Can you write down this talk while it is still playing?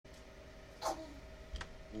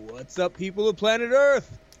What's up, people of planet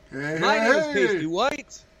Earth? Hey, My hey, name is hey. Pasty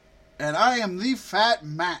White, And I am the Fat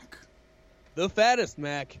Mac. the fattest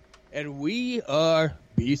Mac, and we are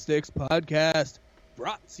B-Sticks Podcast,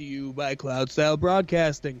 brought to you by Cloud Style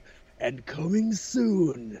Broadcasting, and coming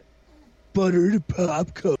soon, Buttered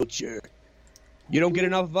Pop Culture. You don't get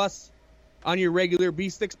enough of us on your regular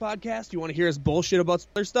B-Sticks Podcast? You want to hear us bullshit about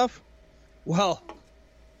other stuff? Well,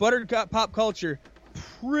 Buttered Pop Culture,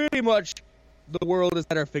 pretty much the world is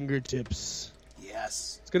at our fingertips.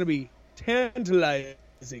 Yes. It's going to be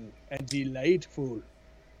tantalizing and delightful.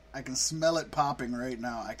 I can smell it popping right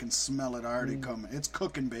now. I can smell it already coming. It's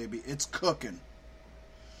cooking, baby. It's cooking.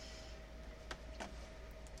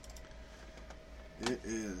 It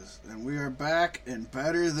is. And we are back and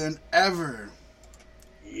better than ever.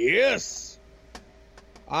 Yes!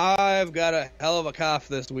 I've got a hell of a cough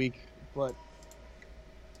this week, but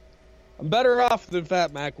I'm better off than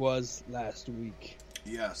Fat Mac was last week.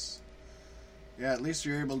 Yes. Yeah, at least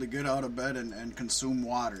you're able to get out of bed and consume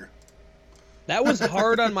water. That was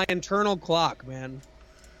hard on my internal clock, man.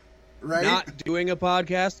 Right? Not doing a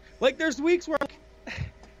podcast. Like, there's weeks where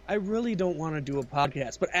I really don't want to do a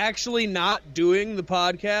podcast, but actually not doing the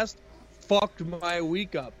podcast fucked my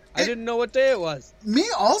week up. I didn't know what day it was. Me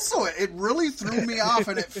also. It really threw me off,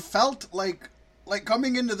 and it felt like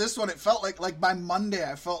coming into this one, it felt like by Monday,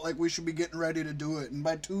 I felt like we should be getting ready to do it. And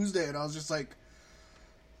by Tuesday, I was just like,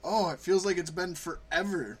 oh, it feels like it's been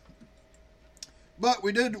forever. But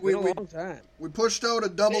we did. We long time. We pushed out a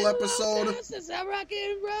double episode. Since I rock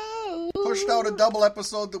and roll. Pushed out a double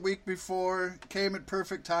episode the week before. Came at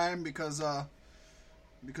perfect time because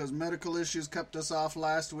medical issues kept us off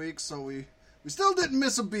last week. So we still didn't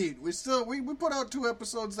miss a beat. We put out 2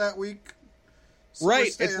 episodes that week. So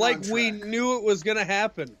right. It's like we knew it was gonna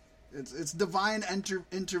happen. It's divine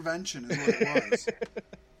intervention is what it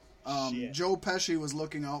was. Joe Pesci was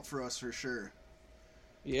looking out for us for sure.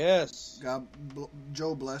 Yes.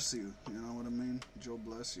 Joe bless you. You know what I mean? Joe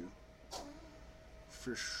bless you.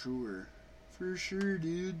 For sure. For sure,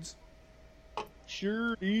 dudes.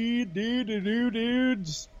 Sure, dudes.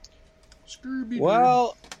 Scooby-Doo.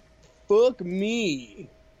 Well, fuck me.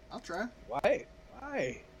 I'll try. Why?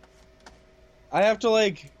 I have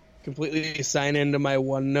to, completely sign into my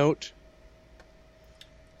OneNote.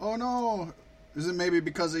 Oh, no. Is it maybe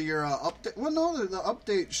because of your update? Well, no, the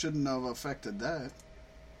update shouldn't have affected that.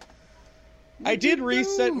 I did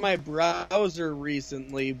reset my browser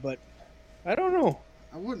recently, but I don't know.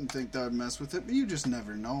 I wouldn't think that would mess with it, but you just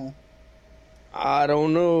never know. I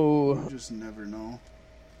don't know. You just never know.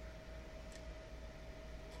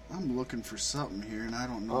 I'm looking for something here, and I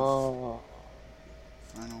don't know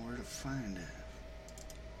if I know where to find it.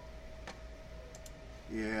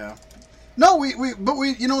 Yeah. No, we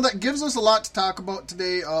that gives us a lot to talk about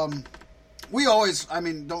today. We always,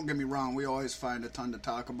 don't get me wrong, we always find a ton to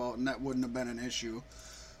talk about, and that wouldn't have been an issue.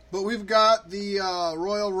 But we've got the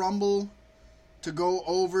Royal Rumble to go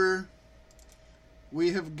over.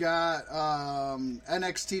 We have got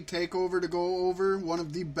NXT TakeOver to go over. One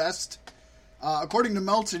of the best, according to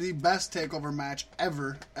Meltzer, the best TakeOver match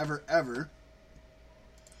ever.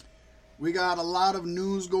 We got a lot of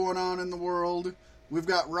news going on in the world. We've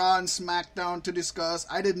got Raw and SmackDown to discuss.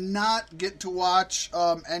 I did not get to watch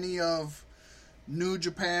any of New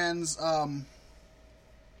Japan's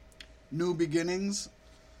New Beginnings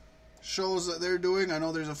shows that they're doing. I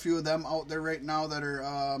know there's a few of them out there right now that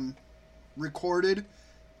are recorded.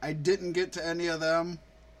 I didn't get to any of them.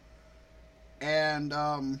 And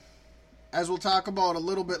as we'll talk about a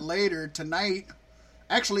little bit later, tonight,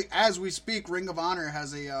 actually as we speak, Ring of Honor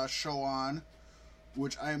has a show on,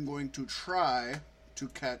 which I am going to try to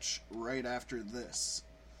catch right after this.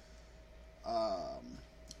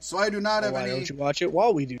 So I do not have any. Why don't you watch it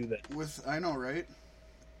while we do that? I know, right?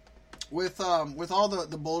 With all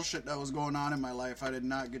the bullshit that was going on in my life, I did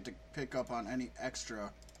not get to pick up on any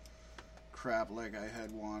extra crap like I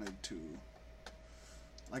had wanted to.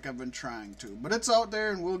 Like I've been trying to. But it's out there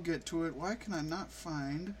and we'll get to it. Why can I not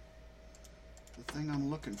find the thing I'm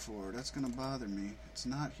looking for? That's going to bother me. It's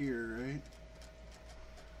not here, right?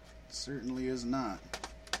 It certainly is not.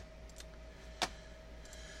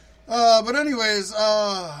 But anyways,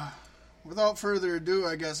 without further ado,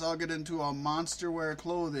 I guess I'll get into Monster Wear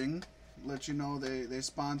Clothing. Let you know they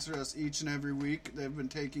sponsor us each and every week. They've been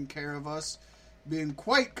taking care of us, being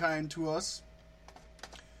quite kind to us.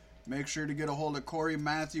 Make sure to get a hold of Corey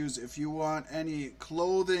Matthews if you want any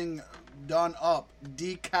clothing done up,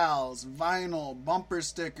 decals, vinyl, bumper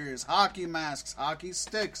stickers, hockey masks, hockey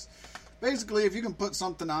sticks. Basically, if you can put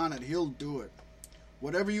something on it, he'll do it.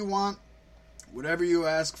 Whatever you want, whatever you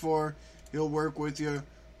ask for, he'll work with you.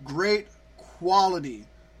 Great quality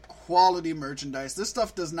quality merchandise. This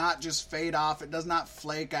stuff does not just fade off. It does not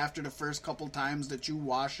flake after the first couple times that you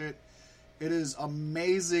wash it. It is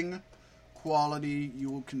amazing quality.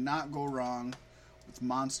 You cannot go wrong with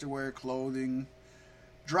Monsterwear clothing.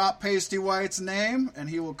 Drop Pasty White's name, and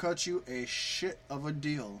he will cut you a shit of a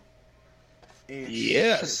deal.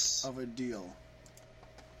 Shit of a deal.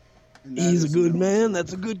 He's a good man.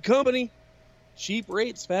 That's a good company. Cheap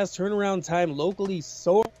rates, fast turnaround time, locally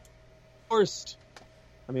sourced.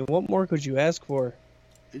 I mean, what more could you ask for?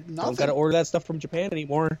 Nothing. Don't got to order that stuff from Japan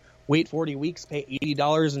anymore. Wait 40 weeks, pay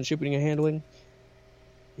 $80 in shipping and handling.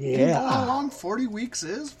 Yeah. You know how long 40 weeks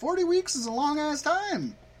is? 40 weeks is a long-ass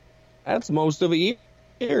time. That's most of a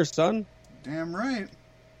year, son. Damn right.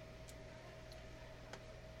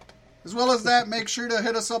 As well as that, make sure to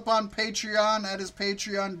hit us up on Patreon. That is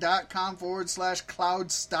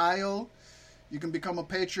patreon.com/cloudstyle. You can become a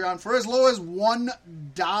Patreon for as low as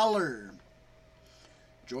 $1.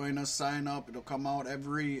 Join us, sign up. It'll come out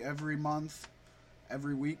every month,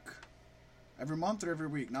 every week. Every month or every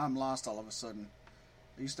week? Now I'm lost all of a sudden.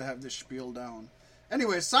 I used to have this spiel down.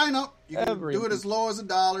 Anyway, sign up. You can do it as low as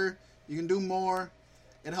 $1. You can do more.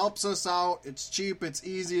 It helps us out. It's cheap. It's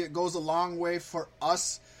easy. It goes a long way for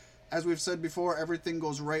us. As we've said before, everything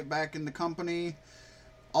goes right back in the company.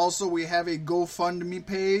 Also, we have a GoFundMe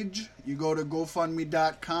page. You go to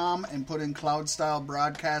GoFundMe.com and put in Cloud Style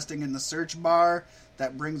Broadcasting in the search bar.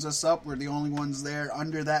 That brings us up. We're the only ones there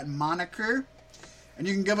under that moniker. And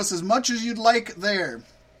you can give us as much as you'd like there.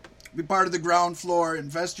 Be part of the ground floor.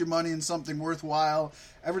 Invest your money in something worthwhile.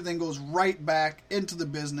 Everything goes right back into the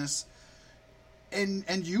business.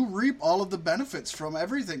 And you reap all of the benefits from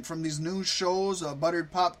everything. From these new shows,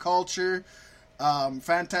 Buttered Pop Culture,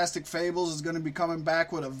 Fantastic Fables is going to be coming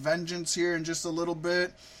back with a vengeance here in just a little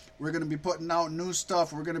bit. We're going to be putting out new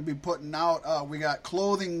stuff. We're going to be putting out, we got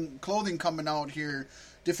clothing coming out here.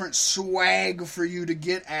 Different swag for you to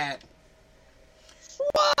get at.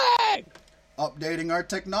 Swag! Updating our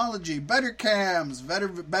technology. Better cams,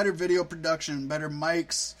 better video production, better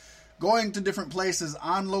mics. Going to different places,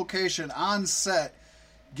 on location, on set,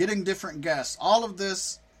 getting different guests. All of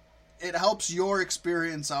this, it helps your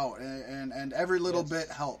experience out, and every little bit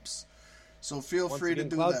helps. So feel free to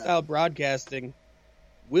do Cloud that. Style Broadcasting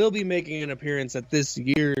will be making an appearance at this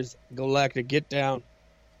year's Galactic Get Down.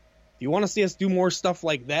 If you want to see us do more stuff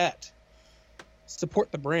like that,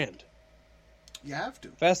 support the brand. You have to.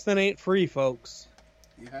 Festin' ain't free, folks.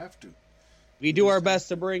 You have to. We do our best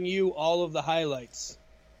to bring you all of the highlights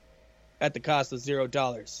at the cost of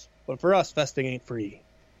 $0. But for us, Festing ain't free.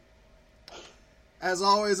 As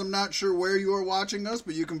always, I'm not sure where you are watching us,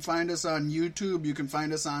 but you can find us on YouTube. You can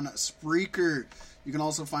find us on Spreaker. You can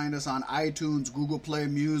also find us on iTunes, Google Play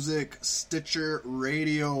Music, Stitcher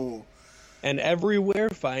Radio. And everywhere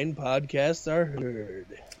fine podcasts are heard.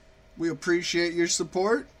 We appreciate your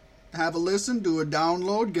support. Have a listen, do a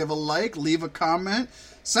download, give a like, leave a comment.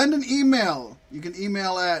 Send an email. You can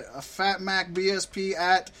email at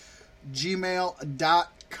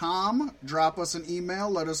fatmacbsp@gmail.com. Drop us an email.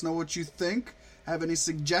 Let us know what you think. Have any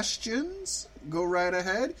suggestions? Go right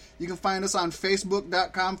ahead. You can find us on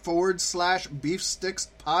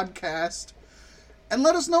facebook.com/beefstickspodcast. And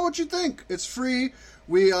let us know what you think. It's free.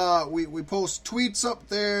 We post tweets up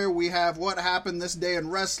there. We have what happened this day in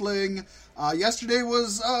wrestling. Yesterday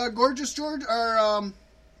was Gorgeous George, or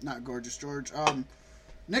not Gorgeous George,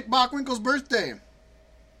 Nick Bockwinkel's birthday.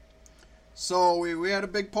 So we had a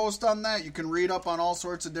big post on that. You can read up on all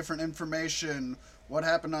sorts of different information. What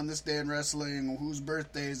happened on this day in wrestling, whose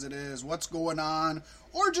birthdays it is, what's going on,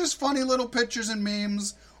 or just funny little pictures and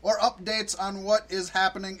memes, or updates on what is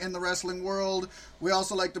happening in the wrestling world. We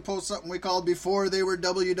also like to post something we call Before They Were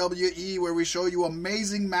WWE, where we show you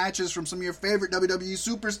amazing matches from some of your favorite WWE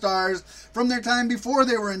superstars from their time before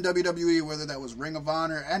they were in WWE, whether that was Ring of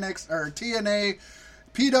Honor, NXT, or TNA,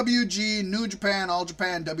 PWG, New Japan, All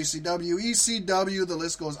Japan, WCW, ECW, the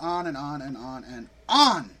list goes on and on and on and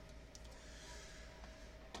on.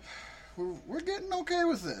 We're getting okay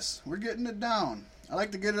with this. We're getting it down. I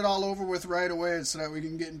like to get it all over with right away so that we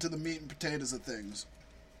can get into the meat and potatoes of things.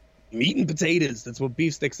 Meat and potatoes. That's what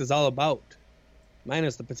Beef Sticks is all about.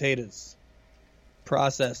 Minus the potatoes.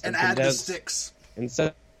 Processed and add the sticks.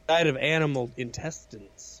 Inside of animal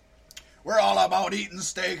intestines. We're all about eating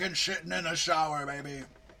steak and shitting in a shower, baby.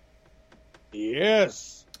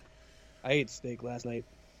 Yes. I ate steak last night.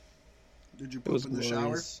 Did you poop in the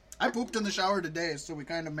shower? I pooped in the shower today, so we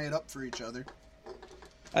kind of made up for each other.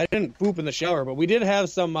 I didn't poop in the shower, but we did have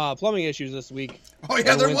some plumbing issues this week. Oh,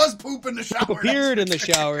 yeah, there was poop in the shower. Appeared in the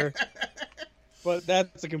shower, but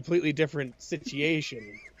that's a completely different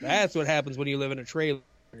situation. That's what happens when you live in a trailer.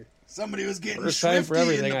 Somebody was getting First time for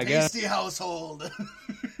shrifty in everything, the I guess. pasty household.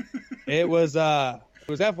 It was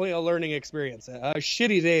definitely a learning experience. A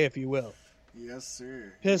shitty day, if you will. Yes,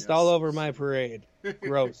 sir. Pissed Yes, all over sir. my parade.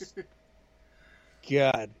 Gross.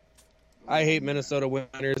 God. I hate Minnesota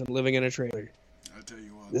winters and living in a trailer. I'll tell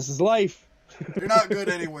you what. This is life. They're not good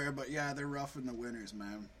anywhere, but yeah, they're rough in the winters,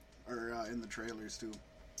 man. Or in the trailers, too.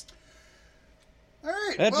 All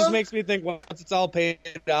right. That just makes me think, once it's all paid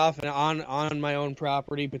off and on my own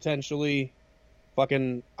property, potentially,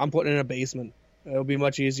 I'm putting in a basement. It'll be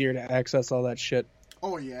much easier to access all that shit.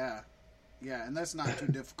 Oh, yeah. Yeah, and that's not too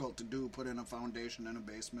difficult to do. Put in a foundation in a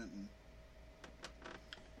basement. And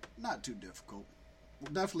not too difficult.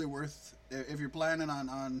 Definitely worth, if you're planning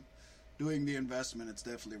on doing the investment, it's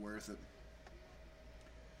definitely worth it.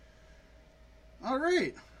 All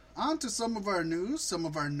right. On to some of our news, some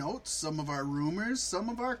of our notes, some of our rumors, some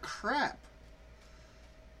of our crap.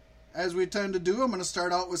 As we tend to do, I'm going to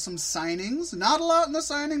start out with some signings. Not a lot in the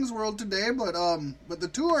signings world today, but the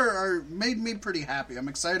two are made me pretty happy. I'm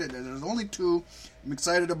excited. There's only two. I'm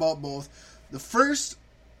excited about both. The first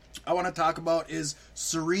I want to talk about is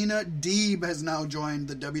Serena Deeb has now joined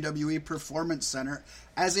the WWE Performance Center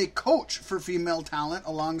as a coach for female talent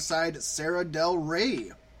alongside Sarah Del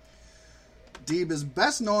Rey. Deeb is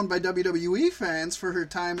best known by WWE fans for her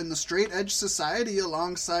time in the Straight Edge Society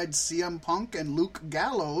alongside CM Punk and Luke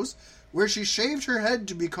Gallows, where she shaved her head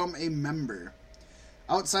to become a member.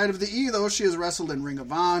 Outside of the E, though, she has wrestled in Ring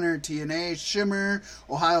of Honor, TNA, Shimmer,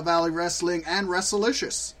 Ohio Valley Wrestling, and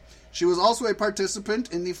Wrestlicious. She was also a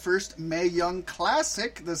participant in the first Mae Young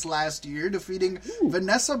Classic this last year, defeating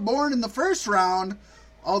Vanessa Bourne in the first round,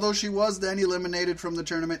 although she was then eliminated from the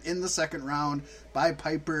tournament in the second round by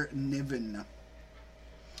Piper Niven.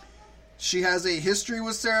 She has a history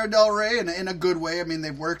with Sarah Del Rey, in a good way. I mean,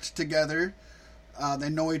 they've worked together. They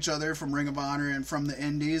know each other from Ring of Honor and from the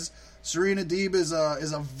Indies. Serena Deeb is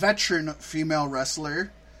a veteran female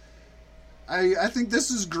wrestler. I think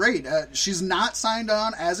this is great. She's not signed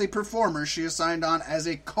on as a performer. She is signed on as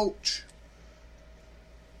a coach.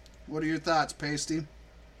 What are your thoughts, Pasty?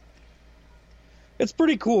 It's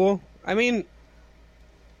pretty cool. I mean,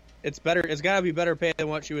 it's better. It's got to be better pay than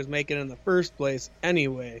what she was making in the first place,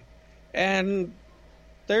 anyway. And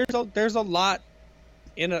there's a lot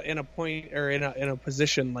in a point or in a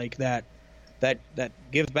position like that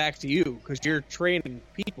gives back to you, because you're training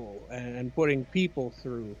people and putting people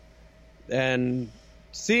through, and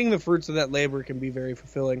seeing the fruits of that labor can be very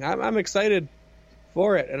fulfilling. I'm excited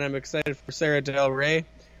for it, and I'm excited for Sarah Del Rey.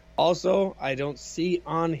 Also, I don't see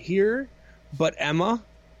on here, but Emma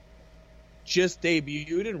just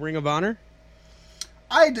debuted in Ring of Honor.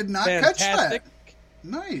 I did not catch that. Fantastic.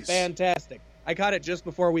 Nice. Fantastic. I caught it just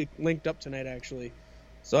before we linked up tonight, actually.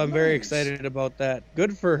 So I'm very excited about that.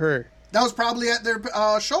 Good for her. That was probably at their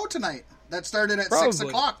show tonight. That started at 6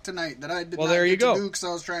 o'clock tonight. That I did not there you get go. to do because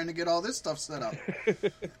I was trying to get all this stuff set up.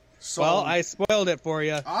 So, well, I spoiled it for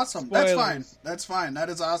you. Awesome. Spoilers. That's fine. That's fine. That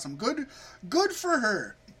is awesome. Good for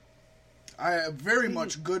her. Very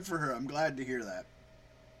much good for her. I'm glad to hear that.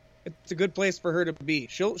 It's a good place for her to be.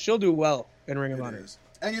 She'll do well in Ring of Honor. Is.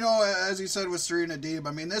 And you know, as you said with Serena Deeb,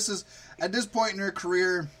 I mean, this is at this point in her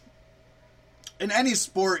career, in any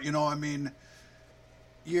sport, you know, I mean,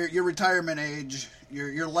 your retirement age,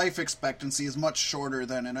 your life expectancy is much shorter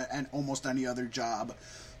than in almost any other job.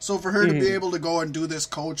 So for her to be able to go and do this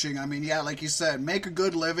coaching, I mean, yeah, like you said, make a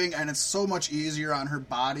good living, and it's so much easier on her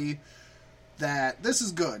body that this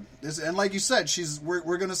is good. And like you said, she's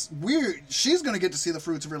gonna get to see the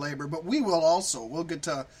fruits of her labor, but we will also.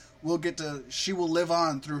 She will live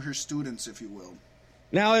on through her students, if you will.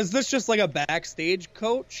 Now, is this just like a backstage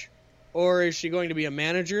coach, or is she going to be a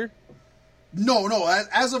manager? No.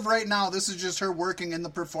 As of right now, this is just her working in the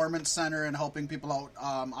performance center and helping people out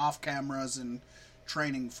off cameras and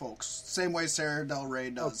training folks. Same way Sarah Del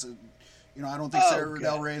Rey does. Oh. You know, I don't think Sarah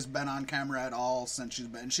Del Rey's been on camera at all since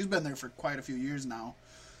she's been there for quite a few years now.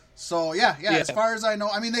 So yeah. As far as I know,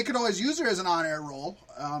 I mean, they could always use her as an on-air role.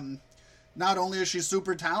 Not only is she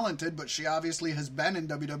super talented, but she obviously has been in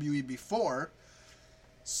WWE before.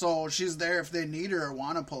 So she's there if they need her or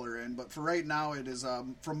want to pull her in. But for right now, it is,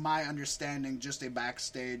 from my understanding, just a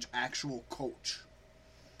backstage actual coach.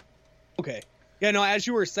 Okay. Yeah, no, as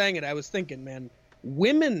you were saying it, I was thinking, man,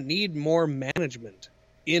 women need more management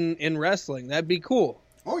in wrestling. That'd be cool.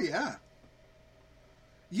 Oh, yeah.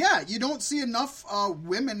 Yeah, you don't see enough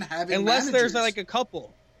women having unless managers. There's like a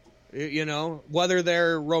couple. You know, whether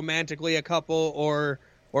they're romantically a couple or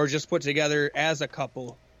just put together as a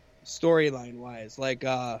couple, storyline wise, like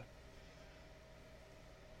the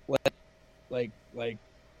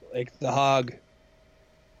Hog.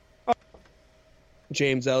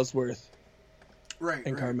 James Ellsworth Right.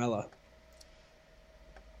 and Carmella.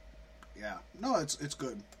 Yeah. No, it's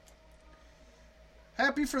good.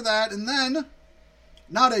 Happy for that. And then,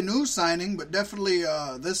 not a new signing, but definitely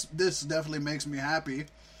this definitely makes me happy.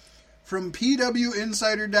 From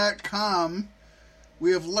PWInsider.com,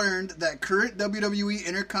 we have learned that current WWE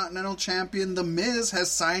Intercontinental Champion The Miz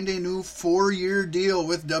has signed a new 4-year deal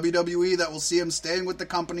with WWE that will see him staying with the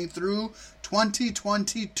company through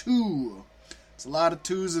 2022. It's a lot of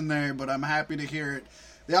twos in there, but I'm happy to hear it.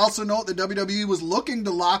 They also note that WWE was looking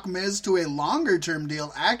to lock Miz to a longer-term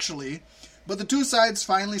deal, actually, but the two sides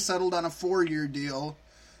finally settled on a 4-year deal.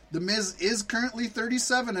 The Miz is currently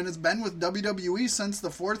 37 and has been with WWE since the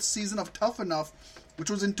 4th season of Tough Enough, which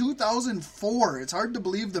was in 2004. It's hard to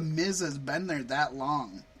believe The Miz has been there that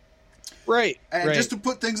long. Right. And just to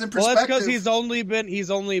put things in perspective... Well, that's because he's only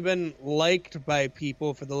been liked by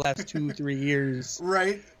people for the last 2-3 years.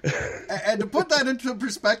 Right. And to put that into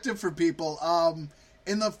perspective for people,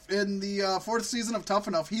 in the 4th season of Tough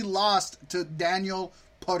Enough, he lost to Daniel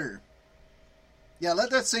Putter. Yeah, let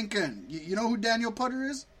that sink in. You know who Daniel Putter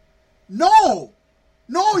is? No,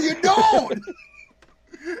 you don't.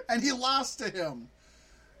 And he lost to him.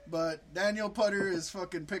 But Daniel Putter is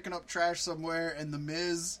fucking picking up trash somewhere, and The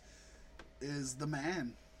Miz is the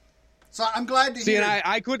man. So I'm glad to hear. And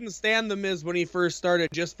I couldn't stand The Miz when he first started,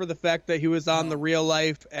 just for the fact that he was on the Real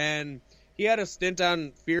Life, and he had a stint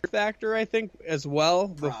on Fear Factor, I think, as well,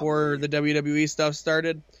 before the WWE stuff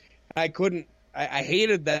started. I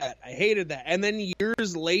hated that. And then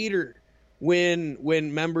years later,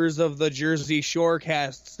 when members of the Jersey Shore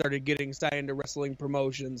cast started getting signed to wrestling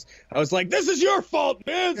promotions, I was like, this is your fault,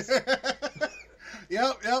 Miz!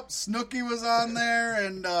 Yep. Snooki was on there,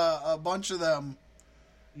 and a bunch of them.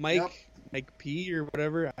 Mike P or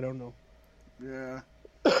whatever, I don't know. Yeah.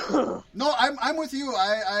 No, I'm with you.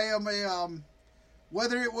 I am a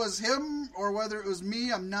whether it was him or whether it was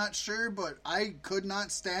me, I'm not sure, but I could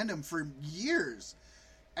not stand him for years.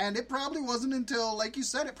 And it probably wasn't until, like you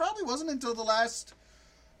said, the last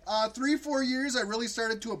 3-4 years I really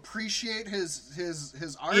started to appreciate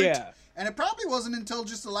his art. Yeah. And it probably wasn't until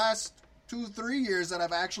just the last 2-3 years that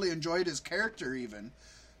I've actually enjoyed his character even.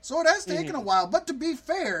 So it has taken a while. But to be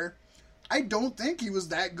fair, I don't think he was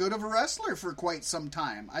that good of a wrestler for quite some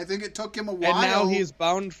time. I think it took him a while. And now he's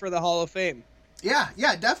bound for the Hall of Fame.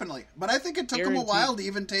 Yeah, definitely. But I think it took him a while to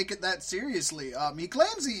even take it that seriously. He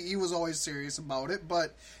claims he was always serious about it,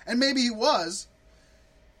 and maybe he was,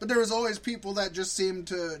 but there was always people that just seemed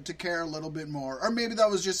to care a little bit more. Or maybe that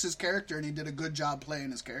was just his character, and he did a good job playing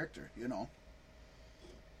his character, you know?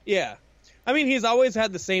 Yeah. I mean, he's always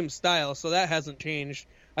had the same style, so that hasn't changed.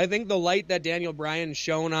 I think the light that Daniel Bryan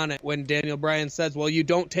shone on it when Daniel Bryan says, well, you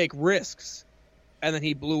don't take risks. And then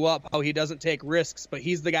he blew up how he doesn't take risks, but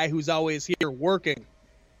he's the guy who's always here working.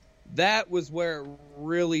 That was where it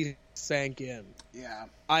really sank in. Yeah.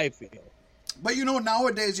 I feel. But, you know,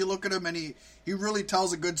 nowadays you look at him and he really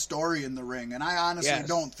tells a good story in the ring. And I honestly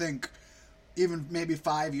don't think, even maybe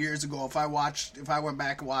 5 years ago, if I went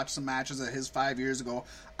back and watched some matches of his 5 years ago,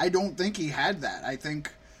 I don't think he had that. I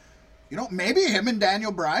think, you know, maybe him and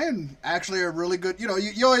Daniel Bryan actually are really good. You know,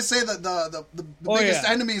 you always say that the biggest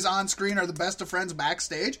enemies on screen are the best of friends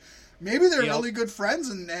backstage. Maybe they're really good friends,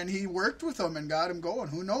 and he worked with them and got him going.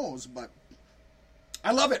 Who knows? But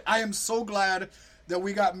I love it. I am so glad that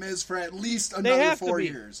we got Miz for at least another 4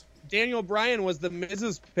 years. Daniel Bryan was the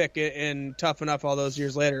Miz's pick in Tough Enough all those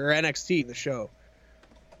years later, or NXT, the show.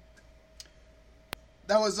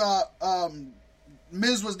 That was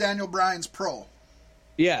Miz was Daniel Bryan's pro.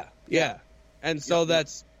 Yeah. And so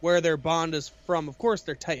that's where their bond is from. Of course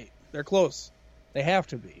they're tight. They're close. They have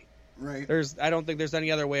to be. Right. I don't think there's any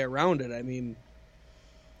other way around it. I mean,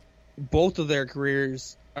 both of their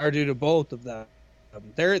careers are due to both of them.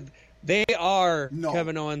 They are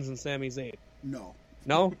Kevin Owens and Sami Zayn. No.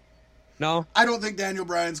 I don't think Daniel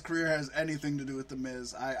Bryan's career has anything to do with The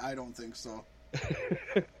Miz. I don't think so.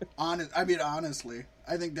 Honestly,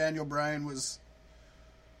 I think Daniel Bryan was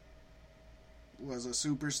a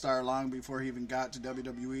superstar long before he even got to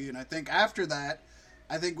WWE, and I think after that,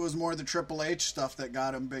 it was more the Triple H stuff that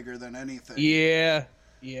got him bigger than anything. Yeah.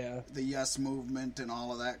 The Yes Movement and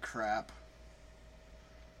all of that crap.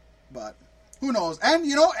 But who knows? And,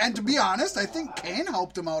 you know, and to be honest, I think Kane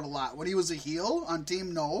helped him out a lot when he was a heel on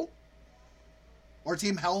Team No. Or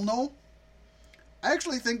Team Hell No. I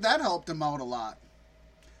actually think that helped him out a lot.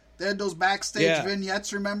 They had those backstage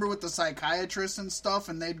vignettes, remember, with the psychiatrists and stuff,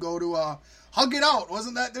 and they'd go to Hug It Out.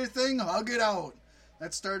 Wasn't that their thing? Hug It Out.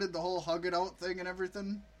 That started the whole Hug It Out thing and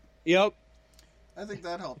everything. Yep. I think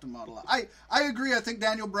that helped him out a lot. I agree. I think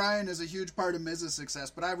Daniel Bryan is a huge part of Miz's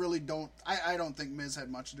success, but I really don't. I don't think Miz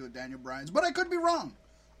had much to do with Daniel Bryan's. But I could be wrong.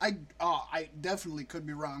 I definitely could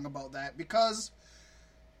be wrong about that, because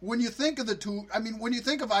when you think of the two, I mean, when you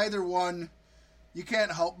think of either one, you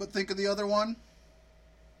can't help but think of the other one.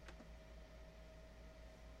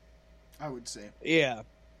 I would say. Yeah.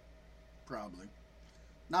 Probably.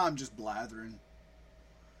 Now I'm just blathering.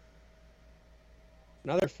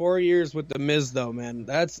 Another 4 years with the Miz, though, man.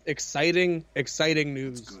 That's exciting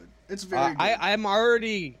news. It's good. It's very good. I'm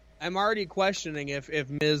already questioning if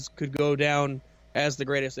Miz could go down as the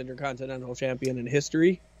greatest Intercontinental Champion in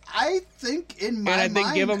history. I think in my mind... And I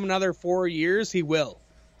think give him another 4 years, he will.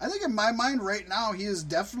 I think in my mind right now, he is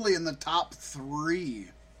definitely in the top 3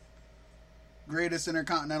 greatest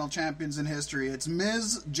Intercontinental Champions in history. It's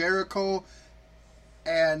Miz, Jericho,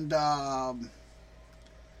 and...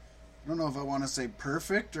 I don't know if I want to say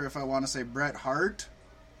Perfect or if I want to say Bret Hart.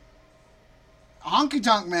 Honky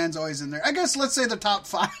Tonk Man's always in there. I guess let's say the top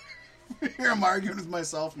 5. Here I'm arguing with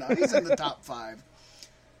myself now. He's in the top 5.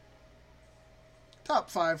 Top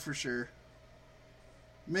 5 for sure.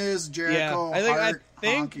 Miz, Jericho, I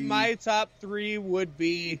think Honky. my top 3 would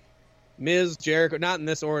be Miz, Jericho, not in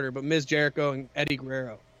this order, but Miz, Jericho, and Eddie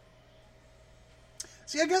Guerrero.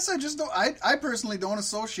 See, I guess I just don't... I personally don't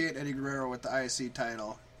associate Eddie Guerrero with the IC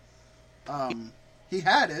title. He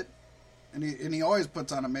had it, and he always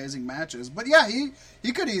puts on amazing matches. But yeah,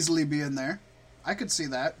 he could easily be in there. I could see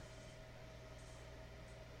that.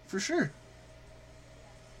 For sure.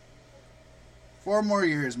 4 more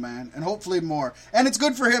years, man, and hopefully more. And it's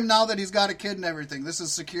good for him now that he's got a kid and everything. This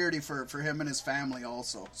is security for him and his family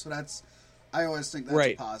also. So I always think that's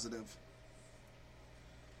right. A positive.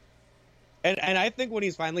 And I think when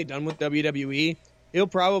he's finally done with WWE, he'll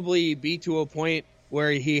probably be to a point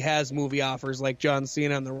where he has movie offers like John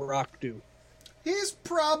Cena and The Rock do. He's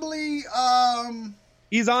probably...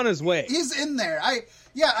 he's on his way. He's in there. I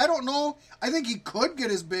don't know. I think he could get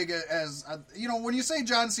as big as... when you say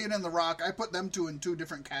John Cena and The Rock, I put them two in 2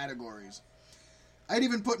 different categories. I'd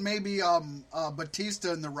even put maybe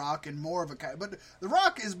Batista and The Rock in more of a... But The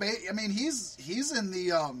Rock is... he's in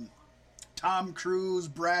the Tom Cruise,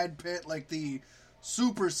 Brad Pitt, like the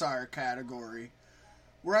superstar category.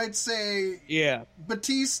 Where I'd say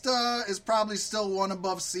Batista is probably still one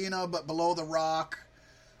above Cena, but below The Rock.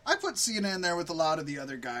 I put Cena in there with a lot of the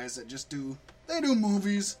other guys that just do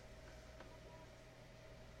movies.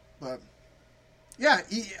 But, yeah,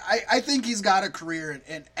 I think he's got a career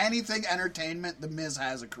in anything entertainment. The Miz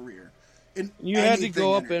has a career. You had to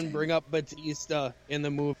go up and bring up Batista in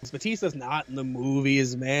the movies. Batista's not in the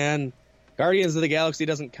movies, man. Guardians of the Galaxy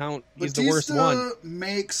doesn't count. He's the worst one. Batista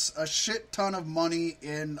makes a shit ton of money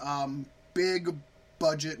in big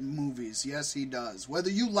budget movies. Yes, he does. Whether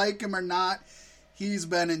you like him or not, he's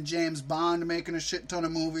been in James Bond making a shit ton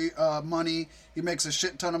of money. He makes a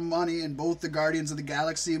shit ton of money in both the Guardians of the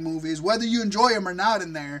Galaxy movies. Whether you enjoy him or not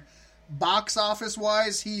in there, box office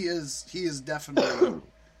wise, he is definitely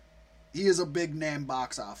he is a big name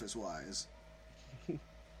box office wise.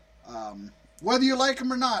 Whether you like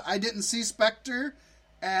him or not, I didn't see Spectre,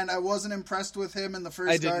 and I wasn't impressed with him in the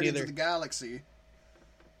first Guardians of the Galaxy.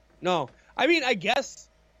 No. I mean, I guess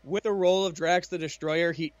with the role of Drax the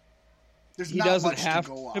Destroyer, he doesn't have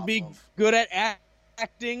to be good at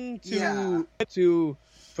acting to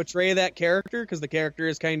portray that character, because the character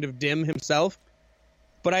is kind of dim himself.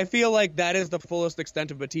 But I feel like that is the fullest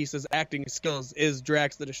extent of Batista's acting skills, is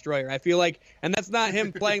Drax the Destroyer. I feel like, and that's not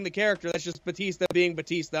him playing the character, that's just Batista being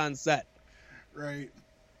Batista on set. Right.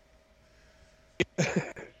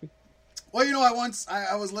 Well,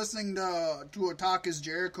 I was listening to a Talk Is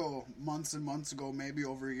Jericho months and months ago, maybe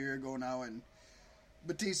over a year ago now, and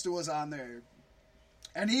Batista was on there.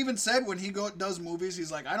 And he even said when he does movies, he's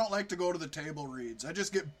like, I don't like to go to the table reads. I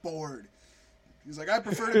just get bored. He's like, I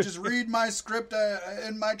prefer to just read my script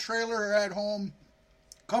in my trailer or at home,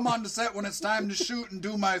 come on the set when it's time to shoot and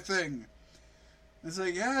do my thing. It's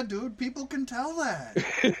like, yeah, dude, people can tell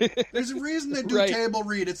that. There's a reason they do table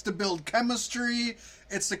read. It's to build chemistry.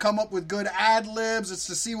 It's to come up with good ad-libs. It's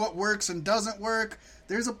to see what works and doesn't work.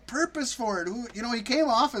 There's a purpose for it. He came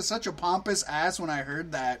off as such a pompous ass when I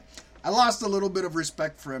heard that. I lost a little bit of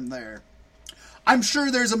respect for him there. I'm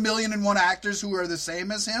sure there's 1,000,001 actors who are the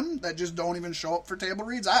same as him that just don't even show up for table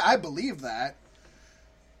reads. I believe that.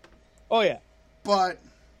 Oh, yeah. But,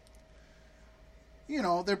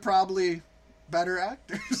 they're probably better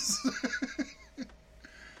actors.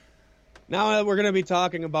 Now we're going to be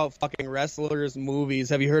talking about fucking wrestlers' movies.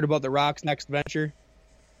 Have you heard about The Rock's next venture?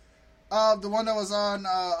 The one that was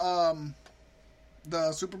on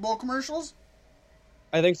the Super Bowl commercials?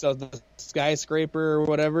 I think so. The skyscraper or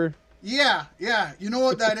whatever. Yeah. You know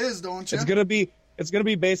what that is, don't you? It's gonna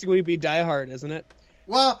be basically Die Hard, isn't it?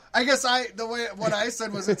 Well, I guess what I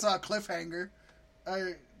said was it's a cliffhanger.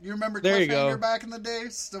 You remember There Cliffhanger back in the day?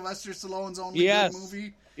 Sylvester Stallone's only Yes. good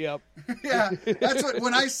movie. Yep. Yeah, that's what.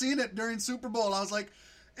 When I seen it during Super Bowl, I was like,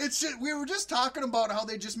 it's just, we were just talking about how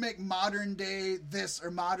they just make modern day this or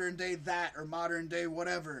modern day that or modern day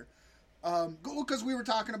whatever. Because we were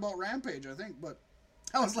talking about Rampage, I think, but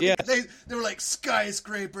I was like, yes. they were like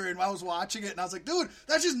skyscraper, and I was watching it, and I was like, dude,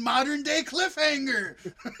 that's just modern day Cliffhanger.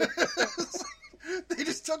 They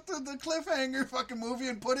just took the Cliffhanger fucking movie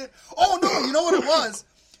and put it. Oh no, you know what it was?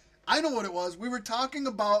 I know what it was. We were talking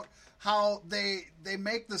about how they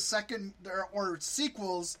make the second or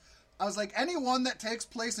sequels. I was like, anyone that takes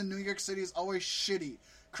place in New York City is always shitty.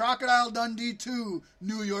 Crocodile Dundee 2,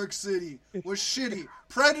 New York City, was shitty.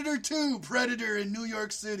 Predator 2, Predator in New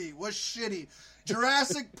York City, was shitty.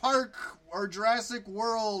 Jurassic Park or Jurassic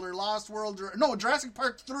World or Lost World, Jurassic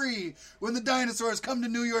Park 3, when the dinosaurs come to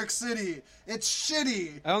New York City, it's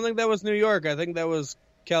shitty. I don't think that was New York. I think that was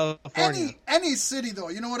California. Any city though,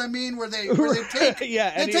 you know what I mean? Where they take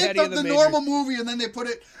the normal movie and then they put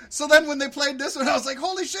it. So then when they played this one, I was like,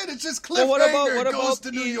 holy shit! It's just Cliffhanger goes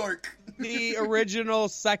to New York. The original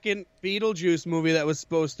second Beetlejuice movie that was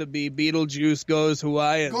supposed to be Beetlejuice Goes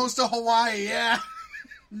Hawaiian. Goes to Hawaii, yeah.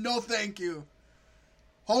 No, thank you.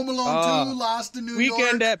 Home Alone 2, Lost in New York.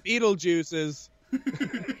 Weekend at Beetlejuice's.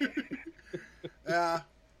 Yeah.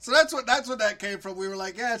 So that's what that came from. We were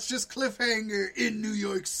like, yeah, it's just Cliffhanger in New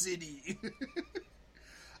York City.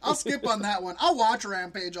 I'll skip on that one. I'll watch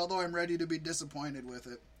Rampage, although I'm ready to be disappointed with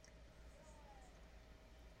it.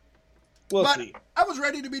 We'll see. I was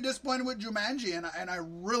ready to be disappointed with Jumanji, and I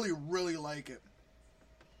really, really like it.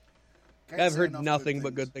 I've heard nothing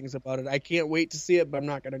but good things about it. I can't wait to see it, but I'm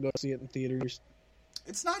not going to go see it in theaters.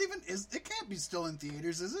 It's not even... It can't be still in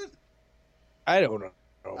theaters, is it? I don't know.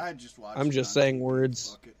 I just watched I'm just saying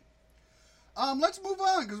words. Fuck it. Let's move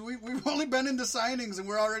on, because we've only been into signings, and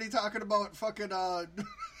we're already talking about fucking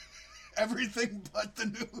everything but the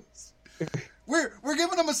news. We're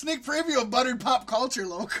giving them a sneak preview of buttered pop culture,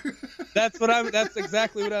 Loke. That's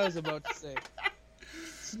exactly what I was about to say.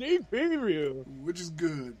 Sneak preview, which is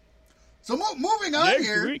good. So moving on next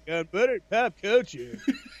here. Week on buttered pop culture.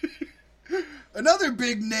 Another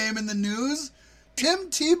big name in the news, Tim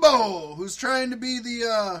Tebow, who's trying to be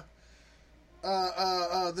the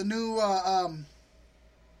new. Well,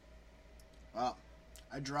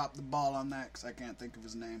 I dropped the ball on that because I can't think of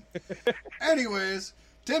his name. Anyways,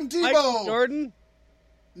 Tim Tebow. Michael Jordan?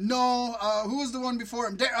 No, who was the one before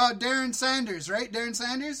him? Darren Sanders, right? Darren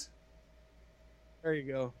Sanders? There you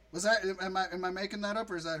go. Was that, am I making that up,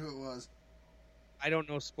 or is that who it was? I don't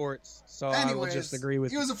know sports, so Anyways, I will just agree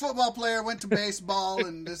with you. He was a football player, went to baseball,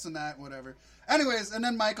 and this and that, whatever. Anyways, and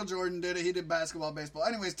then Michael Jordan did it. He did basketball, baseball.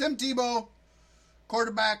 Anyways, Tim Tebow,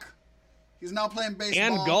 quarterback. He's now playing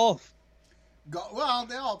baseball. And golf. Well,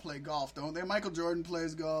 they all play golf, don't they? Michael Jordan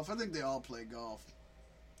plays golf. I think they all play golf.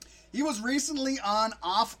 He was recently on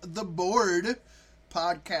Off the Board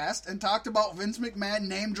podcast and talked about Vince McMahon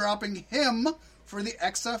name-dropping him for the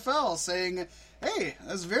XFL, saying, hey,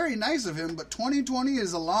 that's very nice of him, but 2020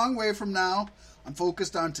 is a long way from now. I'm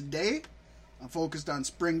focused on today. I'm focused on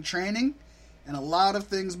spring training and a lot of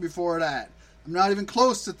things before that. I'm not even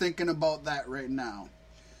close to thinking about that right now.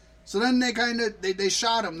 So then they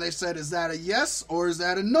shot him. They said, is that a yes or is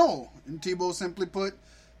that a no? And Tebow simply put,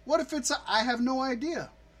 what if it's I have no idea.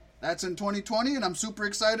 That's in 2020 and I'm super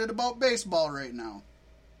excited about baseball right now.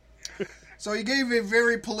 So he gave a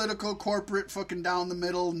very political, corporate, fucking down the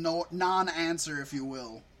middle, non-answer, if you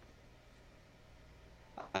will.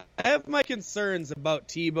 I have my concerns about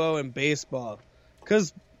Tebow and baseball,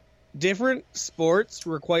 because different sports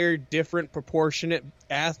require different proportionate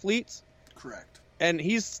athletes. Correct. And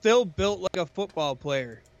he's still built like a football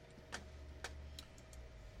player.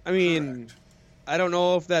 I mean, correct. I don't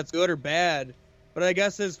know if that's good or bad, but I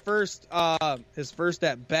guess his first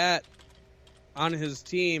at bat on his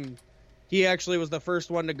team, he actually was the first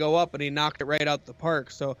one to go up, and he knocked it right out the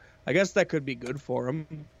park. So I guess that could be good for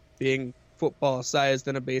him, being football-sized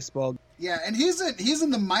in a baseball. Yeah, and he's in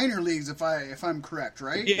the minor leagues, if I'm correct,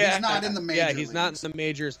 right? Yeah, he's not in the major leagues. Yeah, he's not in the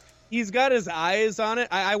majors. He's got his eyes on it.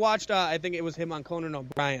 I watched, I think it was him on Conan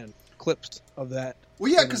O'Brien, clips of that.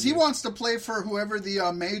 Well, yeah, because he wants to play for whoever the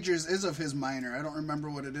majors is of his minor. I don't remember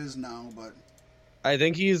what it is now, but... I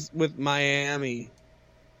think he's with Miami.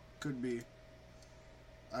 Could be.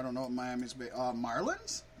 I don't know what Miami's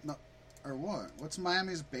Marlins? No, or what? What's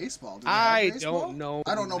Miami's baseball? I baseball? don't know.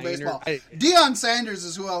 I don't know baseball. Deion Sanders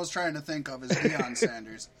is who I was trying to think of. Is Deion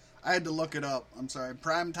Sanders? I had to look it up. I'm sorry.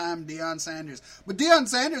 Primetime Deion Sanders. But Deion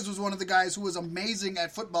Sanders was one of the guys who was amazing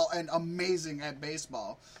at football and amazing at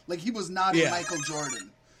baseball. Like, he was not a Michael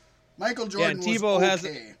Jordan. Michael Jordan was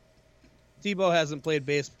okay. Tebow hasn't played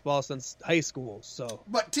baseball since high school, so.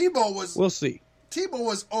 But Tebow was... We'll see. Tebow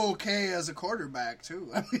was okay as a quarterback, too.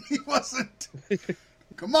 I mean, he wasn't...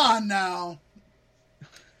 Come on, now.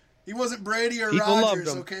 He wasn't Brady or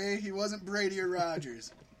Rodgers, okay? He wasn't Brady or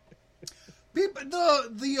Rodgers. People,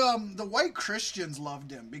 the white Christians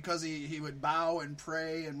loved him because he would bow and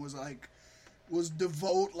pray and was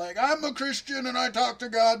devout. Like, I'm a Christian and I talk to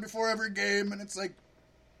God before every game, and it's like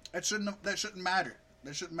that shouldn't matter.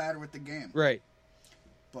 That shouldn't matter with the game, right?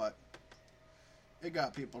 But it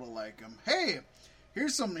got people to like him. Hey,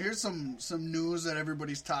 here's some news that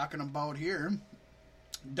everybody's talking about here.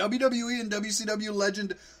 WWE and WCW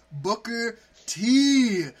legend Booker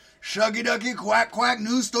T. Shucky Ducky Quack Quack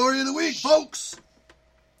news story of the week, folks.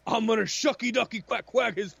 I'm gonna Shucky Ducky Quack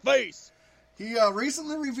Quack his face. He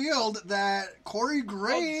recently revealed that Corey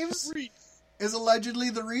Graves is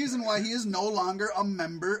allegedly the reason why he is no longer a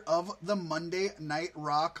member of the Monday Night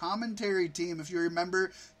Raw commentary team. If you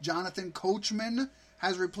remember, Jonathan Coachman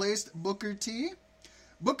has replaced Booker T.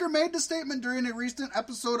 Booker made the statement during a recent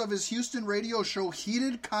episode of his Houston radio show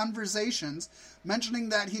Heated Conversations, mentioning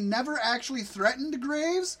that he never actually threatened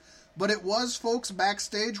Graves, but it was folks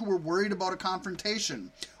backstage who were worried about a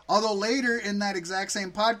confrontation. Although later in that exact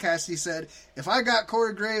same podcast he said, if I got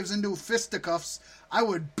Corey Graves into fisticuffs, I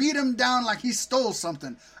would beat him down like he stole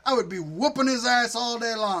something. I would be whooping his ass all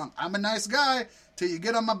day long. I'm a nice guy till you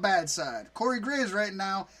get on my bad side. Corey Graves right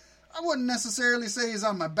now, I wouldn't necessarily say he's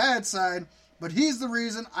on my bad side, but he's the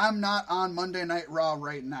reason I'm not on Monday Night Raw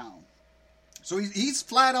right now. So he's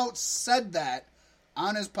flat out said that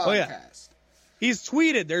on his podcast. Oh, yeah. He's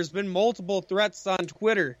tweeted. There's been multiple threats on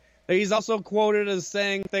Twitter. He's also quoted as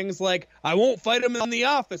saying things like, I won't fight him in the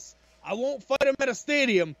office. I won't fight him at a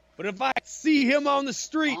stadium. But if I see him on the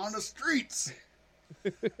streets. On the streets.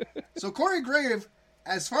 So Corey Graves,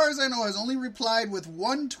 as far as I know, has only replied with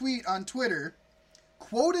one tweet on Twitter,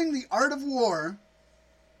 quoting The Art of War,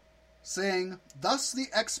 saying, thus the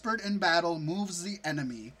expert in battle moves the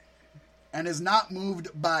enemy and is not moved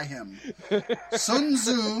by him. Sun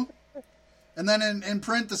Tzu, and then in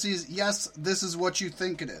parentheses, yes, this is what you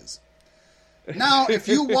think it is. Now, if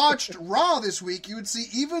you watched Raw this week, you would see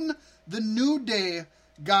even the New Day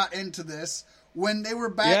got into this when they were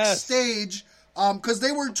backstage, because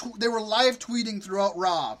they were live tweeting throughout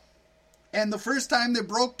Raw. And the first time they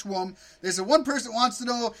broke to him, they said, one person wants to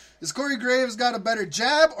know, is Corey Graves got a better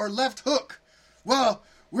jab or left hook? Well,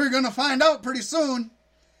 we're going to find out pretty soon.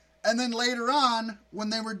 And then later on,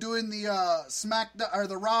 when they were doing the SmackDown, or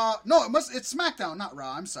the Raw, no, it's SmackDown, not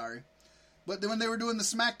Raw, I'm sorry. But when they were doing the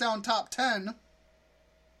SmackDown Top 10,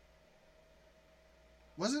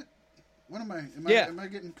 was it? What am I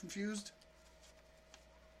getting confused?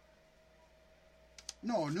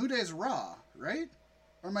 No, New Day's Raw, right?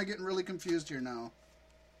 Or am I getting really confused here now?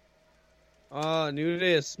 New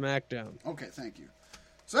Day is SmackDown. Okay, thank you.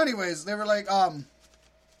 So anyways, they were like,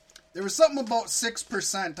 there was something about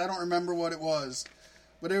 6%. I don't remember what it was.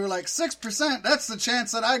 But they were like, 6%? That's the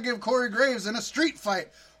chance that I give Corey Graves in a street fight.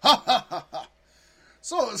 Ha ha ha ha.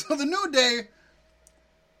 So the New Day,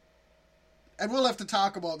 and we'll have to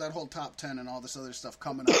talk about that whole top 10 and all this other stuff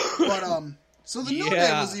coming up. But, so the New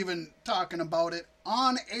Day was even talking about it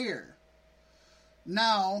on air.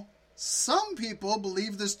 Now, some people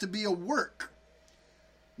believe this to be a work.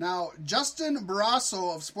 Now, Justin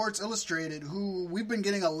Barrasso of Sports Illustrated, who we've been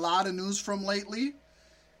getting a lot of news from lately,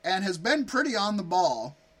 and has been pretty on the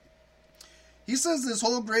ball, he says this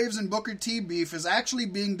whole Graves and Booker T beef is actually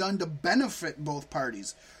being done to benefit both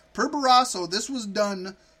parties. Per Barrasso, this was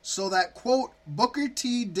done so that, quote, Booker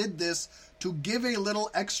T did this to give a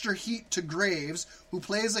little extra heat to Graves, who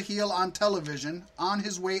plays a heel on television, on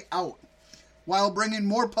his way out, while bringing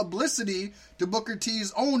more publicity to Booker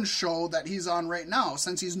T's own show that he's on right now,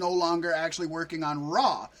 since he's no longer actually working on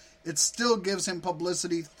Raw. It still gives him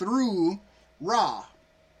publicity through Raw.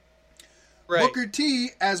 Right. Booker T,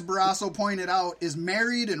 as Barrasso pointed out, is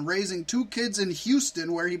married and raising 2 kids in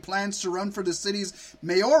Houston, where he plans to run for the city's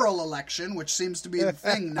mayoral election, which seems to be the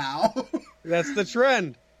thing now. That's the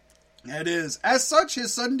trend. It is. As such,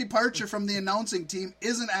 his sudden departure from the announcing team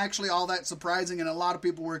isn't actually all that surprising, and a lot of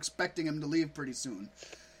people were expecting him to leave pretty soon.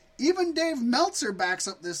 Even Dave Meltzer backs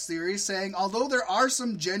up this theory, saying, although there are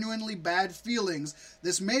some genuinely bad feelings,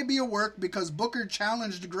 this may be a work because Booker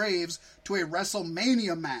challenged Graves to a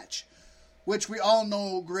WrestleMania match, which we all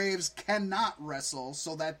know Graves cannot wrestle,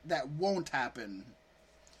 so that won't happen.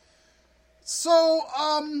 So,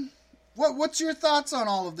 What's your thoughts on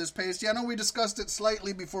all of this, Pasty? I know we discussed it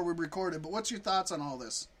slightly before we recorded, but what's your thoughts on all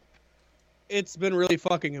this? It's been really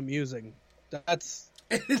fucking amusing. That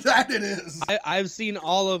it is. I've seen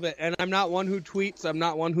all of it, and I'm not one who tweets. I'm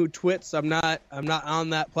not one who twits. I'm not on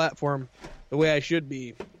that platform the way I should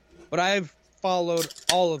be. But I've followed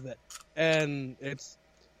all of it, and if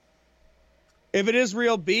it is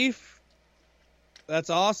real beef, that's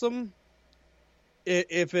awesome.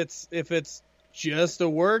 If it's just a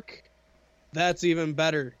work, that's even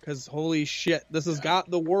better. Because holy shit, this has got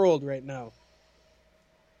the world right now.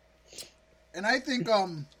 And I think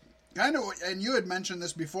kind of, and you had mentioned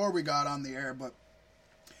this before we got on the air, but,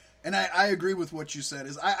 and I agree with what you said,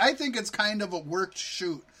 is I think it's kind of a worked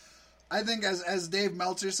shoot. I think, as Dave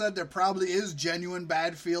Meltzer said, there probably is genuine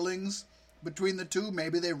bad feelings between the two.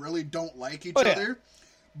 Maybe they really don't like each other.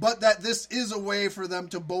 But that this is a way for them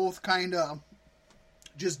to both kind of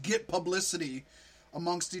just get publicity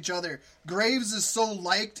amongst each other. Graves is so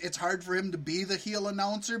liked, it's hard for him to be the heel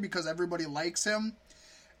announcer because everybody likes him.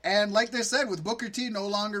 And like they said, with Booker T no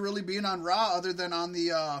longer really being on Raw other than on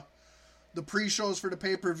the pre-shows for the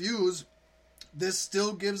pay-per-views, this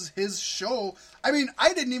still gives his show... I mean,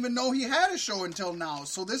 I didn't even know he had a show until now,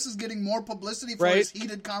 so this is getting more publicity for his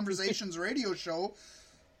Heated Conversations radio show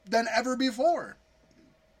than ever before.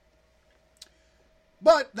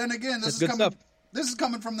 But then again, this is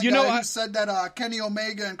coming from the guy who said that Kenny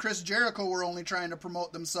Omega and Chris Jericho were only trying to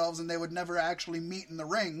promote themselves and they would never actually meet in the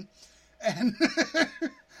ring. And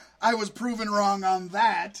I was proven wrong on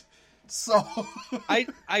that. So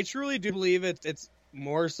I truly do believe it's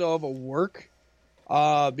more so of a work,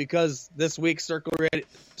 because this week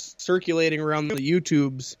circulating around the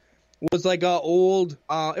YouTubes was like a old,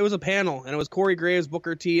 it was a panel, and it was Corey Graves,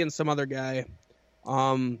 Booker T, and some other guy.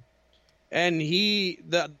 And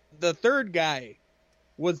the third guy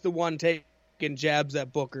was the one taking jabs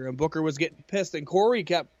at Booker, and Booker was getting pissed, and Corey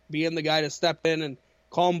kept being the guy to step in and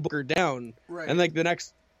calm Booker down. Right. And like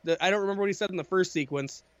I don't remember what he said in the first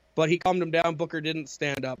sequence, but he calmed him down. Booker didn't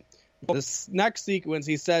stand up. This next sequence,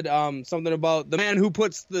 he said something about the man who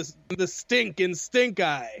puts the stink in Stink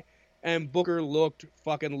Eye, and Booker looked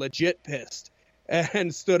fucking legit pissed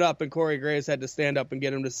and stood up, and Corey Graves had to stand up and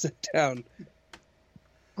get him to sit down.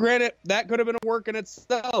 Granted, that could have been a work in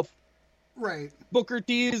itself. Right. Booker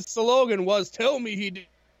T's slogan was, "Tell me he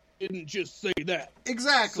didn't just say that."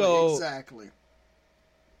 Exactly. So, exactly.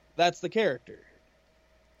 That's the character.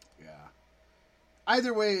 Yeah.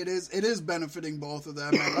 Either way, it is benefiting both of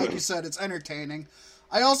them. And like you said, it's entertaining.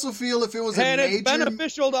 I also feel if it was it's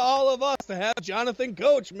beneficial to all of us to have Jonathan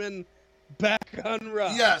Coachman back on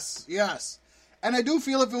Raw. Yes, yes. And I do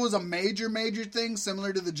feel if it was a major thing,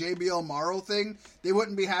 similar to the JBL Morrow thing, they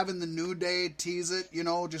wouldn't be having the New Day tease it,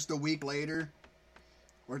 just a week later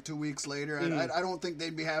or 2 weeks later. I don't think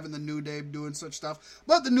they'd be having the New Day doing such stuff.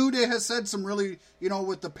 But the New Day has said some really,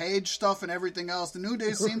 with the Page stuff and everything else, the New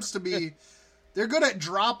Day seems to be, they're good at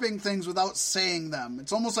dropping things without saying them.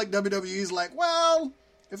 It's almost like WWE's like, well,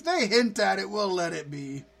 if they hint at it, we'll let it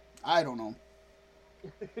be. I don't know.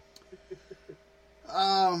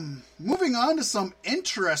 Moving on to some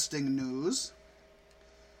interesting news.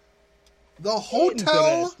 The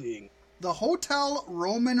Hotel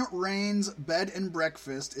Roman Reigns Bed and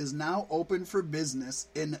Breakfast is now open for business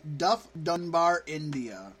in Duff Dunbar,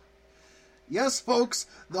 India. Yes, folks,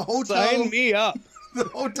 the hotel... Sign me up. The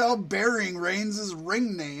hotel bearing Reigns'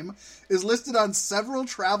 ring name is listed on several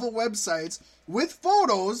travel websites with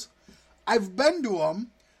photos. I've been to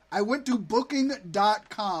them. I went to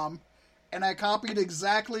booking.com and I copied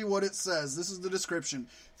exactly what it says. This is the description.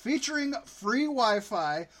 Featuring free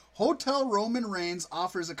Wi-Fi, Hotel Roman Reigns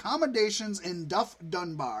offers accommodations in Duff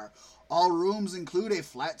Dunbar. All rooms include a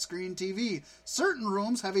flat-screen TV. Certain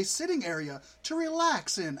rooms have a sitting area to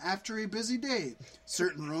relax in after a busy day.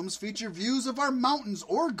 Certain rooms feature views of our mountains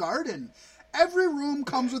or garden. Every room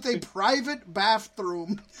comes with a private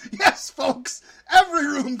bathroom. Yes, folks, every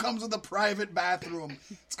room comes with a private bathroom.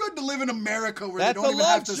 It's good to live in America where they don't even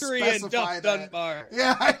have to specify that. Dunbar.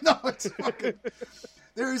 Yeah, I know. It's fucking...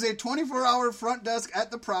 There is a 24-hour front desk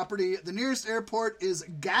at the property. The nearest airport is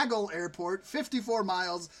Gaggle Airport, 54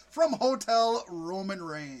 miles from Hotel Roman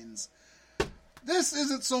Reigns. This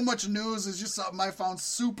isn't so much news. It's just something I found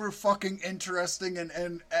super fucking interesting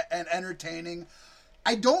and entertaining.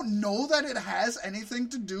 I don't know that it has anything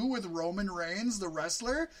to do with Roman Reigns, the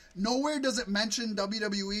wrestler. Nowhere does it mention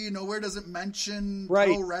WWE. Nowhere does it mention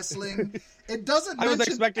pro wrestling. It doesn't mention I was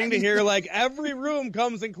expecting to hear, like, every room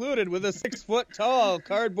comes included with a 6-foot tall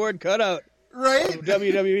cardboard cutout Right?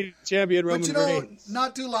 WWE champion Roman But you know, Reigns.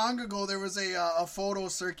 not too long ago, there was a photo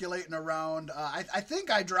circulating around. I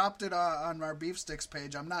think I dropped it on our Beef Sticks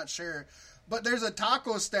page. I'm not sure. But there's a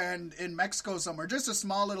taco stand in Mexico somewhere, just a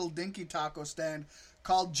small little dinky taco stand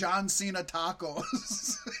called John Cena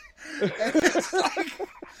Tacos. And it's like,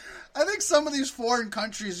 I think some of these foreign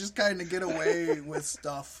countries just kind of get away with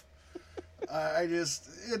stuff.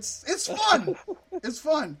 It's fun. It's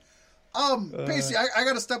fun. Pacey, I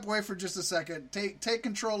got to step away for just a second. Take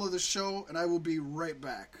control of the show, and I will be right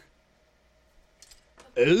back.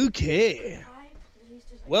 Okay.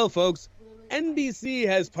 Well, folks, NBC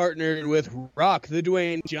has partnered with Rock the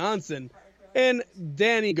Dwayne Johnson and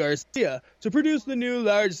Danny Garcia to produce the new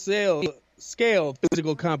large-scale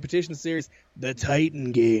physical competition series, The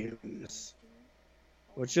Titan Games,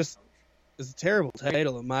 which just is a terrible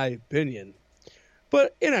title in my opinion.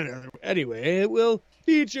 But anyway, it will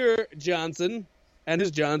feature Johnson and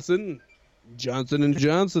his Johnson &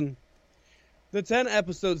 Johnson. The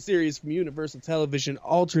 10-episode series from Universal Television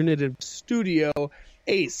Alternative Studio,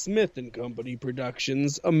 A. Smith & Company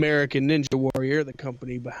Productions, American Ninja Warrior, the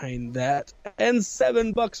company behind that, and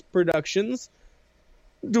Seven Bucks Productions,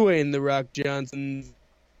 Dwayne "The Rock" Johnson's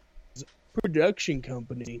production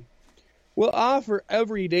company, will offer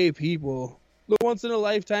everyday people the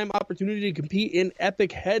once-in-a-lifetime opportunity to compete in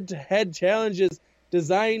epic head-to-head challenges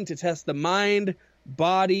designed to test the mind,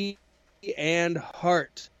 body, and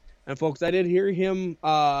heart. And folks, I did hear him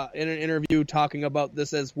in an interview talking about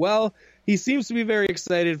this as well. He seems to be very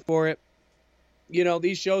excited for it. You know,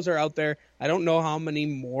 these shows are out there. I don't know how many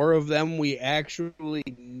more of them we actually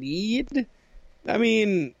need. I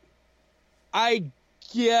mean, I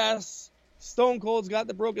guess Stone Cold's got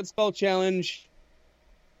the Broken Skull Challenge.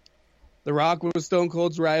 The Rock was Stone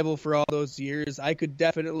Cold's rival for all those years. I would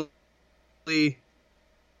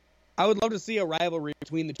love to see a rivalry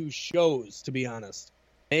between the two shows, to be honest.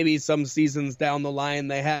 Maybe some seasons down the line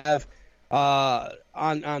they have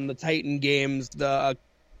on the Titan Games the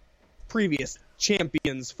previous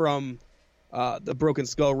champions from the Broken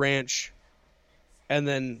Skull Ranch, and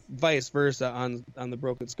then vice versa on the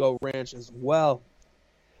Broken Skull Ranch as well.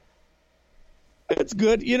 It's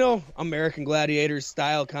good, you know, American Gladiator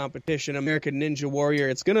style competition, American Ninja Warrior.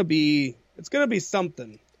 It's gonna be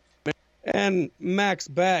something. And Max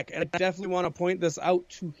back, and I definitely want to point this out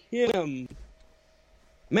to him.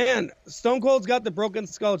 Man, Stone Cold's got the Broken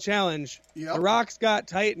Skull Challenge. Yep. The Rock's got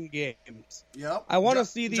Titan Games. Yep. I want to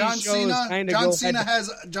see these shows kind of go.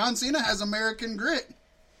 John Cena has American Grit.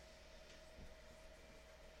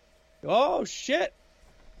 Oh shit!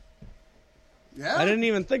 Yeah. I didn't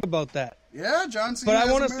even think about that. Yeah, John Cena. But I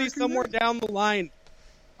want to American see somewhere Grit. down the line,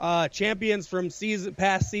 champions from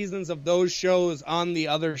past seasons of those shows on the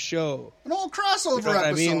other show. An old crossover You know what I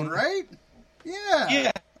episode, mean? right? Yeah.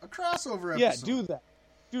 Yeah. A crossover Yeah, episode.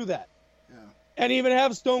 do that. Yeah. And even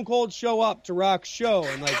have Stone Cold show up to Rock's show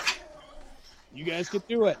and like, you guys could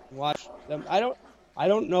do it. Watch them. I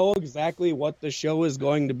don't know exactly what the show is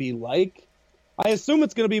going to be like. I assume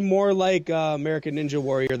it's going to be more like American Ninja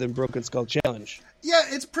Warrior than Broken Skull Challenge. Yeah,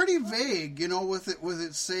 it's pretty vague, you know, with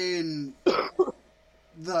it saying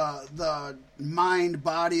the mind,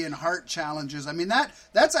 body, and heart challenges. I mean,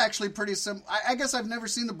 that's actually pretty simple. I guess I've never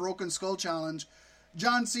seen the Broken Skull Challenge.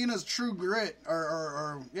 John Cena's True Grit,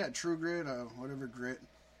 True Grit, whatever grit,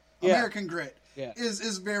 Yeah. American Grit,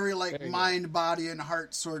 is very like Very mind, body, and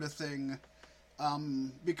heart sort of thing.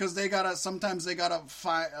 Because sometimes they gotta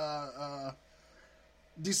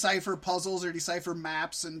decipher puzzles or decipher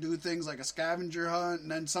maps and do things like a scavenger hunt,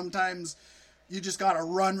 and then sometimes you just gotta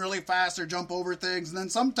run really fast or jump over things, and then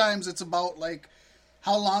sometimes it's about like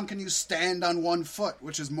how long can you stand on one foot,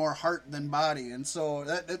 which is more heart than body. And so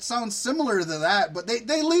it sounds similar to that, but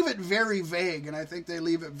they leave it very vague, and I think they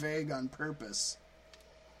leave it vague on purpose.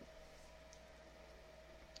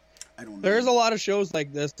 I don't know. There's a lot of shows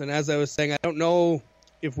like this, and as I was saying, I don't know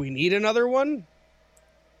if we need another one,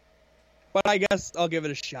 but I guess I'll give it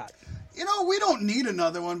a shot. You know, we don't need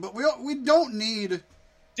another one, but we don't need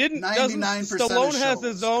 99% Stallone of has shows.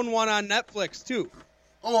 his own one on Netflix too.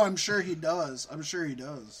 Oh, I'm sure he does.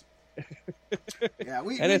 Yeah,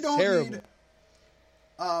 we it's don't terrible.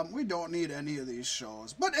 need. We don't need any of these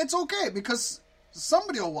shows, but it's okay because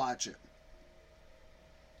somebody will watch it,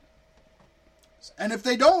 and if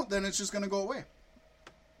they don't, then it's just going to go away.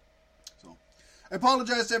 So, I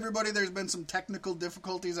apologize to everybody. There's been some technical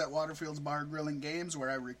difficulties at Waterfield's Bar Grill and Games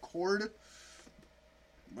where I record,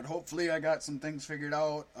 but hopefully I got some things figured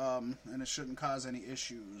out, and it shouldn't cause any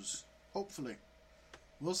issues. Hopefully.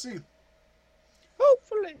 We'll see.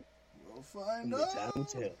 Hopefully. We'll find Only time will out.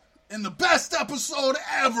 tell. In the best episode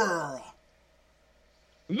ever!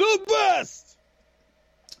 The best!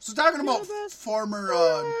 So talking about former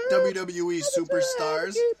WWE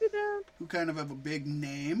superstars who kind of have a big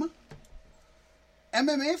name,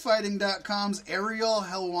 MMAfighting.com's Ariel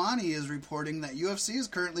Helwani is reporting that UFC is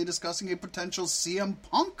currently discussing a potential CM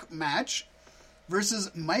Punk match versus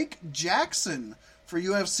Mike Jackson for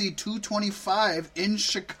UFC 225 in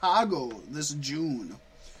Chicago this June.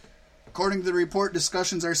 According to the report,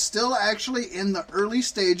 discussions are still actually in the early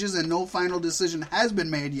stages and no final decision has been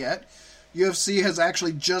made yet. UFC has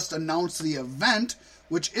actually just announced the event,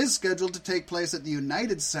 which is scheduled to take place at the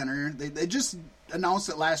United Center. They just announced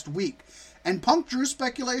it last week. And Punk drew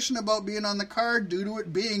speculation about being on the card due to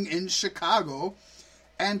it being in Chicago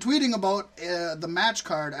and tweeting about the match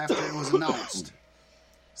card after it was announced.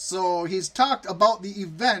 So he's talked about the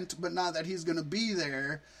event, but not that he's going to be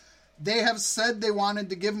there. They have said they wanted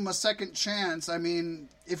to give him a second chance. I mean,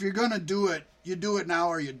 if you're going to do it, you do it now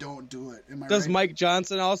or you don't do it. Am I Does right? Mike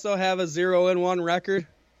Johnson also have a 0-1 record?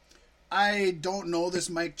 I don't know this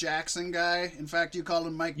Mike Jackson guy. In fact, you call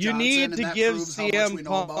him Mike You Johnson, need and to that give proves how much we CM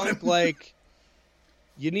know about him. Punk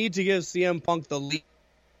you need to give CM Punk the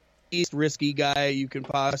least risky guy you can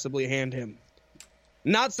possibly hand him.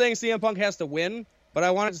 Not saying CM Punk has to win, but I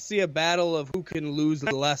wanted to see a battle of who can lose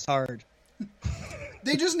less hard.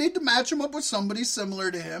 They just need to match him up with somebody similar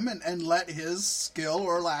to him and let his skill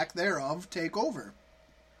or lack thereof take over.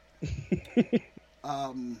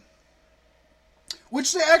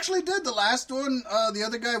 Which they actually did. The last one, the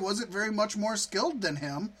other guy wasn't very much more skilled than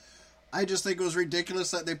him. I just think it was ridiculous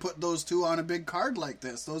that they put those two on a big card like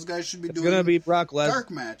this. Those guys should be doing gonna be Brock Lesnar dark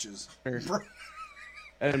matches.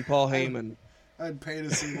 and Paul Heyman. I'd pay to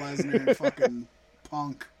see Lesnar and fucking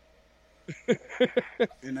Punk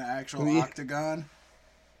in the actual octagon.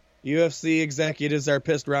 UFC executives are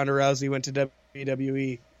pissed Ronda Rousey went to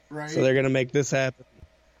WWE. Right. So they're going to make this happen.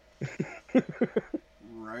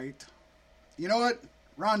 Right. You know what?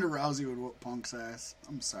 Ronda Rousey would whoop Punk's ass.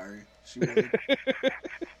 I'm sorry. She would.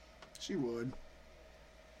 She would.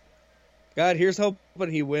 God, here's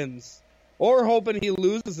hoping he wins. Or hoping he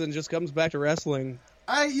loses and just comes back to wrestling.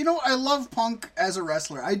 I love Punk as a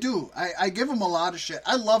wrestler. I do. I give him a lot of shit.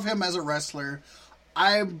 I love him as a wrestler.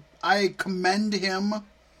 I commend him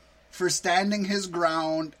for standing his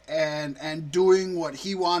ground and doing what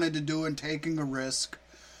he wanted to do and taking a risk.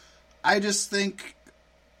 I think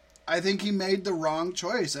he made the wrong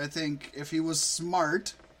choice. I think if he was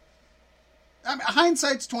smart, I mean,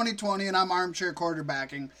 hindsight's 20/20, and I'm armchair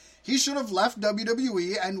quarterbacking. He should have left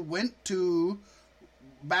WWE and went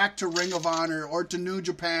back to Ring of Honor or to New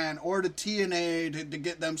Japan or to TNA to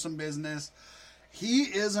get them some business. He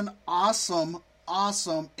is an awesome,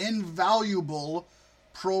 invaluable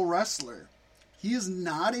pro wrestler. He is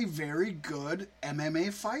not a very good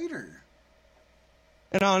MMA fighter.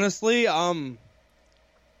 And honestly,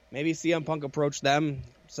 maybe CM Punk approached them,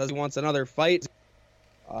 says he wants another fight.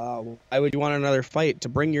 Why would you want another fight? To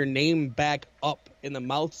bring your name back up in the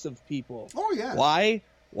mouths of people. Oh, yeah. Why?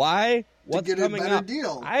 What's to get coming a better up?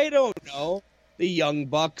 deal. I don't know. The Young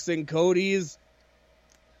Bucks and Cody's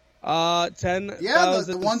 10,000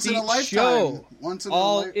 the once in a lifetime show. once in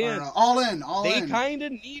All a in. all in. They kind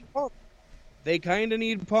of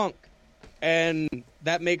need Punk. And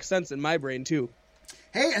that makes sense in my brain too.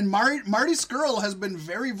 Hey, and Marty Scurll has been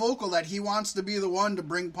very vocal that he wants to be the one to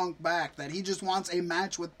bring Punk back, that he just wants a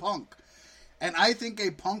match with Punk. And I think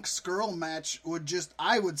a Punk Scurll match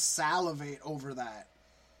I would salivate over that.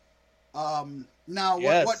 Now,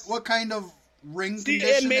 yes. what kind of ring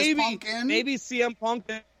condition is Punk in? Maybe CM Punk,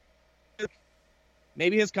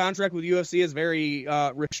 maybe his contract with UFC is very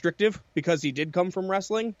restrictive because he did come from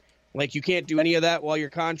wrestling. Like, you can't do any of that while you're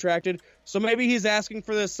contracted. So maybe he's asking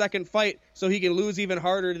for this second fight so he can lose even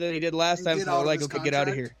harder than he did last time. So they're like, okay, get out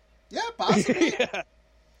of here. Yeah, possibly. Yeah.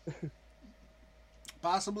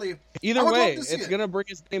 Possibly. Either way, it's going to bring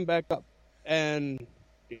his name back up. And,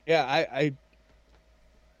 yeah,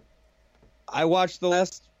 I watched the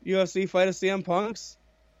last UFC fight of CM Punk's.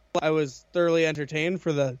 I was thoroughly entertained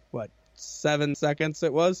for the, 7 seconds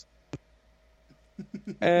it was.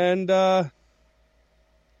 And,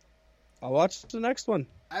 I'll watch the next one.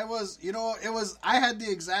 I had the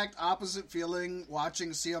exact opposite feeling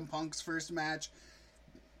watching CM Punk's first match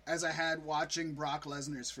as I had watching Brock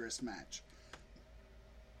Lesnar's first match.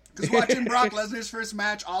 Because watching Brock Lesnar's first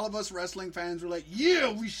match, all of us wrestling fans were like,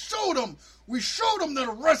 yeah, we showed him that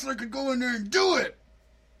a wrestler could go in there and do it.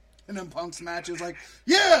 And then Punk's match is like,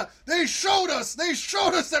 yeah, they showed us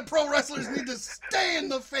that pro wrestlers need to stay in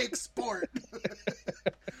the fake sport.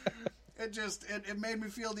 It made me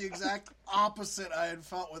feel the exact opposite I had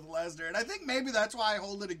felt with Lesnar. And I think maybe that's why I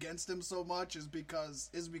hold it against him so much is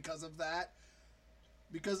because of that.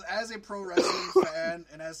 Because as a pro wrestling fan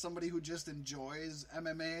and as somebody who just enjoys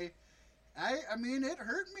MMA, I mean, it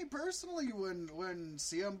hurt me personally when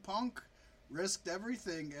CM Punk risked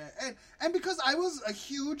everything. And because I was a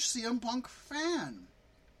huge CM Punk fan.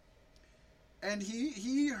 And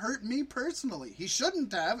he hurt me personally. He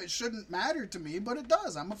shouldn't have. It shouldn't matter to me, but it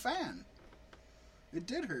does. I'm a fan. It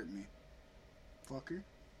did hurt me. Fucker.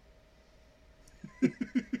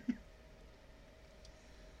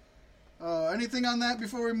 Anything on that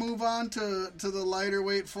before we move on to the lighter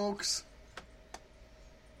weight folks?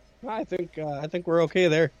 I think we're okay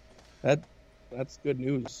there. That's good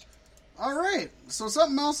news. All right. So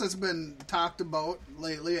something else that's been talked about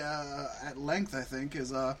lately at length, I think,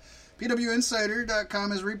 is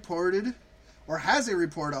PWInsider.com has reported, or has a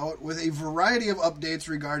report out, with a variety of updates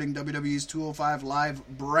regarding WWE's 205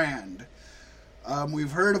 Live brand.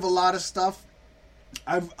 We've heard of a lot of stuff.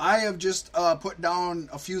 I have just put down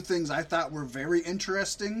a few things I thought were very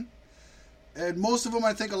interesting. And most of them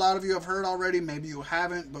I think a lot of you have heard already. Maybe you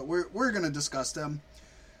haven't, but we're going to discuss them.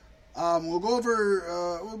 We'll go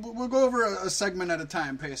over a segment at a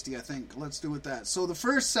time, Pasty, I think. Let's do with that. So the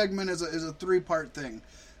first segment is a three-part thing.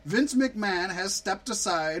 Vince McMahon has stepped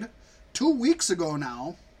aside 2 weeks ago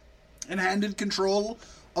now and handed control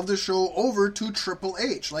of the show over to Triple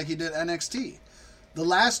H like he did NXT. The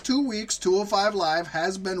last 2 weeks, 205 Live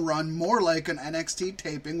has been run more like an NXT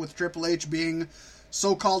taping, with Triple H being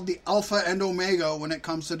so-called the alpha and omega when it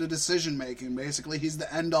comes to the decision-making. Basically, he's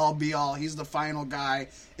the end-all, be-all. He's the final guy.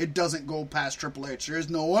 It doesn't go past Triple H. There is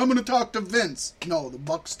no, I'm going to talk to Vince. No, the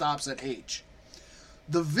buck stops at H.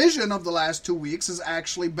 The vision of the last 2 weeks has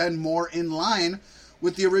actually been more in line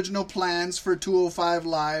with the original plans for 205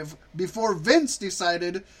 Live before Vince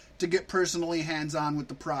decided to get personally hands-on with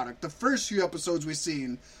the product. The first few episodes we've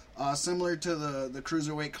seen, similar to the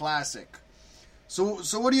Cruiserweight Classic. So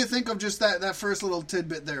what do you think of just that first little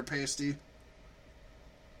tidbit there, Pasty?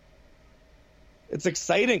 It's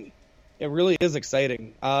exciting. It really is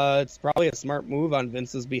exciting. It's probably a smart move on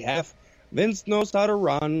Vince's behalf. Vince knows how to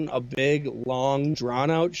run a big, long,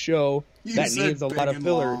 drawn-out show that needs a lot of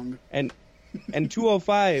filler. And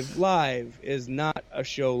 205 Live is not a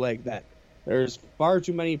show like that. There's far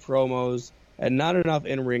too many promos and not enough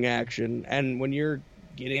in-ring action. And when you're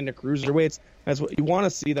getting into cruiserweights, that's what you want to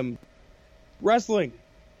see them wrestling.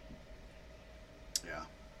 Yeah.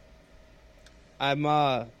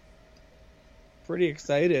 I'm pretty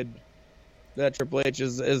excited that Triple H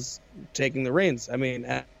is taking the reins. I mean,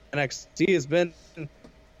 NXT has been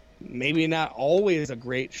maybe not always a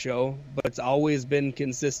great show, but it's always been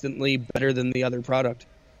consistently better than the other product.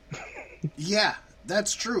 Yeah,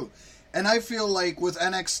 that's true. And I feel like with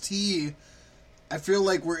NXT, I feel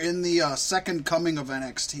like we're in the second coming of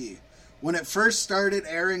NXT. When it first started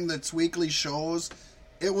airing its weekly shows,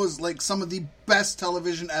 it was like some of the best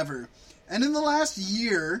television ever. And in the last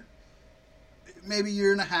year, maybe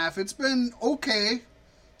year and a half, it's been okay.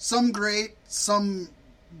 Some great, some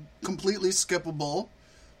completely skippable,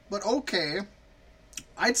 but okay.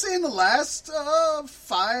 I'd say in the last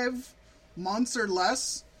 5 months or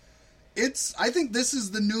less, I think this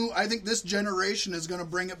is I think this generation is going to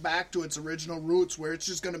bring it back to its original roots, where it's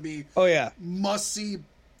just going to be must-see.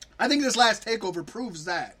 I think this last takeover proves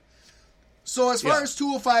that. So as far as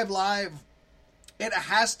 205 Live, it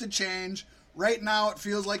has to change. Right now, it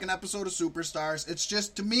feels like an episode of Superstars. It's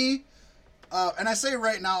just, to me, and I say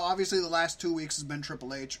right now, obviously the last 2 weeks has been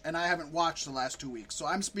Triple H, and I haven't watched the last 2 weeks, so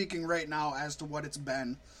I'm speaking right now as to what it's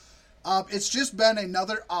been. It's just been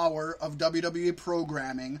another hour of WWE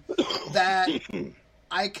programming that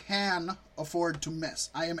I can afford to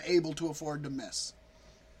miss. I am able to afford to miss.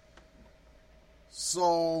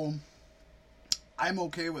 So, I'm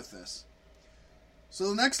okay with this. So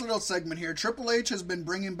the next little segment here, Triple H has been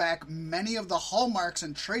bringing back many of the hallmarks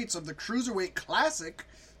and traits of the Cruiserweight Classic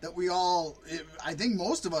that I think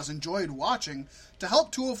most of us enjoyed watching, to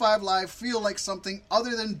help 205 Live feel like something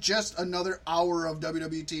other than just another hour of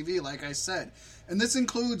WWE TV, like I said. And this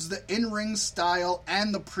includes the in-ring style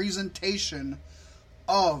and the presentation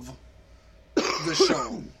of the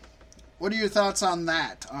show. What are your thoughts on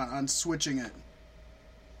that, on switching it?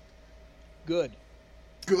 Good.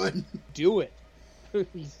 Do it.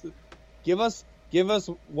 Give us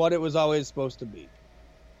what it was always supposed to be.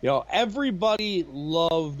 You know, everybody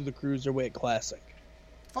loved the Cruiserweight Classic.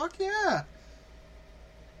 Fuck yeah.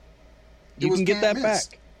 You can get that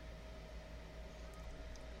back.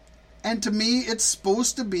 And to me, it's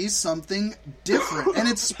supposed to be something different. And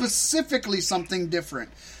it's specifically something different.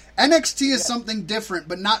 NXT is something different,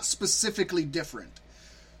 but not specifically different.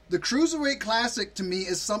 The Cruiserweight Classic, to me,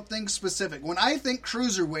 is something specific. When I think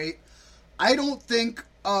Cruiserweight, I don't think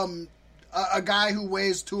a guy who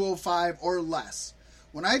weighs 205 or less.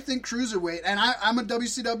 When I think cruiserweight, and I'm a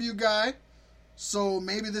WCW guy, so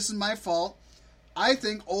maybe this is my fault, I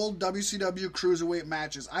think old WCW cruiserweight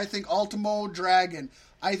matches. I think Ultimo Dragon.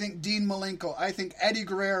 I think Dean Malenko. I think Eddie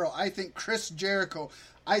Guerrero. I think Chris Jericho.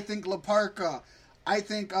 I think La Parka. I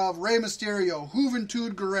think of Rey Mysterio,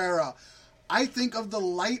 Juventud Guerrera. I think of the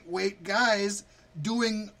lightweight guys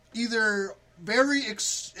doing either very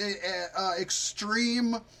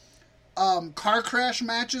extreme car crash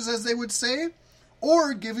matches, as they would say,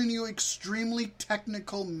 or giving you extremely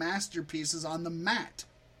technical masterpieces on the mat.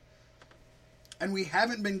 And we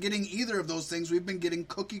haven't been getting either of those things. We've been getting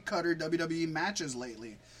cookie-cutter WWE matches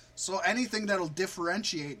lately. So anything that'll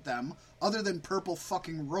differentiate them, other than purple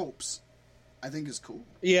fucking ropes, I think is cool.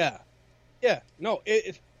 Yeah. No,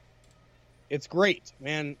 it's great,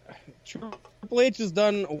 man. Triple H has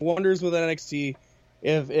done wonders with NXT.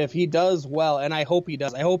 If he does well, and I hope he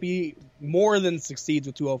does. I hope he more than succeeds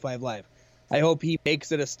with 205 Live. I hope he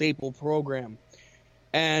makes it a staple program.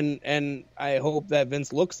 And I hope that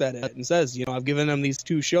Vince looks at it and says, I've given them these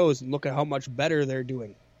 2 shows and look at how much better they're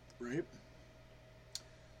doing. Right.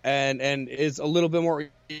 And it's a little bit more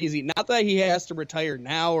easy. Not that he has to retire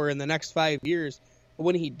now or in the next 5 years, but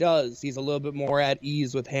when he does, he's a little bit more at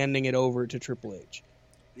ease with handing it over to Triple H.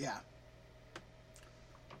 Yeah.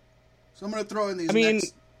 So I'm going to throw in these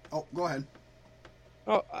next... Oh, go ahead.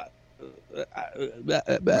 Oh,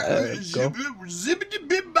 go.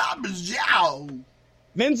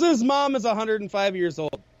 Vince's mom is 105 years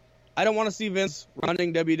old. I don't want to see Vince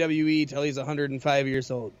running WWE till he's 105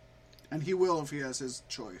 years old. And he will if he has his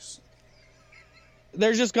choice.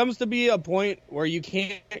 There just comes to be a point where you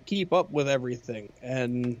can't keep up with everything.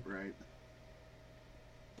 And right.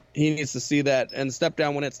 He needs to see that and step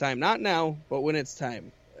down when it's time. Not now, but when it's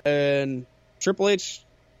time. And Triple H,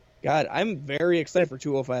 God, I'm very excited for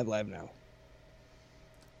 205 Live now.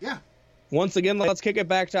 Yeah. Once again, let's kick it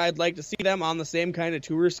back to I'd like to see them on the same kind of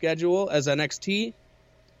tour schedule as NXT.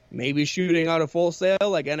 Maybe shooting out a Full Sail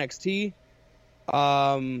like NXT.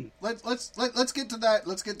 Let's get to that.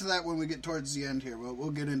 Let's get to that when we get towards the end here. We'll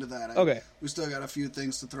get into that. Okay. We still got a few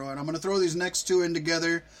things to throw in. I'm going to throw these next 2 in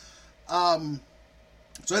together. So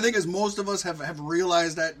I think as most of us have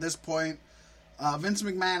realized at this point, Vince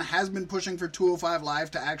McMahon has been pushing for 205 Live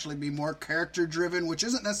to actually be more character-driven, which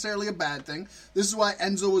isn't necessarily a bad thing. This is why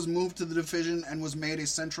Enzo was moved to the division and was made a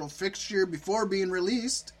central fixture before being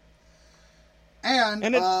released. And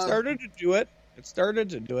it started to do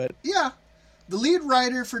it. Yeah. The lead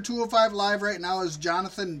writer for 205 Live right now is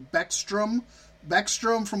Jonathan Beckstrom.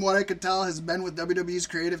 Beckstrom, from what I could tell, has been with WWE's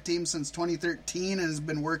creative team since 2013 and has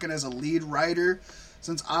been working as a lead writer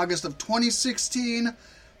since August of 2016.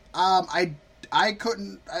 I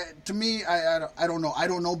couldn't. To me, I don't know. I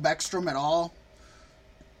don't know Beckstrom at all.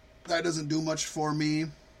 That doesn't do much for me.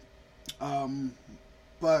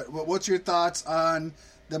 But what's your thoughts on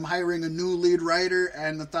them hiring a new lead writer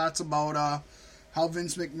and the thoughts about how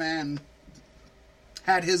Vince McMahon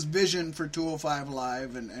had his vision for 205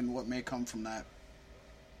 Live and what may come from that?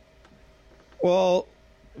 Well,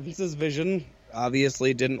 Vince's vision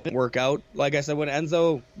obviously didn't work out. Like I said, when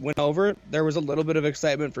Enzo went over, there was a little bit of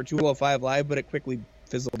excitement for 205 Live, but it quickly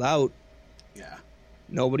fizzled out. Yeah.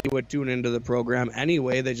 Nobody would tune into the program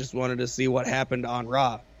anyway. They just wanted to see what happened on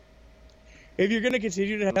Raw. If you're going to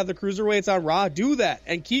continue to have the cruiserweights on Raw, do that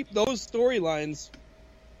and keep those storylines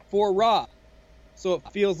for Raw, so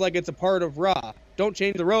it feels like it's a part of Raw. Don't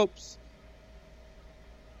change the ropes.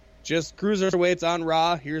 Just cruiserweights on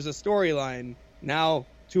Raw. Here's a storyline. Now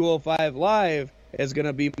 205 Live is going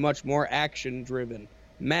to be much more action-driven.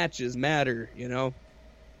 Matches matter,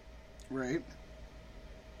 Right.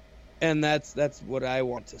 And that's what I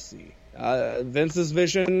want to see. Vince's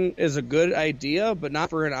vision is a good idea, but not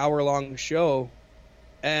for an hour-long show.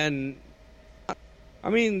 And, I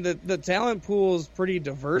mean, the talent pool is pretty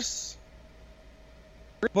diverse.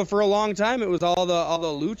 But for a long time, it was all the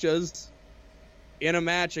luchas in a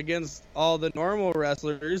match against all the normal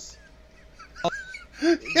wrestlers.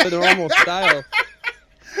 The normal style.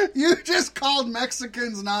 You just called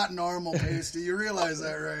Mexicans not normal, Pasty. You realize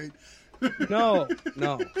that, right? No,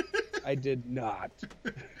 I did not.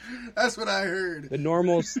 That's what I heard. The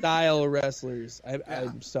normal style wrestlers.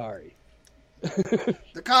 I'm sorry.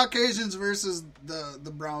 The Caucasians versus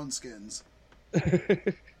the brown skins.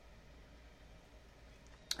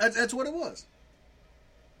 That's what it was.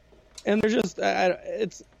 And they're just,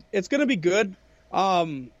 it's going to be good.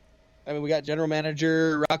 I mean, we got general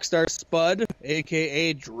manager Rockstar Spud,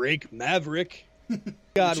 a.k.a. Drake Maverick.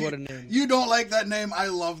 God, what a name. You don't like that name? I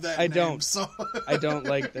love that name. I don't. So. I don't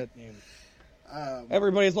like that name.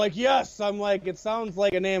 Everybody's like, yes. I'm like, it sounds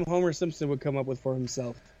like a name Homer Simpson would come up with for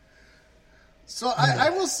himself. So I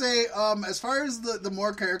will say, as far as the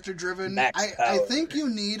more character-driven, I think you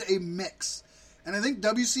need a mix. And I think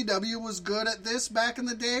WCW was good at this back in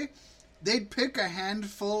the day. They'd pick a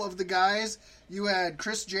handful of the guys. You had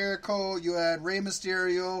Chris Jericho, you had Rey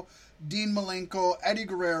Mysterio, Dean Malenko, Eddie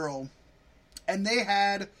Guerrero. And they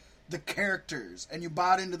had the characters, and you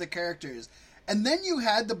bought into the characters. And then you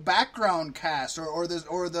had the background cast, or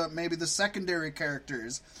the maybe the secondary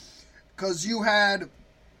characters. Because you had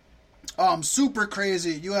Super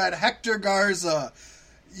Crazy, you had Hector Garza,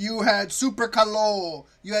 you had Super Calo,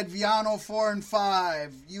 you had Viano 4 and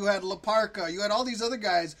 5, you had La Parca, you had all these other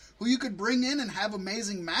guys who you could bring in and have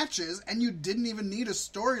amazing matches, and you didn't even need a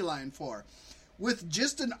storyline for. With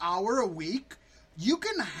just an hour a week, you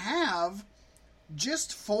can have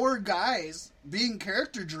just 4 guys being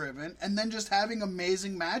character driven and then just having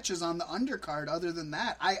amazing matches on the undercard. Other than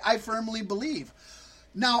that, I firmly believe.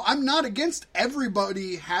 Now, I'm not against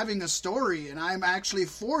everybody having a story, and I'm actually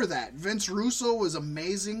for that. Vince Russo was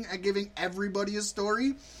amazing at giving everybody a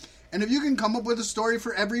story. And if you can come up with a story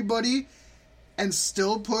for everybody and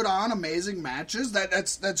still put on amazing matches,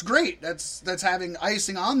 that's great. That's having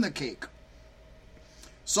icing on the cake.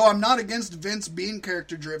 So I'm not against Vince being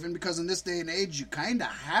character driven, because in this day and age you kind of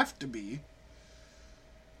have to be.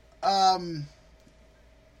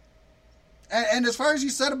 And as far as you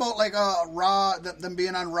said about like Raw, them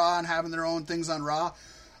being on Raw and having their own things on Raw,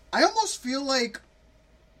 I almost feel like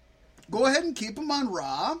go ahead and keep them on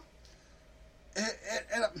Raw.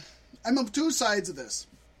 And I'm on 2 sides of this.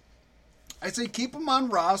 I say keep them on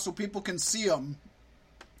Raw so people can see them.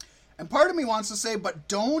 And part of me wants to say, but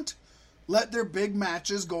don't let their big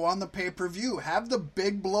matches go on the pay-per-view. Have the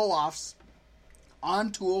big blow-offs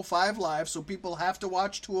on 205 Live so people have to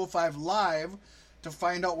watch 205 Live to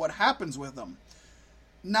find out what happens with them.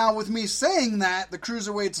 Now, with me saying that, the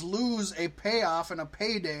Cruiserweights lose a payoff and a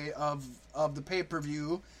payday of the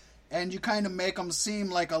pay-per-view, and you kind of make them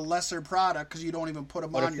seem like a lesser product because you don't even put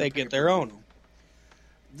them on your pay-per-view. What if they get their own?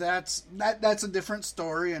 That's a different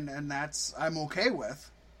story, and that's I'm okay with.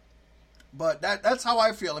 But that's how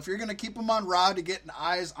I feel. If you're going to keep them on Raw to get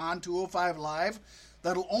eyes on 205 Live,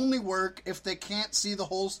 that'll only work if they can't see the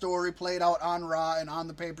whole story played out on Raw and on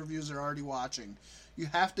the pay-per-views they're already watching. You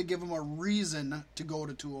have to give them a reason to go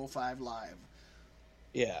to 205 Live.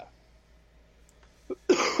 Yeah.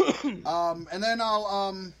 And then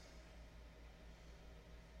I'll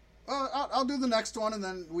do the next one, and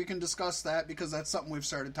then we can discuss that, because that's something we've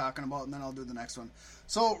started talking about, and then I'll do the next one.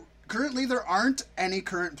 So, currently there aren't any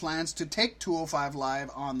current plans to take 205 Live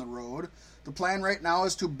on the road. The plan right now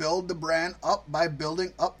is to build the brand up by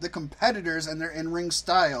building up the competitors and their in-ring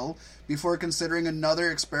style before considering another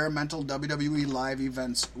experimental WWE Live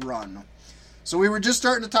events run. So we were just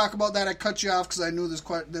starting to talk about that. I cut you off because I knew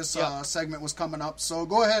this segment was coming up. So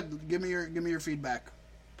go ahead, give me your feedback.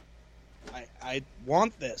 I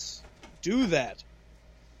want this. Do that.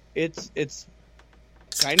 It's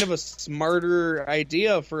kind of a smarter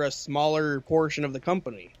idea for a smaller portion of the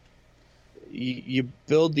company. You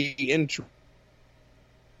build the intro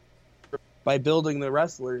by building the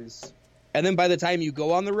wrestlers, and then by the time you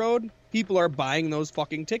go on the road, people are buying those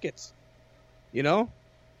fucking tickets. You know?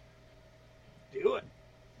 Do it,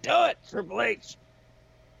 Triple H.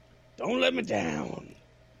 Don't let me down.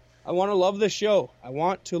 I want to love this show.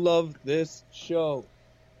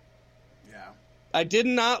 Yeah. I did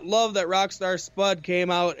not love that Rockstar Spud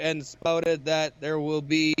came out and spouted that there will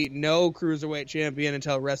be no Cruiserweight champion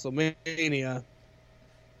until WrestleMania.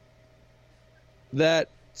 That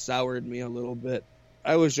soured me a little bit.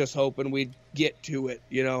 I was just hoping we'd get to it,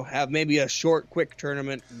 have maybe a short, quick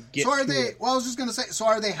tournament. So are they, well, I was just going to say, so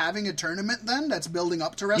are they having a tournament then that's building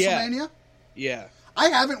up to WrestleMania? Yeah. I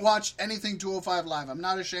haven't watched anything 205 Live. I'm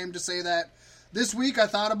not ashamed to say that. This week I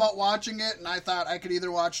thought about watching it, and I thought I could either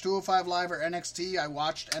watch 205 Live or NXT. I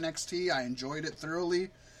watched NXT. I enjoyed it thoroughly,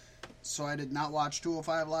 so I did not watch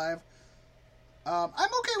 205 Live. I'm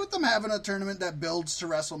okay with them having a tournament that builds to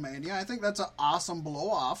WrestleMania. I think that's an awesome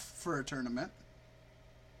blow-off for a tournament.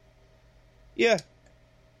 Yeah.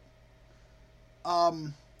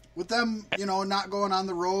 With them, not going on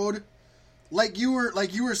the road, like you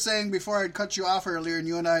were saying before I'd cut you off earlier, and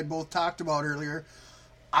you and I had both talked about earlier,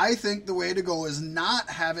 I think the way to go is not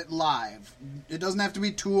have it live. It doesn't have to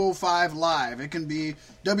be 205 Live. It can be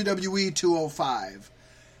WWE 205.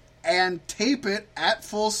 And tape it at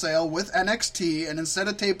Full Sail with NXT, and instead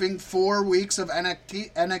of taping 4 weeks of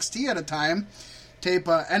NXT at a time, tape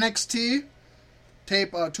a NXT,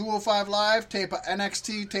 tape a 205 Live, tape a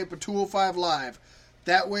NXT, tape a 205 Live.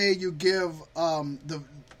 That way you give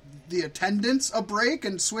the attendance a break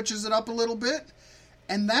and switches it up a little bit.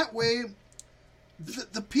 And that way,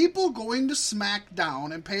 the people going to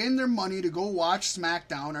SmackDown and paying their money to go watch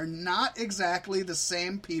SmackDown are not exactly the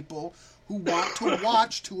same people who want to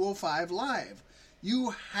watch 205 Live.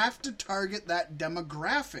 You have to target that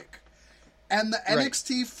demographic. And the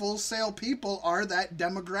NXT Full Sail people are that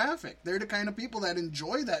demographic. They're the kind of people that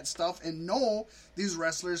enjoy that stuff and know these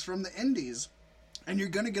wrestlers from the indies. And you're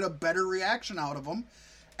going to get a better reaction out of them.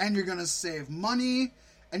 And you're going to save money.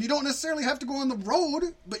 And you don't necessarily have to go on the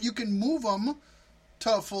road, but you can move them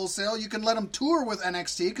to a Full Sail. You can let them tour with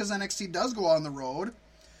NXT, because NXT does go on the road.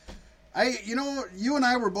 You and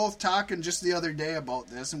I were both talking just the other day about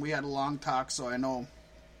this, and we had a long talk, so I know.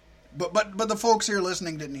 But the folks here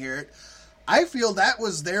listening didn't hear it. I feel that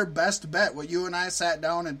was their best bet. What you and I sat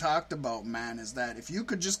down and talked about, man, is that if you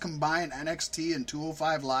could just combine NXT and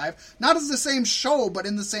 205 Live, not as the same show, but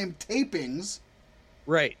in the same tapings,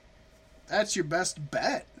 right? That's your best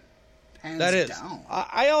bet. Hands that is. Down.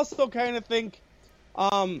 I also kind of think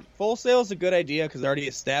Full Sail is a good idea because they're already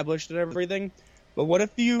established and everything. But what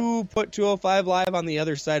if you put 205 Live on the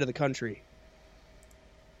other side of the country?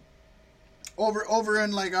 Over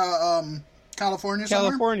in like California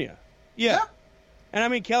somewhere? California. Yeah. And I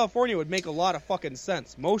mean, California would make a lot of fucking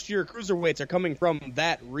sense. Most of your cruiserweights are coming from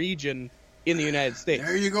that region in the United States.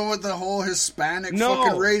 There you go with the whole Hispanic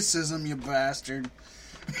fucking racism, you bastard.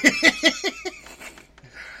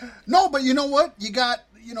 No, but you know what? You got,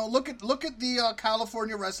 look at the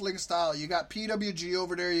California wrestling style. You got PWG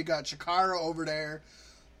over there. You got Chikara over there.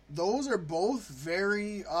 Those are both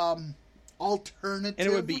very alternative. And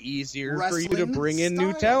it would be easier for you to bring in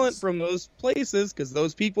new talent from those places, because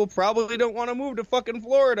those people probably don't want to move to fucking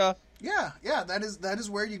Florida. Yeah, that is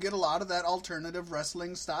where you get a lot of that alternative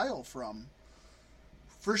wrestling style from.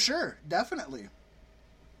 For sure, definitely.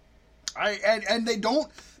 And they don't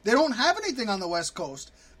have anything on the West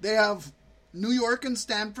Coast. They have New York and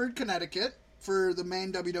Stamford, Connecticut for the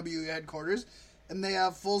main WWE headquarters, and they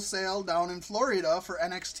have Full Sail down in Florida for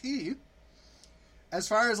NXT. As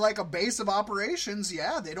far as like a base of operations,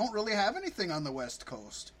 yeah, they don't really have anything on the West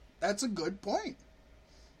Coast. That's a good point.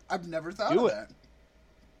 I've never thought of that.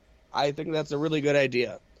 I think that's a really good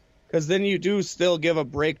idea. Because then you do still give a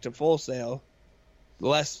break to Full Sail.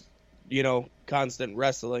 Less, constant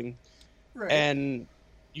wrestling. Right. And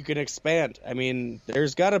you can expand. I mean,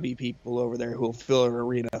 there's got to be people over there who will fill an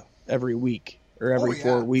arena every week or every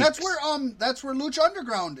 4 weeks. That's where Lucha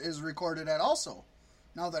Underground is recorded at also.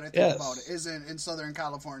 Now that I think about it, is in Southern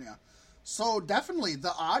California. So definitely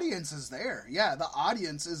the audience is there. Yeah, the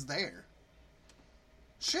audience is there.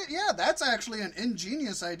 Shit, yeah, that's actually an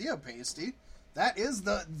ingenious idea, Pasty. That is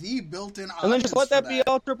the built-in audience. And then just let that be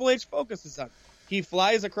all Triple H focuses on. He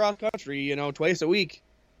flies across country, twice a week.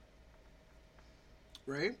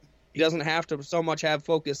 Right. He doesn't have to so much have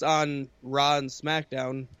focus on Raw and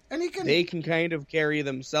SmackDown. And they can kind of carry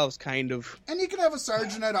themselves, kind of. And he can have a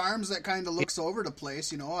sergeant at arms that kind of looks over the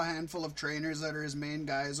place, a handful of trainers that are his main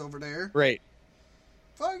guys over there. Right.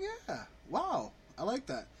 Fuck yeah. Wow. I like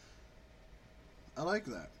that. I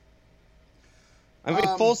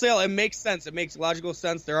mean, Full Sail, it makes sense. It makes logical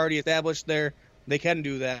sense. They're already established there. They can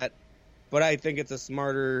do that. But I think it's a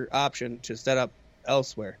smarter option to set up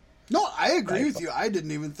elsewhere. No, I agree with you. I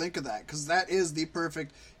didn't even think of that, because that is the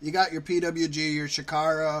perfect... You got your PWG, your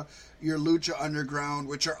Chikara, your Lucha Underground,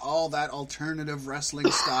 which are all that alternative wrestling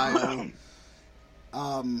style.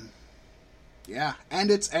 Yeah,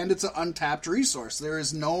 and it's an untapped resource. There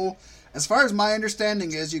is no... As far as my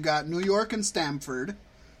understanding is, you got New York and Stamford,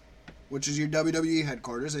 which is your WWE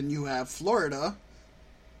headquarters, and you have Florida,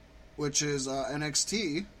 which is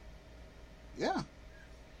NXT. Yeah.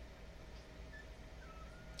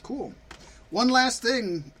 Cool. One last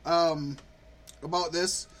thing about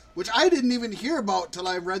this, which I didn't even hear about till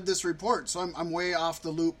I read this report, so I'm way off the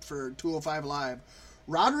loop for 205 Live.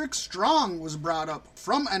 Roderick Strong was brought up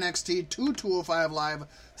from NXT to 205 Live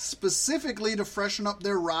specifically to freshen up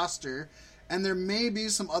their roster, and there may be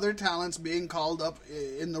some other talents being called up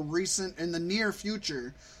in the near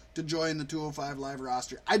future to join the 205 Live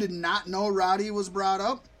roster. I did not know Roddy was brought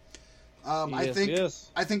up. I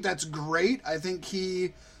think that's great. I think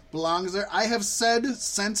he belongs there. I have said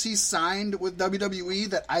since he signed with WWE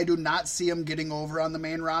that I do not see him getting over on the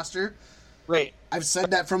main roster. Right. I've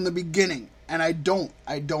said that from the beginning, and I don't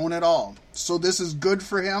at all. So this is good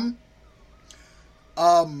for him.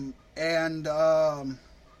 And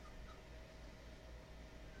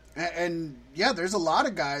yeah, there's a lot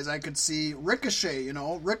of guys I could see. Ricochet,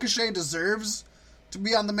 Ricochet deserves to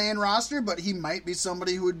be on the main roster, but he might be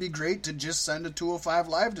somebody who would be great to just send a 205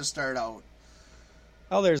 Live to start out.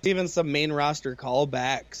 Oh, there's even some main roster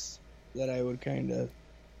callbacks that I would kind of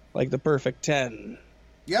like. The Perfect 10.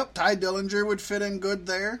 Yep, Ty Dillinger would fit in good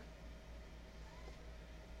there.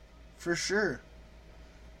 For sure.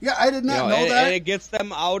 Yeah, I did not know that. And it gets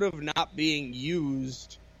them out of not being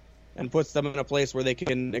used and puts them in a place where they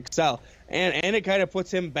can excel. And it kind of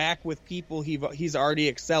puts him back with people he's already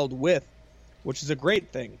excelled with, which is a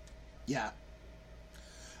great thing. Yeah.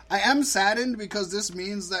 I am saddened because this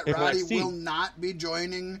means that Roddy NXT will not be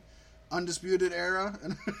joining Undisputed Era.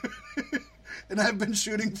 And I've been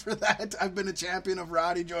shooting for that. I've been a champion of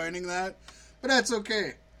Roddy joining that. But that's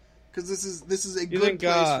okay. Because this is a good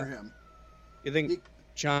place for him. You think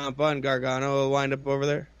Ciampa and Gargano will wind up over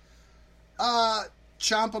there?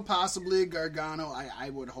 Ciampa possibly. Gargano, I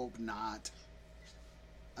would hope not.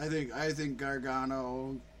 I think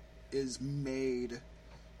Gargano is made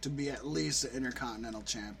to be at least an Intercontinental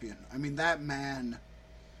Champion. I mean, that man...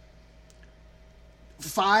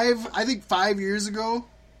 I think 5 years ago,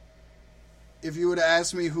 if you would have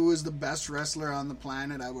asked me who is the best wrestler on the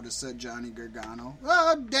planet, I would have said Johnny Gargano.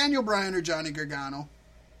 Daniel Bryan or Johnny Gargano.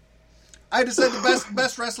 I'd have said the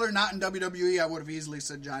best wrestler not in WWE, I would have easily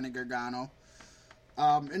said Johnny Gargano.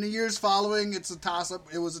 In the years following, it's a toss-up.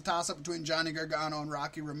 It was a toss-up between Johnny Gargano and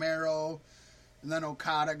Rocky Romero. And then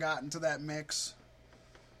Okada got into that mix.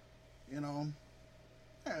 You know.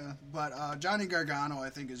 Yeah, but Johnny Gargano, I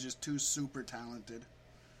think, is just too super talented.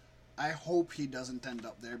 I hope he doesn't end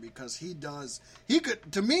up there because he does. He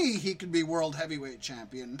could be world heavyweight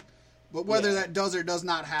champion. But whether that does or does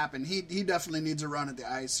not happen, he definitely needs a run at the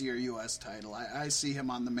IC or US title. I see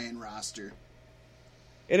him on the main roster.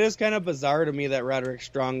 It is kind of bizarre to me that Roderick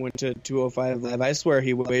Strong went to 205 Live. I swear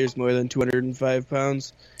he weighs more than 205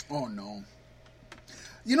 pounds. Oh, no.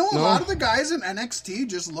 You know, a lot of the guys in NXT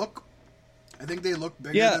just look... I think they look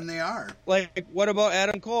bigger than they are. Like, what about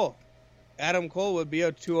Adam Cole? Adam Cole would be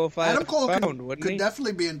a 205 Adam Cole wouldn't could he?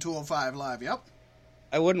 definitely be in 205 Live, yep.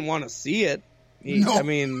 I wouldn't want to see it. No. I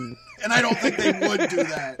mean... And I don't think they would do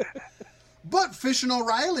that. But Fish and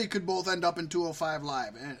O'Reilly could both end up in 205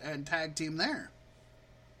 Live and tag team there.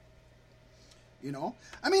 You know?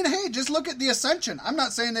 I mean, hey, just look at the Ascension. I'm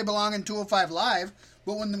not saying they belong in 205 Live,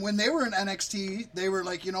 but when they were in NXT, they were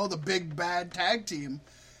like, you know, the big bad tag team.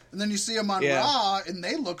 And then you see them on Raw, and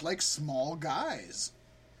they look like small guys.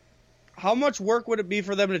 How much work would it be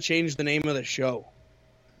for them to change the name of the show?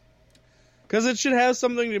 Because it should have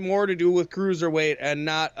something more to do with Cruiserweight and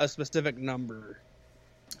not a specific number.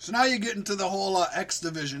 So now you get into the whole X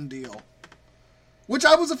Division deal. Which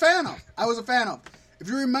I was a fan of. If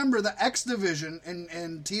you remember the X Division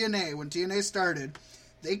in TNA, when TNA started,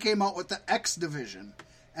 they came out with the X Division.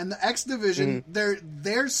 And the X Division,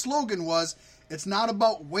 their slogan was, it's not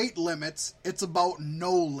about weight limits, it's about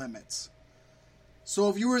no limits. So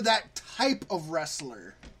if you were that type of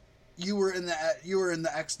wrestler, you were in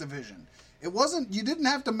the X Division. It wasn't, you didn't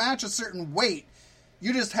have to match a certain weight.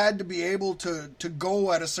 You just had to be able to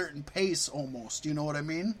go at a certain pace almost, you know what I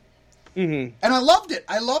mean? Mm-hmm. And I loved it.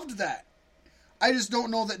 I loved that. I just don't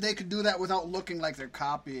know that they could do that without looking like they're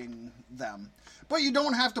copying them. But you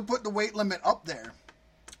don't have to put the weight limit up there.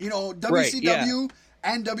 You know, WCW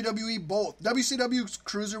and WWE both. WCW's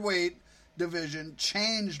Cruiserweight division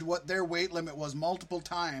changed what their weight limit was multiple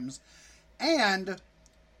times. And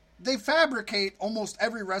they fabricate almost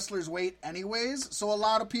every wrestler's weight anyways, so a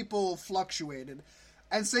lot of people fluctuated.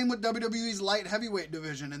 And same with WWE's light heavyweight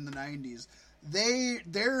division in the 90s.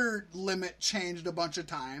 Their limit changed a bunch of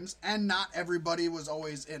times, and not everybody was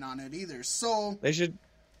always in on it either. So they should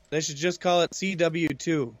just call it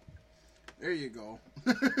CW2. There you go.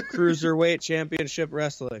 Cruiserweight Championship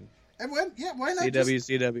Wrestling. And why not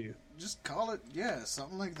CW. Just call it,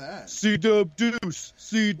 something like that. CW Deuce.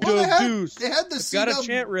 Deuce. They had the CW. Got a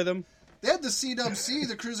chant rhythm. They had the CWC,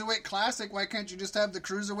 the Cruiserweight Classic. Why can't you just have the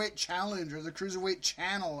Cruiserweight Challenge or the Cruiserweight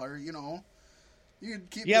Channel, or you could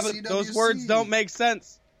keep the CWC. But those words don't make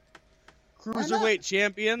sense. Cruiserweight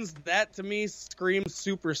Champions, that to me screams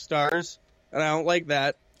superstars, and I don't like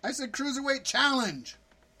that. I said Cruiserweight Challenge.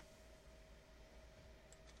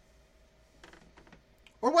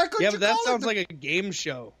 Or why couldn't you but that call sounds like a game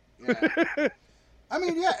show. Yeah. I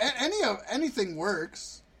mean, anything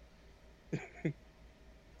works.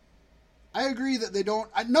 I agree that they don't...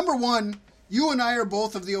 number one, you and I are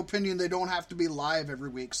both of the opinion they don't have to be live every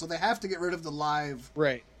week, so they have to get rid of the live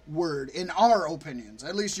word, in our opinions.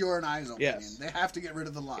 At least your and I's opinion. Yes. They have to get rid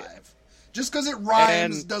of the live. Yeah. Just because it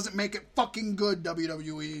rhymes doesn't make it fucking good,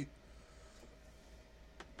 WWE.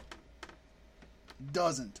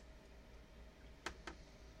 Doesn't.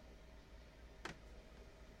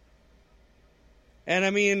 And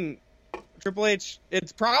I mean, Triple H,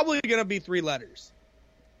 it's probably going to be 3 letters.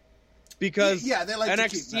 because yeah, they like to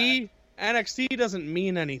keep NXT doesn't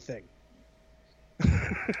mean anything.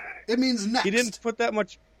 It means next. He didn't put that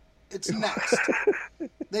much. It's next.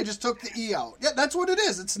 They just took the E out. Yeah, that's what it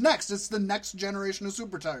is. It's next. It's the next generation of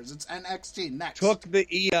superstars. It's NXT next. Took the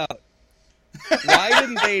E out. Why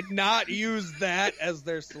didn't they not use that as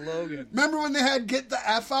their slogan? Remember when they had "Get the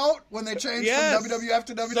F Out" when they changed from WWF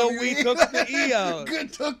to WWE? So we took the E out.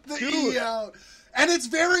 Good, took the E out, and it's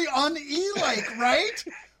very un-E-like, right?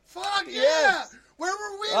 Fuck yeah! Where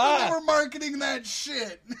were we when they were marketing that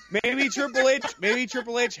shit? Maybe Triple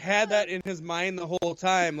H had that in his mind the whole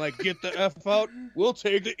time. Like, get the F out, we'll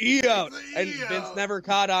take the E out. And Vince never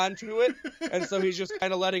caught on to it, and so he's just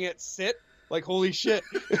kind of letting it sit. Like, holy shit.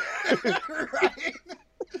 Right?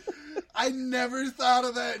 I never thought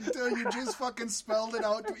of that until you just fucking spelled it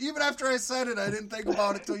out. Even after I said it, I didn't think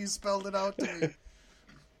about it until you spelled it out to me.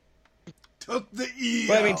 Took the E out.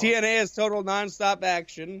 But I mean, TNA is total nonstop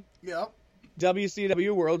action. Yep.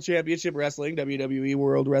 WCW World Championship Wrestling, WWE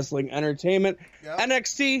World Wrestling Entertainment,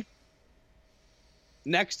 NXT,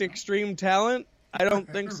 Next Extreme Talent? I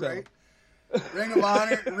don't think so. Right. Ring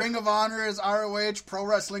of Honor is ROH, Pro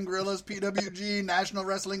Wrestling Guerrillas, PWG, National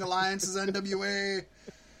Wrestling Alliance is NWA.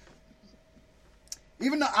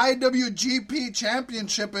 Even the IWGP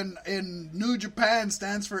Championship in New Japan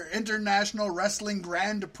stands for International Wrestling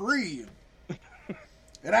Grand Prix.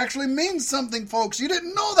 It actually means something, folks. You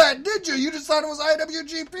didn't know that, did you? You just thought it was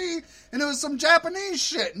IWGP and it was some Japanese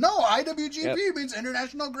shit. No, IWGP means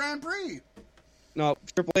International Grand Prix. No,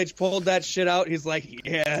 Triple H pulled that shit out. He's like,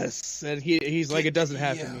 yes. And he's like, it doesn't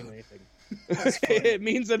have to mean anything. It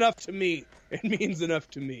means enough to me. It means enough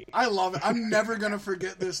to me. I love it. I'm never going to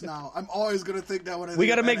forget this now. I'm always going to think that when I think We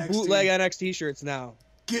got to make NXT. bootleg NXT shirts now.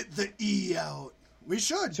 Get the E out. We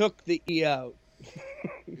should. Took the E out.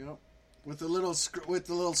 Yep. With the little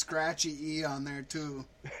scratchy E on there too,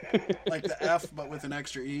 like the F but with an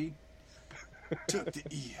extra E. Took the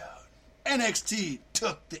E out. NXT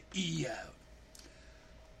took the E out.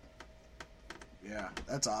 Yeah,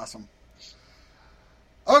 that's awesome.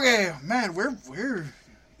 Okay, man, we're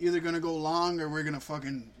either gonna go long or we're gonna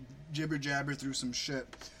fucking jibber jabber through some shit.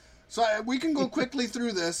 So we can go quickly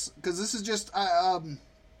through this because this is just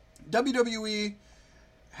WWE.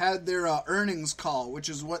 Had their earnings call, which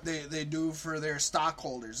is what they do for their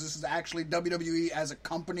stockholders. This is actually WWE as a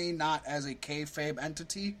company, not as a kayfabe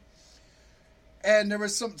entity. And there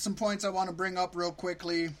was some points I want to bring up real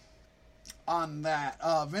quickly on that.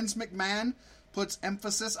 Vince McMahon puts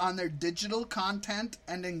emphasis on their digital content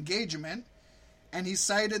and engagement, and he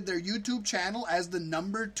cited their YouTube channel as the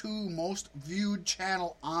 #2 most viewed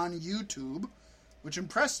channel on YouTube, which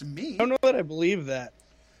impressed me. I don't know that I believe that.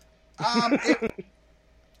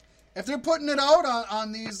 If they're putting it out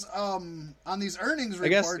on these earnings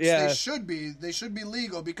reports, they should be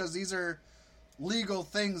legal because these are legal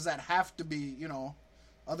things that have to be,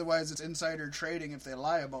 otherwise it's insider trading if they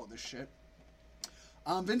lie about this shit.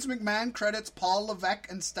 Vince McMahon credits Paul Levesque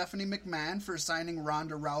and Stephanie McMahon for signing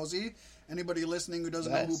Ronda Rousey. Anybody listening who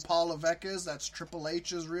doesn't know who Paul Levesque is, that's Triple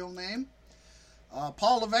H's real name.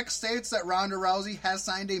 Paul Levesque states that Ronda Rousey has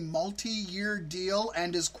signed a multi-year deal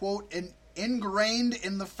and is, quote, ingrained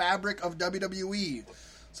in the fabric of WWE.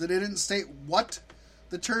 So they didn't state what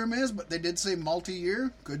the term is, but they did say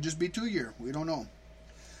multi-year. Could just be 2-year. We don't know.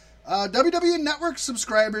 WWE Network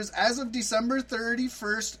subscribers as of December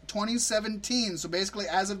 31st, 2017, so basically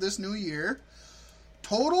as of this new year,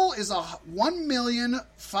 total is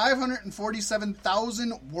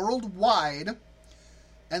 1,547,000 worldwide,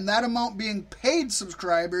 and that amount being paid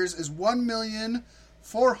subscribers is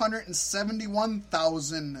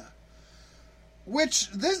 1,471,000. Which,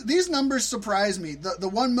 these numbers surprise me. The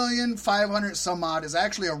 1,500,000 some odd is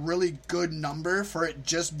actually a really good number for it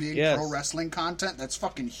just being pro wrestling content. That's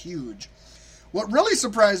fucking huge. What really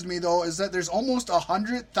surprised me, though, is that there's almost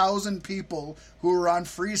 100,000 people who are on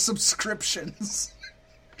free subscriptions.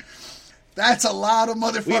 That's a lot of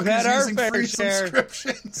motherfuckers using free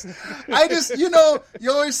subscriptions. I just, you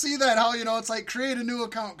always see that, how, it's like create a new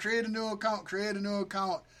account, create a new account, create a new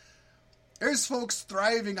account. There's folks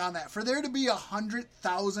thriving on that. For there to be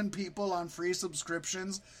 100,000 people on free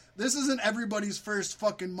subscriptions, this isn't everybody's first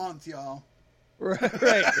fucking month, y'all.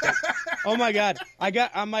 Right. Oh my God. I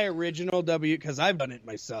got on my original because I've done it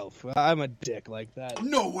myself. I'm a dick like that.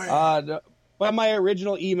 No way. But my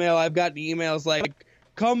original email, I've gotten emails like,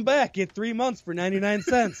 come back, get 3 months for 99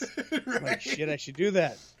 cents. Right. I'm like, shit, I should do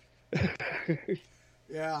that.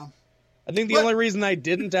 Yeah. I think the only reason I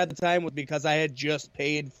didn't at the time was because I had just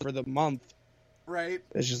paid for the month. Right.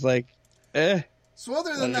 It's just like, So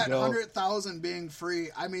other than that 100,000 being free,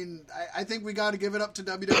 I mean, I think we got to give it up to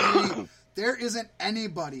WWE. there isn't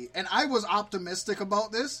anybody, and I was optimistic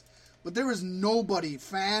about this, but there is nobody,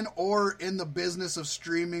 fan or in the business of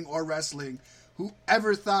streaming or wrestling, who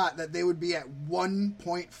ever thought that they would be at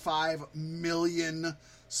 1.5 million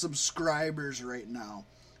subscribers right now.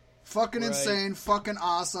 Fucking insane, fucking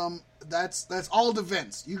awesome. That's all to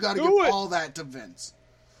Vince. You got to give all that to Vince.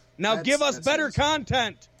 Now give us better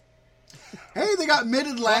content. Hey, they got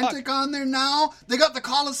Mid-Atlantic on there now. They got the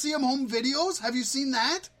Coliseum home videos. Have you seen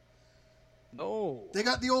that? No. They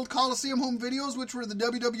got the old Coliseum home videos, which were the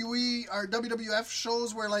WWE or WWF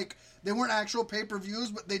shows where, like, they weren't actual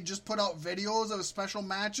pay-per-views, but they just put out videos of special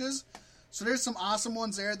matches. So there's some awesome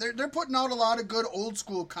ones there. They're putting out a lot of good old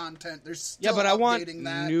school content. They're still but I want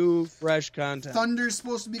that. New, fresh content. Thunder's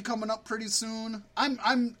supposed to be coming up pretty soon.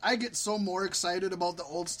 I get so more excited about the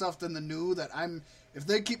old stuff than the new that if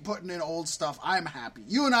they keep putting in old stuff, I'm happy.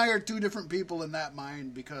 You and I are two different people in that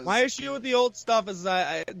mind because my issue with the old stuff is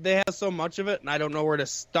they have so much of it, and I don't know where to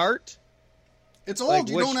start. It's old. Like,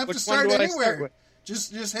 you don't have to start anywhere.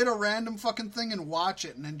 Just hit a random fucking thing and watch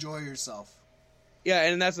it and enjoy yourself. Yeah,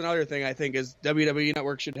 and that's another thing I think is WWE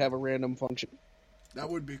Network should have a random function. That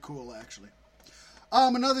would be cool, actually.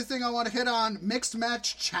 Another thing I want to hit on, Mixed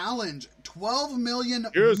Match Challenge. 12 million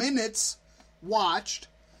minutes watched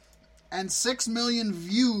and 6 million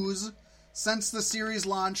views since the series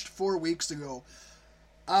launched 4 weeks ago.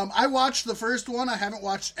 I watched the first one. I haven't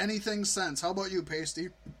watched anything since. How about you, Pasty?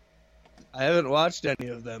 I haven't watched any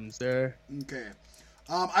of them, sir. Okay.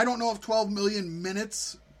 I don't know if 12 million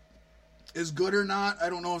minutes is good or not. I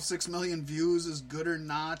don't know if 6 million views is good or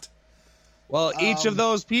not. Well, each of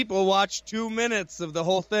those people watched 2 minutes of the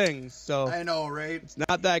whole thing, so I know, right? It's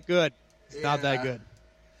not that good. It's not that good.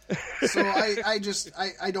 So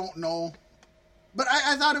I don't know. But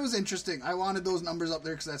I thought it was interesting. I wanted those numbers up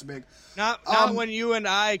there because that's big. Not when you and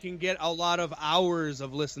I can get a lot of hours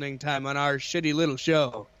of listening time on our shitty little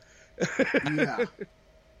show. Yeah.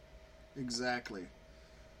 Exactly.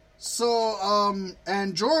 So,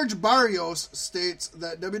 and George Barrios states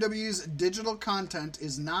that WWE's digital content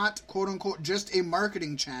is not, quote-unquote, just a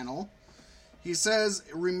marketing channel. He says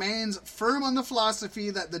it remains firm on the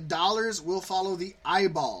philosophy that the dollars will follow the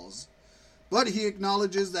eyeballs. But he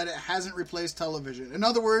acknowledges that it hasn't replaced television. In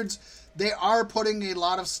other words, they are putting a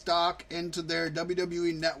lot of stock into their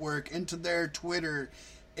WWE Network, into their Twitter,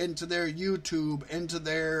 into their YouTube, into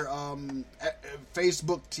their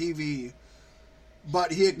Facebook TV.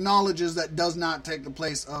 But he acknowledges that does not take the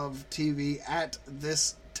place of TV at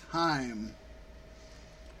this time.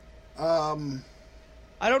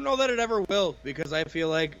 I don't know that it ever will, because I feel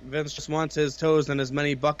like Vince just wants his toes in as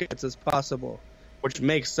many buckets as possible, which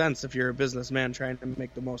makes sense if you're a businessman trying to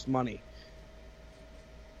make the most money.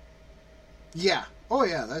 Yeah. Oh,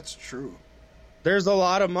 yeah, that's true. There's a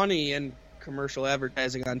lot of money in commercial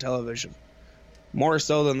advertising on television. More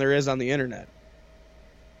so than there is on the internet.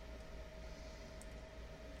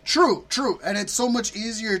 True. And it's so much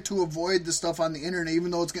easier to avoid the stuff on the internet,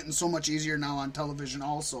 even though it's getting so much easier now on television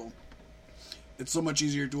also. It's so much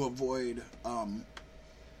easier to avoid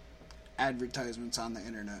advertisements on the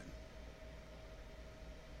internet.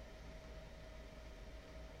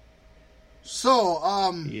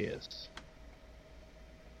 So, yes.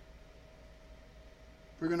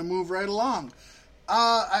 We're going to move right along.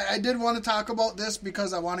 I did want to talk about this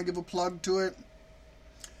because I want to give a plug to it.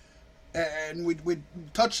 And we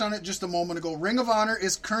touched on it just a moment ago. Ring of Honor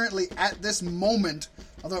is currently, at this moment,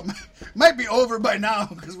 although it might be over by now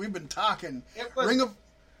because we've been talking. Ring of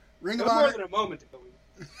Honor. More than a moment ago.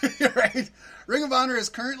 Right. Ring of Honor is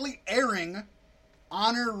currently airing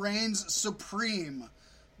Honor Reigns Supreme,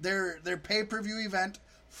 their pay-per-view event,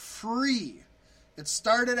 free. It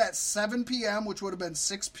started at 7 p.m., which would have been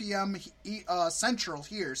 6 p.m. Central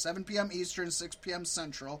here, 7 p.m. Eastern, 6 p.m.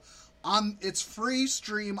 Central. On its free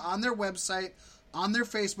stream on their website, on their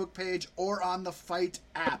Facebook page, or on the FITE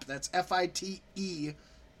app. That's FITE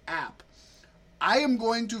app. I am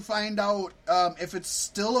going to find out if it's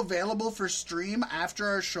still available for stream after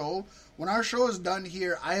our show. When our show is done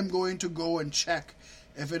here, I am going to go and check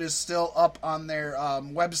if it is still up on their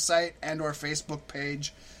website and or Facebook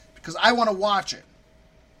page, because I want to watch it.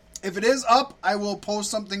 If it is up, I will post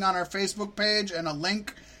something on our Facebook page and a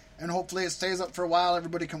link, and hopefully it stays up for a while.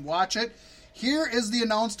 Everybody can watch it. Here is the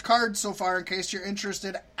announced card so far in case you're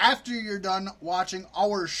interested after you're done watching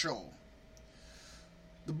our show.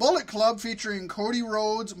 The Bullet Club, featuring Cody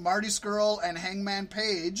Rhodes, Marty Scurll, and Hangman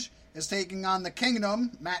Page, is taking on the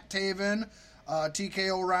Kingdom, Matt Taven, TK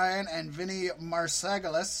O'Ryan, and Vinny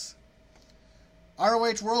Marseglis.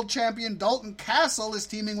 ROH World Champion Dalton Castle is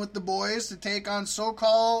teaming with the boys to take on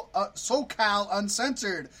SoCal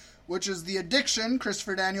Uncensored, which is The Addiction,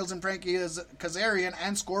 Christopher Daniels and Frankie Kazarian,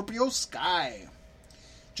 and Scorpio Sky.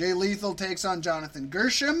 Jay Lethal takes on Jonathan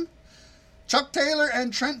Gresham. Chuck Taylor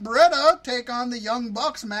and Trent Beretta take on the Young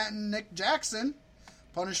Bucks, Matt and Nick Jackson.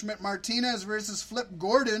 Punishment Martinez versus Flip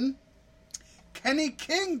Gordon. Kenny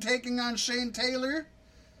King taking on Shane Taylor.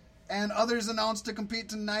 And others announced to compete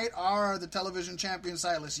tonight are the television champion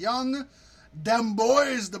Silas Young, Dem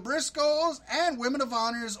Boys, the Briscoes, and Women of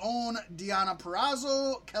Honor's own Deonna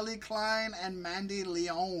Purrazzo, Kelly Klein, and Mandy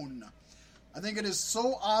Leone. I think it is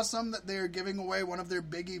so awesome that they're giving away one of their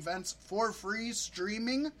big events for free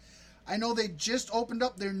streaming. I know they just opened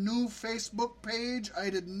up their new Facebook page. I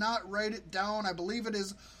did not write it down. I believe it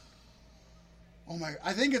is,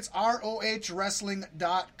 I think it's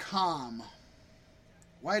ROHWrestling.com.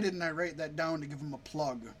 Why didn't I write that down to give them a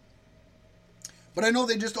plug? But I know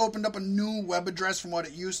they just opened up a new web address from what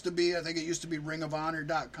it used to be. I think it used to be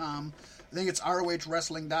ringofhonor.com. I think it's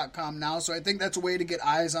ROHWrestling.com now, so I think that's a way to get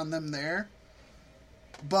eyes on them there.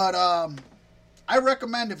 But I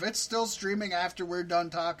recommend, if it's still streaming after we're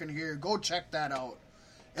done talking here, go check that out.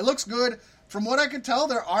 It looks good. From what I can tell,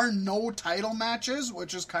 there are no title matches,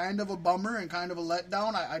 which is kind of a bummer and kind of a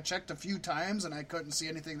letdown. I checked a few times and I couldn't see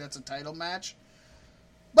anything that's a title match.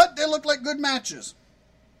 But they look like good matches.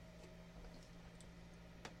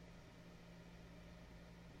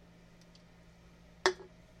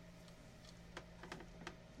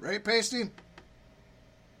 Right, Pasty?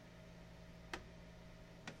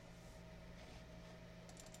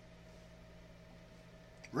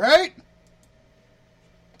 Right?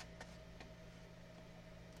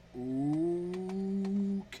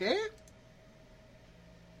 Okay.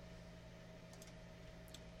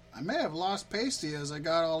 I may have lost Pasty as I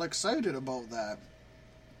got all excited about that.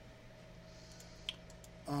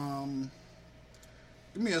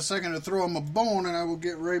 Give me a second to throw him a bone and I will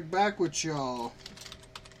get right back with y'all.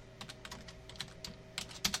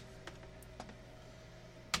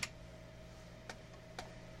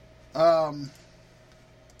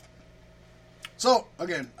 So,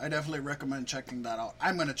 again, I definitely recommend checking that out.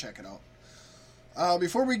 I'm going to check it out.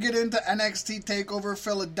 Before we get into NXT TakeOver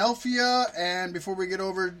Philadelphia, and before we get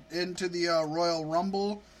over into the Royal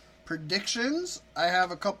Rumble predictions, I have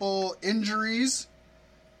a couple injuries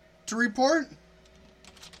to report.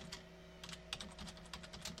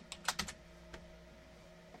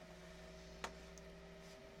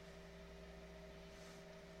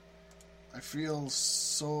 I feel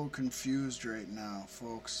so confused right now,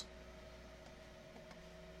 folks.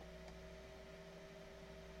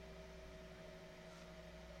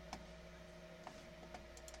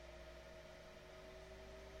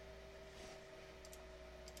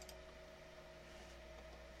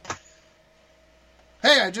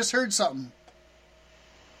 Hey, I just heard something.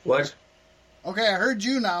 What? Okay, I heard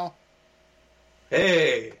you now.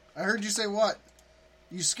 Hey. I heard you say what?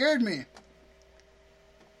 You scared me.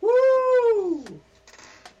 Woo!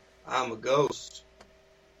 I'm a ghost.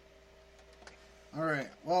 Alright,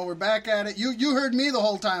 well, we're back at it. You heard me the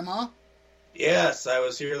whole time, huh? Yes, I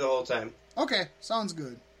was here the whole time. Okay, sounds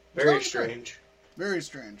good. Very strange. Very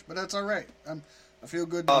strange, but that's alright. I feel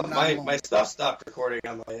good that I'm not alone. My stuff stopped recording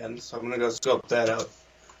on my end, so I'm going to go scope that out.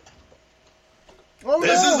 Oh,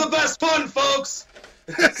 this is the best one, folks!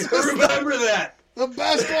 So remember that! The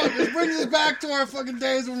best one! This brings us back to our fucking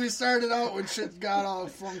days when we started out when shit got all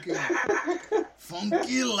funky.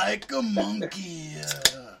 Funky like a monkey.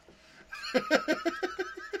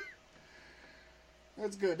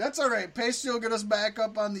 That's good. That's alright. Pasty will get us back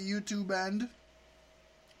up on the YouTube end.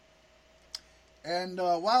 And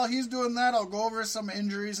while he's doing that, I'll go over some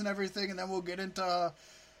injuries and everything, and then we'll get into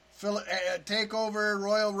TakeOver,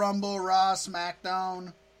 Royal Rumble, Raw,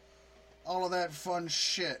 SmackDown, all of that fun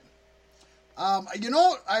shit.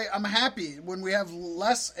 I'm happy. When we have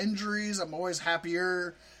less injuries, I'm always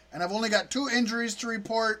happier. And I've only got 2 injuries to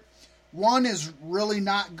report. One is really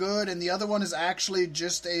not good, and the other one is actually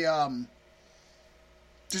just a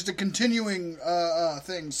continuing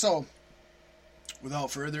thing. So, without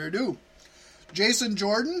further ado, Jason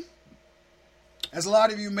Jordan, as a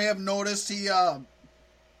lot of you may have noticed,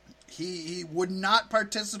 he would not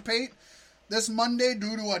participate this Monday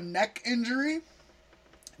due to a neck injury.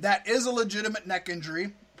 That is a legitimate neck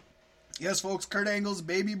injury. Yes, folks, Kurt Angle's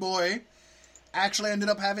baby boy actually ended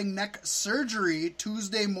up having neck surgery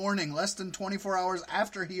Tuesday morning, less than 24 hours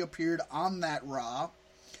after he appeared on that Raw,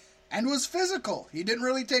 and was physical. He didn't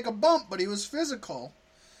really take a bump, but he was physical.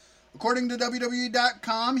 According to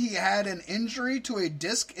WWE.com, he had an injury to a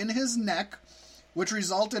disc in his neck, which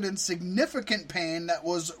resulted in significant pain that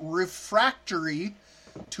was refractory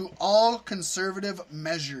to all conservative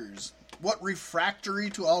measures. What refractory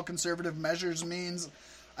to all conservative measures means,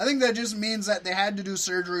 I think that just means that they had to do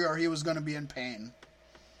surgery or he was going to be in pain.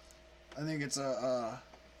 I think it's a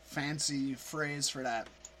fancy phrase for that.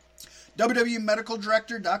 WWE Medical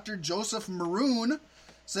Director Dr. Joseph Maroon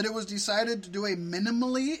said it was decided to do a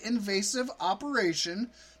minimally invasive operation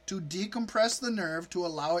to decompress the nerve to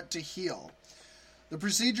allow it to heal. The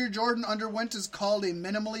procedure Jordan underwent is called a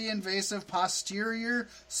minimally invasive posterior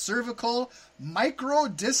cervical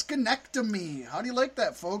microdiscectomy. How do you like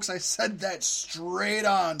that, folks? I said that straight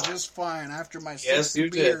on just fine after my sixth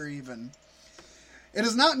beer even. It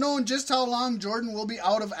is not known just how long Jordan will be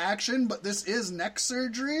out of action, but this is neck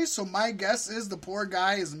surgery, so my guess is the poor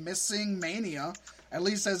guy is missing Mania, at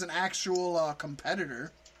least as an actual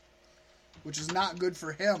competitor, which is not good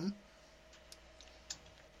for him.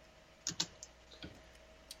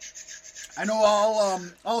 I know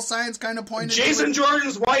all signs kind of pointed Jason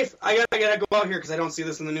Jordan's wife. I gotta go out here because I don't see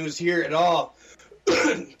this in the news here at all.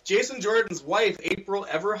 Jason Jordan's wife, April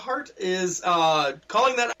Everhart, is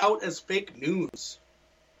calling that out as fake news.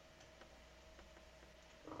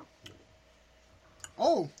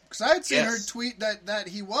 Oh, because I had seen her tweet that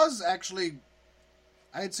he was actually.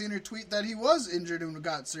 I had seen her tweet that he was injured and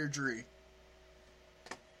got surgery.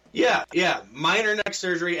 Yeah, minor neck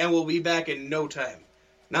surgery and will be back in no time.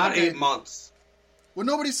 Not 8 months. Well,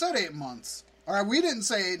 nobody said 8 months. All right, we didn't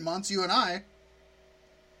say 8 months, you and I.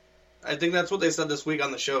 I think that's what they said this week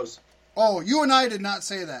on the shows. Oh, you and I did not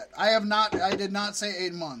say that. I did not say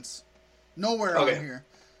 8 months. Nowhere on here.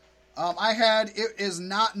 It is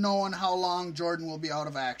not known how long Jordan will be out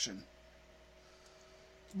of action.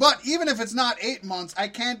 But even if it's not 8 months, I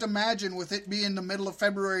can't imagine with it being the middle of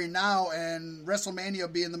February now and WrestleMania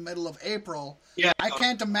being the middle of April. Yeah, I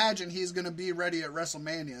can't imagine he's going to be ready at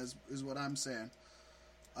WrestleMania is what I'm saying.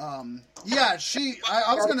 I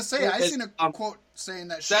was going to say, I seen a quote saying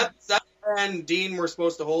that Seth and Dean were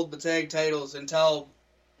supposed to hold the tag titles until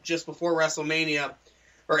just before WrestleMania,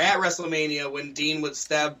 or at WrestleMania when Dean would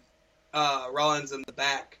stab Rollins in the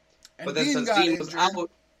back. And but then Dean since Dean was out,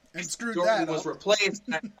 and screwed Jordan that was up. replaced.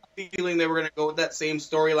 I have a feeling they were going to go with that same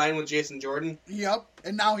storyline with Jason Jordan. Yep,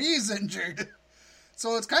 and now he's injured.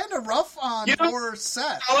 So it's kind of rough on poor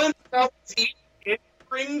Seth. Is he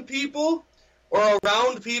injuring people or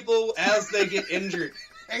around people as they get injured?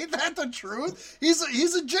 Ain't that the truth? He's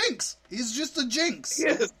a jinx. He's just a jinx.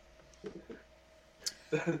 Yes.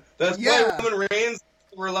 That's why Roman Reigns is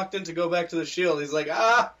reluctant to go back to the Shield. He's like,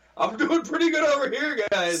 I'm doing pretty good over here,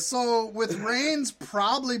 guys. So with Reigns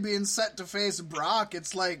probably being set to face Brock,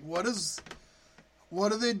 it's like, what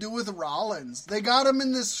do they do with Rollins? They got him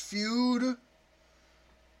in this feud,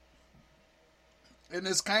 in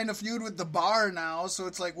this kind of feud with the Bar now. So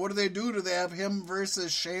it's like, what do they do? Do they have him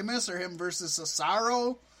versus Sheamus or him versus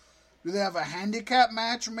Cesaro? Do they have a handicap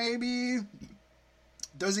match maybe?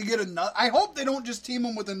 Does he get another? I hope they don't just team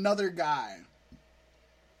him with another guy.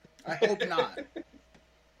 I hope not.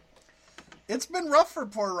 It's been rough for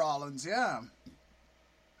poor Rollins, yeah.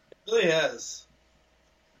 It really has.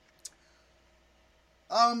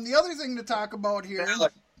 The other thing to talk about here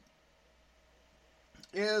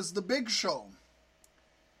is the Big Show.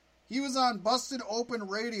 He was on Busted Open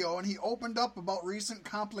Radio, and he opened up about recent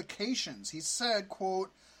complications. He said,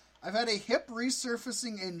 quote, "I've had a hip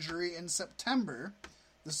resurfacing injury in September.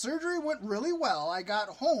 The surgery went really well. I got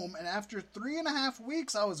home, and after 3.5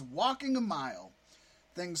 weeks, I was walking a mile.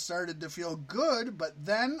 Things started to feel good, but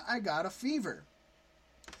then I got a fever.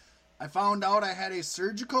 I found out I had a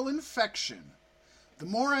surgical infection. The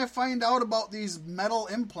more I find out about these metal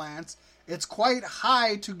implants, it's quite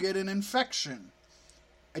high to get an infection."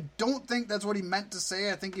 I don't think that's what he meant to say.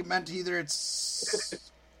 I think he meant either it's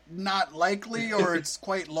not likely or it's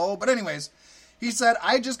quite low. But anyways, he said,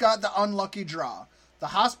 "I just got the unlucky draw. The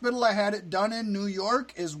hospital I had it done in, New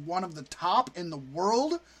York, is one of the top in the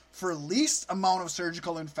world for least amount of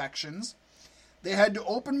surgical infections. They had to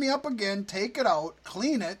open me up again, take it out,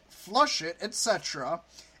 clean it, flush it, etc.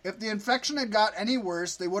 If the infection had got any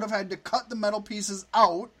worse, they would have had to cut the metal pieces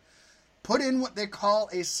out, put in what they call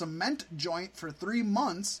a cement joint for 3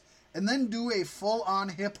 months, and then do a full-on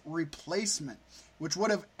hip replacement, which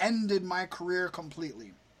would have ended my career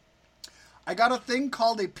completely. I got a thing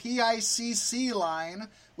called a PICC line,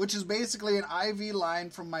 which is basically an IV line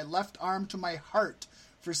from my left arm to my heart.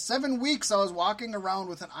 For 7 weeks, I was walking around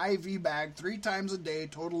with an IV bag 3 times a day,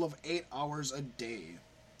 total of 8 hours a day."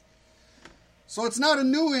 So it's not a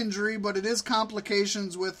new injury, but it is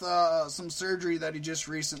complications with some surgery that he just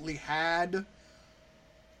recently had.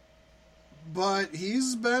 But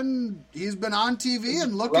he's been on TV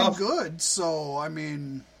and looking good, so I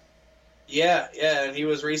mean. Yeah, and he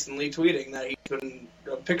was recently tweeting that he put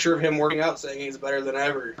a picture of him working out, saying he's better than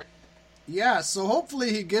ever. Yeah, so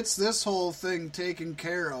hopefully he gets this whole thing taken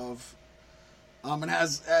care of, and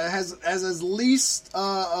has as least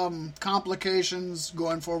complications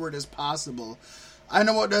going forward as possible. I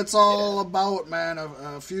know what that's all about, man.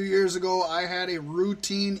 A few years ago, I had a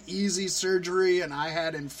routine, easy surgery, and I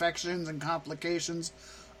had infections and complications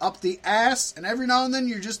up the ass. And every now and then,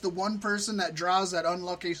 you're just the one person that draws that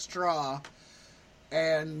unlucky straw,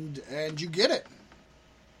 and you get it.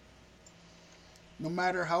 No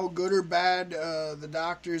matter how good or bad the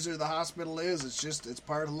doctors or the hospital is, it's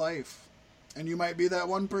part of life. And you might be that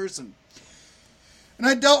one person. And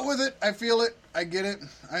I dealt with it. I feel it. I get it.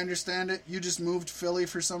 I understand it. You just moved to Philly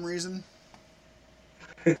for some reason.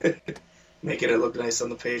 Making it look nice on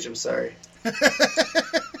the page, I'm sorry.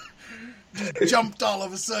 Jumped all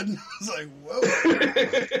of a sudden. I was like, whoa.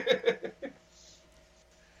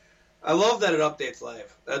 I love that it updates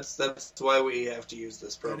live. That's why we have to use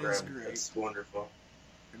this program. It is great. It's wonderful.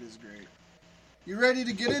 It is great. You ready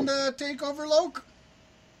to get into TakeOver, Loke?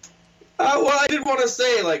 Well, I did want to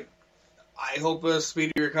say, I hope a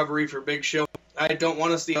speedy recovery for Big Show. I don't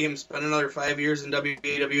want to see him spend another 5 years in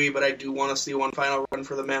WWE, but I do want to see one final run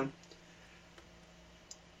for the man.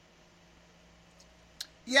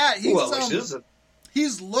 Yeah, he's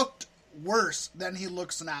he's looked worse than he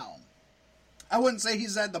looks now. I wouldn't say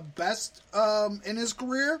he's at the best in his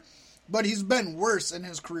career, but he's been worse in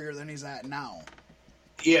his career than he's at now.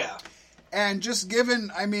 Yeah. And just given,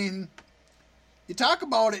 you talk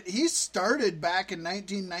about it, he started back in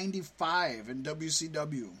 1995 in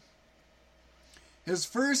WCW. His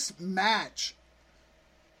first match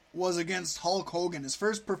was against Hulk Hogan. His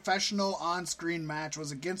first professional on-screen match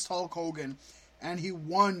was against Hulk Hogan, and he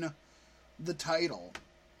won the title.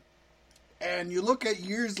 And you look at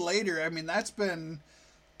years later, that's been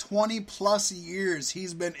 20 plus years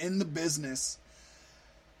he's been in the business.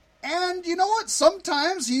 And you know what?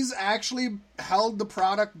 Sometimes he's actually held the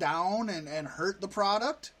product down and hurt the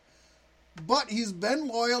product. But he's been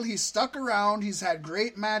loyal. He's stuck around. He's had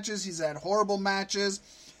great matches. He's had horrible matches.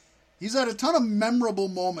 He's had a ton of memorable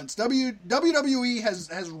moments. WWE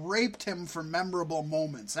has raped him for memorable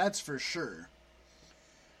moments. That's for sure.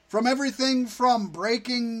 From everything from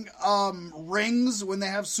breaking rings when they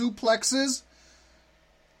have suplexes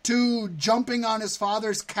to jumping on his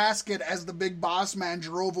father's casket as the Big Boss Man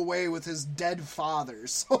drove away with his dead father.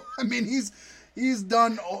 So he's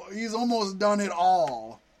almost done it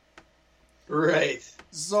all. Right.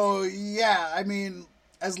 So yeah,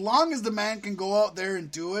 as long as the man can go out there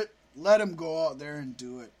and do it, let him go out there and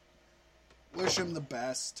do it. Wish him the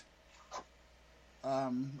best.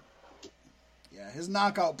 Yeah, his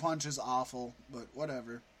knockout punch is awful, but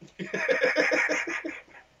whatever.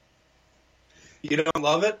 You don't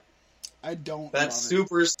love it? I don't love it. That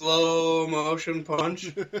super slow motion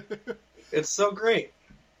punch. It's so great.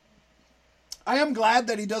 I am glad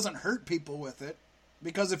that he doesn't hurt people with it,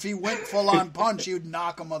 because if he went full-on punch, he would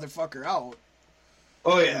knock a motherfucker out.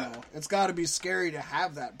 Oh, yeah. It's got to be scary to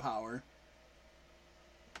have that power.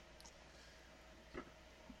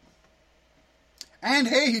 And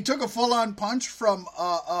hey, he took a full-on punch from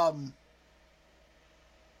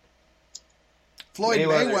Floyd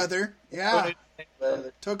Mayweather. Yeah.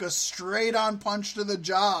 Took a straight-on punch to the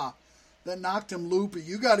jaw that knocked him loopy.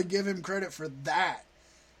 You got to give him credit for that.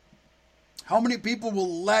 How many people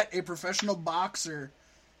will let a professional boxer,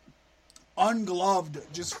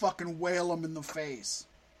 ungloved, just fucking wail him in the face?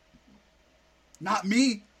 Not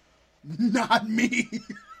me. Not me.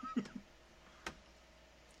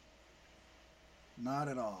 Not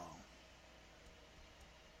at all.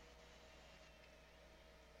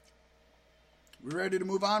 We ready to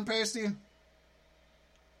move on, Pasty?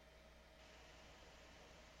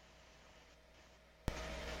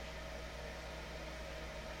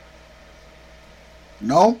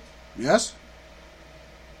 No? Yes?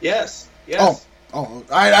 Yes. Yes. Oh,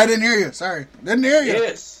 I didn't hear you. Sorry. Didn't hear you.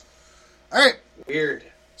 Yes. All right. Weird.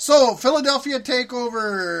 So, Philadelphia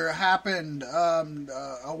TakeOver happened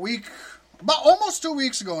a week, about almost 2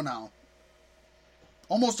 weeks ago now.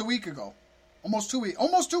 Almost a week ago. Almost 2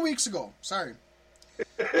 weeks ago. Sorry.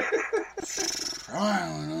 I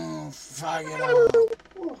don't know. Fuck it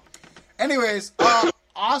all. Anyways,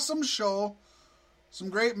 awesome show. Some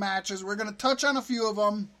great matches. We're going to touch on a few of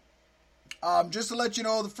them. Just to let you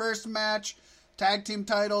know, the first match, tag team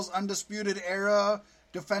titles, Undisputed Era,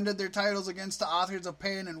 defended their titles against the Authors of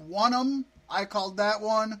Pain and won them. I called that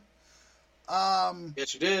one.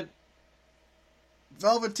 Yes, you did.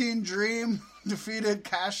 Velveteen Dream defeated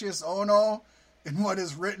Cassius Ohno in what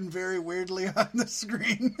is written very weirdly on the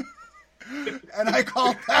screen. And I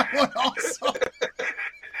called that one also.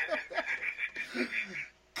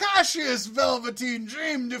 God Cassius Velveteen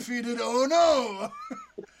Dream defeated Oh No.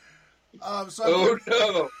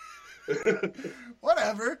 No.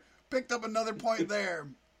 Whatever. Picked up another point there.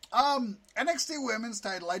 NXT Women's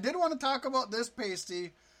title. I did want to talk about this,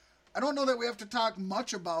 Pasty. I don't know that we have to talk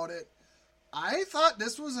much about it. I thought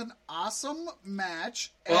this was an awesome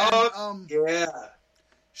match. And, yeah.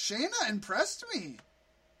 Shayna impressed me.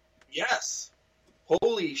 Yes.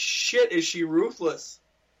 Holy shit, is she ruthless.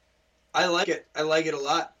 I like it. I like it a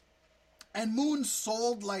lot. And Moon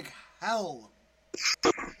sold like hell.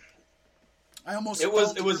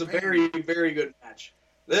 It was a very, very good match.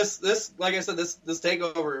 This, like I said, this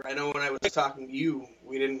takeover, I know when I was talking to you,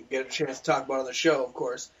 we didn't get a chance to talk about it on the show, of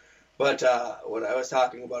course. But when I was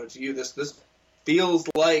talking about it to you, this feels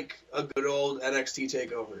like a good old NXT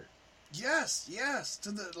takeover. Yes.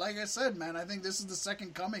 Like I said, man, I think this is the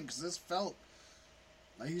second coming because this felt,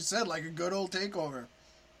 like you said, like a good old takeover.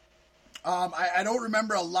 I don't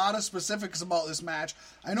remember a lot of specifics about this match.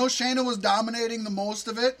 I know Shayna was dominating the most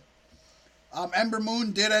of it. Ember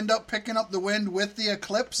Moon did end up picking up the win with the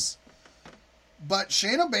Eclipse. But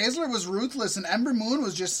Shayna Baszler was ruthless, and Ember Moon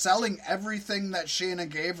was just selling everything that Shayna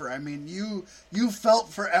gave her. I mean, you felt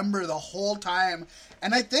for Ember the whole time.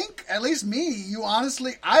 And I think, at least me,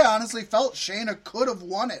 I honestly felt Shayna could have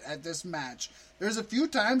won it at this match. There's a few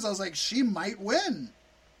times I was like, she might win.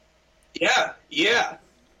 Yeah.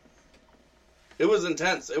 It was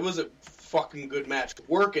intense. It was a fucking good match.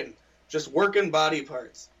 Just working body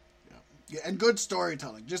parts. Yeah, and good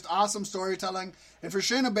storytelling. Just awesome storytelling. And for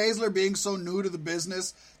Shayna Baszler being so new to the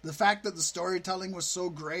business, the fact that the storytelling was so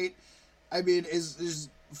great, I mean, is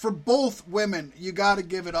for both women, you got to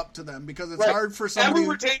give it up to them because it's hard for somebody.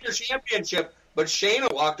 Ember retained her championship, but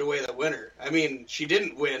Shayna walked away the winner. I mean, she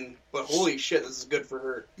didn't win, but holy shit, this is good for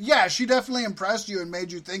her. Yeah, she definitely impressed you and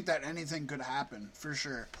made you think that anything could happen, for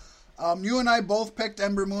sure. You and I both picked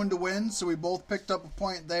Ember Moon to win, so we both picked up a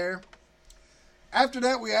point there. After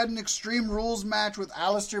that, we had an Extreme Rules match with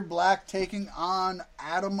Aleister Black taking on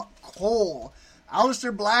Adam Cole.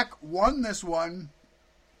 Aleister Black won this one.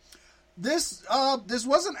 This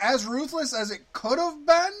wasn't as ruthless as it could have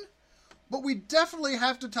been, but we definitely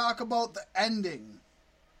have to talk about the ending.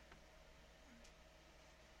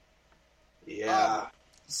 Yeah.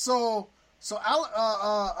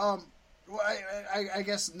 I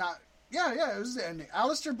guess not. Yeah, it was the ending.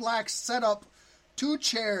 Aleister Black set up 2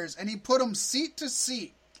 chairs, and he put them seat to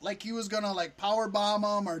seat, like he was gonna like power bomb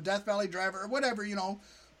them or Death Valley Driver or whatever,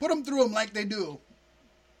 put them through them like they do.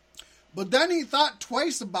 But then he thought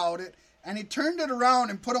twice about it, and he turned it around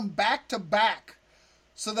and put them back to back,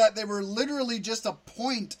 so that they were literally just a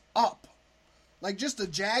point up, like just a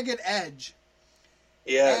jagged edge.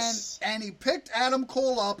 Yes. And he picked Adam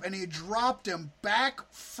Cole up and he dropped him back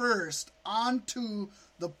first onto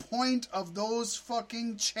the point of those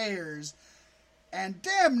fucking chairs. And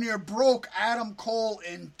damn near broke Adam Cole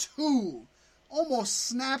in 2. Almost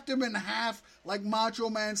snapped him in half like Macho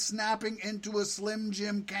Man snapping into a Slim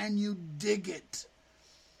Jim. Can you dig it?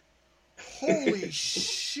 Holy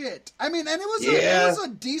shit. I mean, and it was a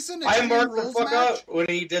decent I Extreme marked Rules the fuck match. out when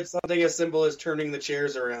he did something as simple as turning the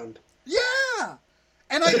chairs around. Yeah!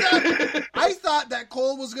 And I thought that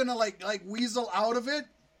Cole was gonna like weasel out of it.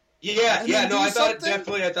 I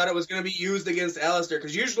thought it was going to be used against Aleister,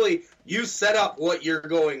 because usually you set up what you're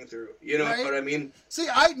going through. You know what I mean? See,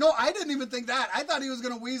 I didn't even think that. I thought he was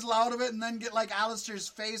going to weasel out of it and then get like Aleister's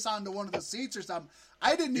face onto one of the seats or something.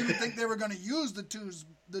 I didn't even think they were going to use the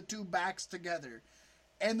two backs together,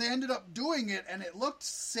 and they ended up doing it, and it looked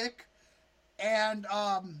sick. And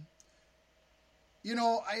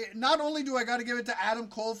not only do I got to give it to Adam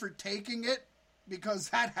Cole for taking it, because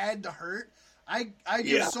that had to hurt. I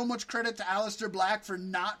give so much credit to Aleister Black for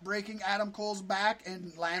not breaking Adam Cole's back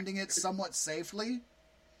and landing it somewhat safely.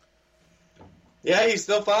 Yeah, he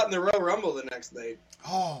still fought in the Royal Rumble the next night.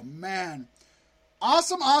 Oh, man.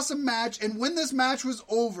 Awesome match. And when this match was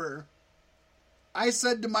over, I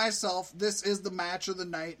said to myself, this is the match of the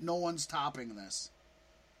night. No one's topping this.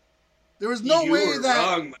 There was no way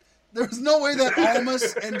that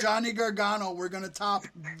Almas and Johnny Gargano were going to top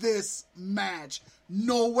this match.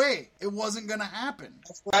 No way. It wasn't going to happen.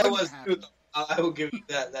 That's where I was, too. I will give you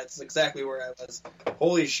that. That's exactly where I was.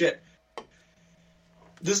 Holy shit.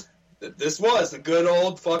 This was a good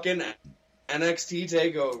old fucking NXT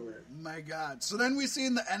takeover. My God. So then we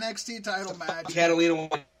seen the NXT title match. Catalina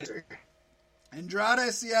Winter.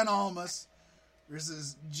 Andrade Cien Almas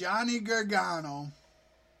versus Johnny Gargano.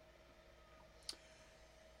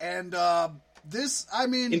 And this, I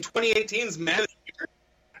mean... in 2018's Man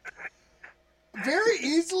very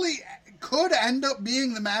easily could end up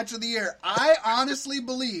being the match of the year. I honestly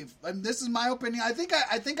believe, and this is my opinion. I think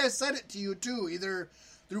I said it to you too, either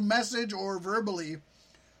through message or verbally.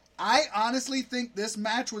 I honestly think this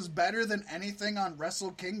match was better than anything on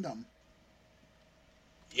Wrestle Kingdom.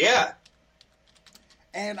 Yeah.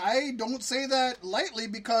 And I don't say that lightly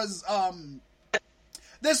because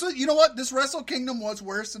this was, you know what? This Wrestle Kingdom was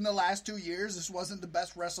worse than the last 2 years. This wasn't the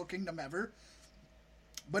best Wrestle Kingdom ever.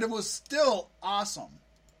 But it was still awesome.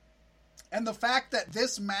 And the fact that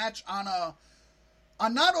this match on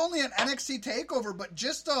not only an NXT TakeOver, but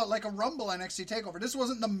just like a Rumble NXT TakeOver. This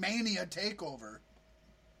wasn't the Mania TakeOver.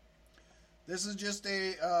 This is just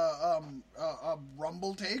a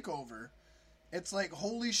Rumble TakeOver. It's like,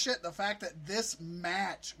 holy shit, the fact that this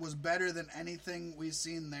match was better than anything we've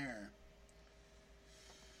seen there.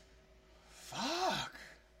 Fuck.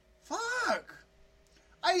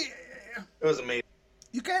 It was amazing.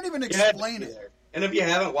 You can't even explain it. And if you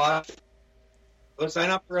haven't watched, go sign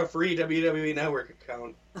up for a free WWE Network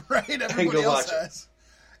account. Right, everybody else has.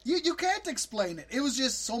 You can't explain it. It was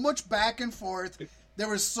just so much back and forth. There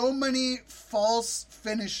were so many false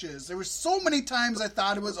finishes. There were so many times I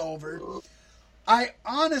thought it was over. I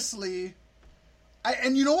honestly...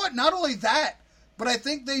 and you know what? Not only that, but I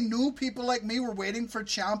think they knew people like me were waiting for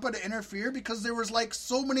Ciampa to interfere because there was like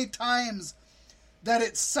so many times that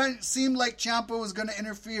it seemed like Ciampa was going to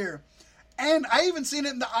interfere. And I even seen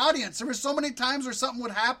it in the audience. There were so many times where something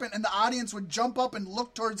would happen and the audience would jump up and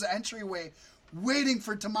look towards the entryway waiting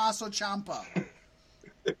for Tommaso Ciampa.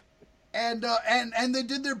 And they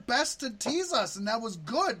did their best to tease us, and that was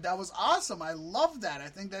good. That was awesome. I love that. I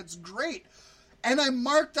think that's great. And I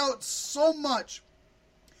marked out so much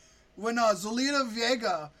when Zelina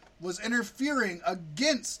Vega was interfering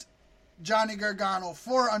against Johnny Gargano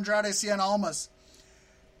for Andrade Cien Almas.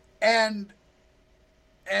 And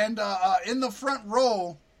in the front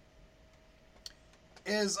row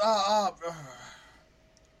is I've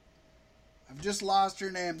just lost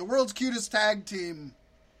her name. The world's cutest tag team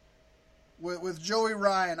with Joey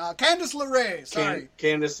Ryan. Candice LeRae. Sorry,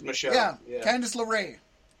 Candice Michelle. Yeah, Candice LeRae,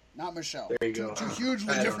 not Michelle. There you go. Two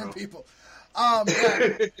hugely different people.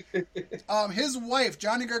 His wife,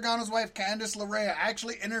 Johnny Gargano's wife, Candice LeRae,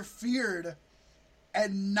 actually interfered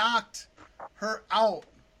and knocked her out.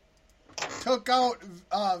 Took out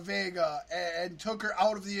Vega and took her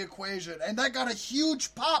out of the equation. And that got a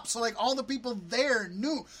huge pop. So, like, all the people there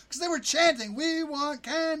knew. Because they were chanting, "We want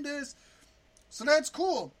Candice." So that's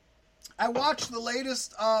cool. I watched the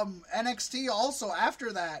latest NXT also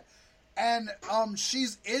after that. And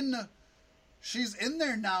she's in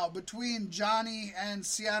there now between Johnny and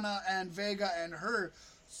Sienna and Vega and her.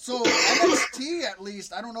 So NXT, at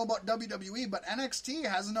least, I don't know about WWE, but NXT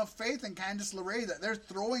has enough faith in Candice LeRae that they're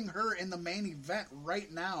throwing her in the main event right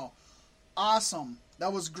now. Awesome.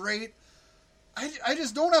 That was great. I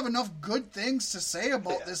just don't have enough good things to say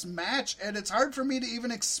about this match, and it's hard for me to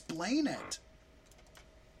even explain it.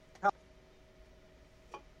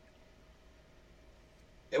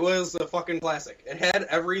 It was a fucking classic. It had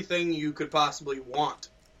everything you could possibly want.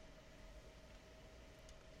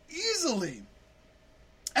 Easily.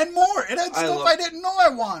 And more. It had stuff I didn't know I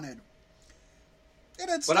wanted.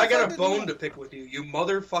 But I got a bone to pick with you, you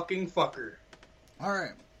motherfucking fucker.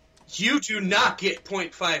 Alright. You do not get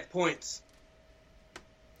 0.5 points.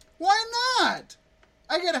 Why not?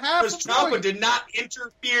 I get half a point. Because Ciampa did not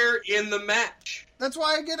interfere in the match. That's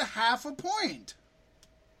why I get a half a point.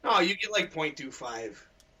 No, you get like 0.25.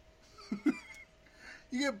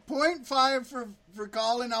 You get 0.5 for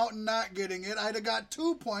calling out and not getting it. I'd have got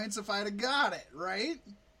 2 points if I'd have got it, right?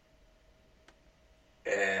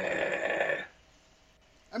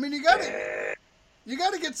 I mean, you gotta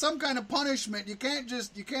get some kind of punishment. You can't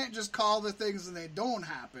just call the things and they don't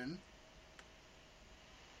happen.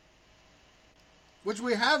 Which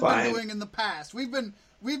we have been doing in the past. We've been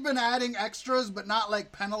adding extras, but not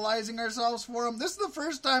like penalizing ourselves for them. This is the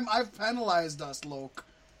first time I've penalized us, Loke.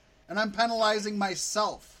 And I'm penalizing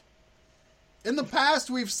myself. In the past,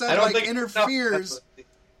 we've said, like, interferes,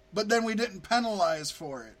 but then we didn't penalize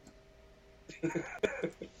for it.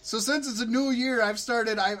 So since it's a new year, I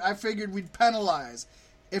figured we'd penalize.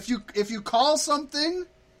 If you call something,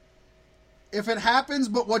 if it happens,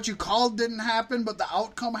 but what you called didn't happen, but the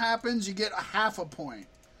outcome happens, you get a half a point.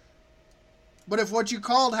 But if what you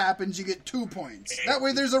called happens, you get 2 points. That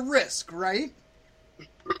way there's a risk, right?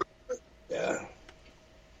 Yeah.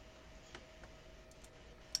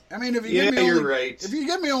 I mean, if you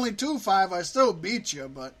give me only 2-5, I still beat you,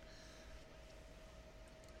 but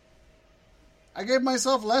I gave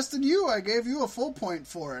myself less than you. I gave you a full point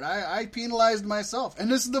for it. I penalized myself.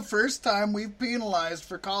 And this is the first time we've penalized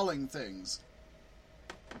for calling things.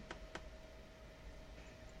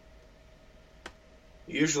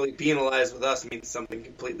 Usually penalized with us means something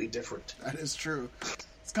completely different. That is true.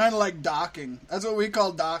 It's kind of like docking. That's what we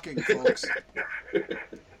call docking, folks.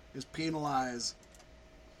 Is penalize.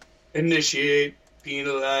 Initiate,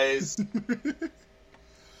 penalize.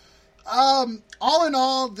 All in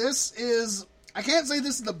all, this is... I can't say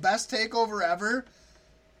this is the best takeover ever,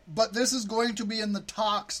 but this is going to be in the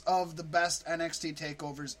talks of the best NXT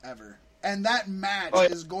takeovers ever. And that match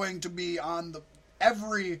is going to be on the...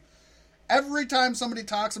 Every time somebody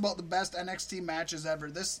talks about the best NXT matches ever,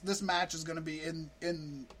 this match is going to be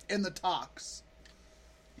in the talks.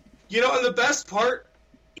 You know, and the best part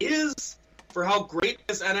is, for how great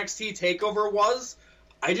this NXT takeover was,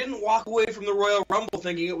 I didn't walk away from the Royal Rumble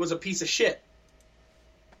thinking it was a piece of shit.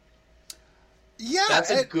 Yeah,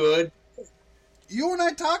 that's good. You and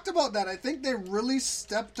I talked about that. I think they really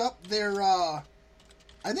stepped up their. I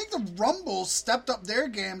think the Rumble stepped up their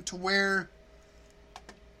game to where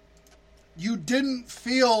you didn't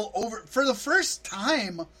feel over for the first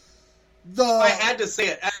time. I had to say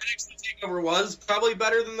it. NXT takeover was probably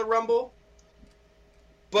better than the Rumble,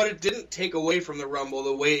 but it didn't take away from the Rumble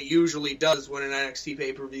the way it usually does when an NXT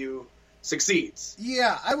pay-per-view succeeds.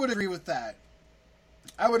 Yeah, I would agree with that.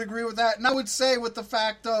 And I would say with the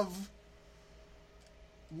fact of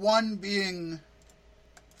one being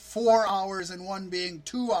 4 hours and one being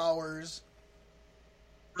 2 hours,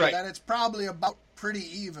 right, that it's probably about pretty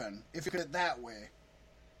even, if you put it that way.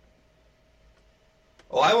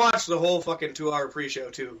 Oh, I watched the whole fucking 2-hour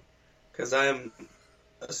pre-show, too, because I am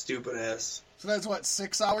a stupid ass. So that's what,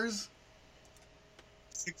 6 hours?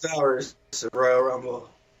 6 hours of Royal Rumble.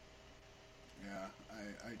 Yeah,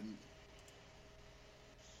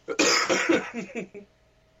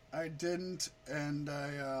 I didn't, and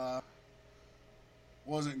I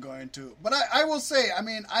wasn't going to. But I will say, I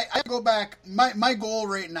mean, I go back, my goal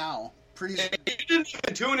right now, you didn't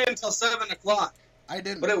even tune in until 7 o'clock. I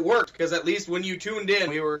didn't. But it worked, because at least when you tuned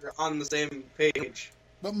in, we were on the same page.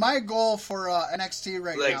 But my goal for NXT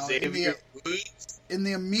right now, in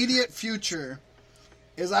the immediate future,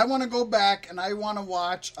 is I want to go back and I want to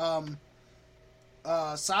watch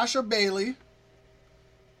Sasha Bayley.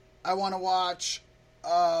 I want to watch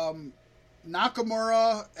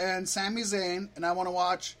Nakamura and Sami Zayn, and I want to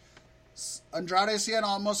watch Andrade Cien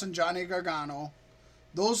Almas and Johnny Gargano.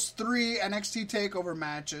 Those 3 NXT TakeOver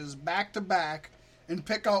matches back to back, and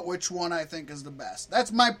pick out which one I think is the best.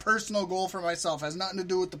 That's my personal goal for myself. It has nothing to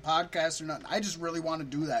do with the podcast or nothing. I just really want to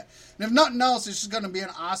do that. And if nothing else, it's just going to be an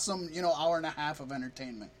awesome, hour and a half of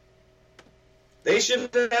entertainment. They should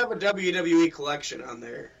have a WWE collection on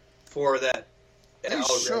there for that. They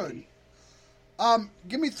should.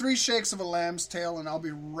 Give me 3 shakes of a lamb's tail, and I'll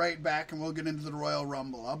be right back, and we'll get into the Royal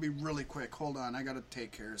Rumble. I'll be really quick. Hold on. I got to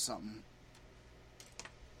take care of something.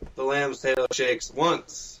 The lamb's tail shakes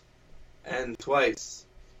once. And twice.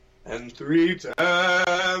 And 3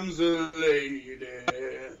 times a lady.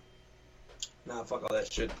 Nah, fuck all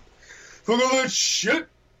that shit. Fuck all that shit!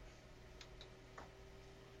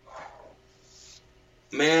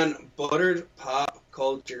 Man, buttered pop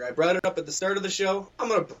culture. I brought it up at the start of the show. I'm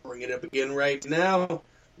gonna bring it up again right now.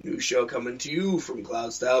 New show coming to you from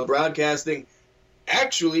Cloud Style Broadcasting.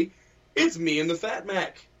 Actually, it's me and the Fat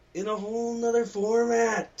Mac in a whole nother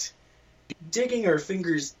format. Digging our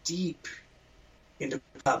fingers deep into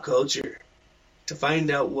pop culture to find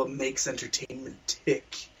out what makes entertainment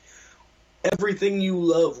tick. Everything you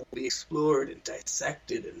love will be explored and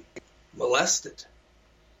dissected and molested.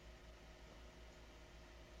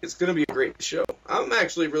 It's going to be a great show. I'm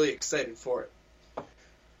actually really excited for it.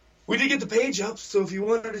 We did get the page up, so if you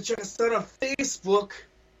wanted to check us out on Facebook,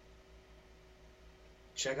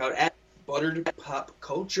 check out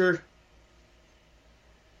 @ButteredPopCulture.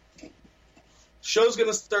 Show's going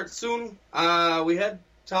to start soon. We had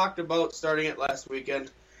talked about starting it last weekend,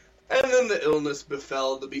 and then the illness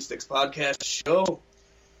befell the B-Sticks podcast show,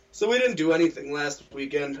 so we didn't do anything last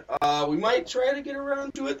weekend. We might try to get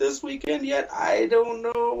around to it this weekend yet. I don't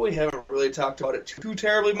know. We haven't really talked about it too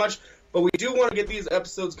terribly much, but we do want to get these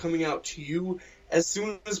episodes coming out to you as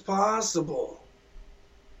soon as possible.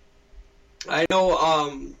 I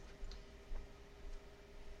know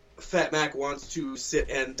Fat Mac wants to sit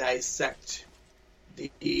and dissect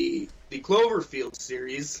the Cloverfield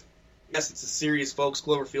series. Yes, it's a series, folks.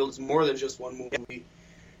 Cloverfield is more than just one movie.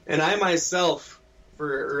 And I myself,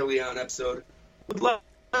 for an early on episode, would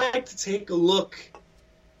like to take a look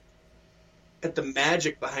at the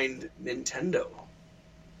magic behind Nintendo.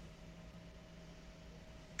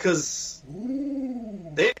 Because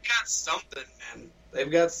they've got something, man.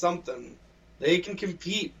 They've got something. They can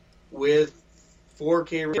compete with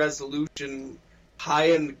 4K resolution,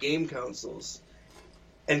 high-end game consoles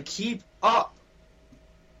and keep up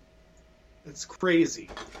It's crazy.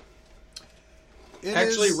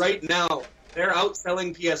 Right now, they're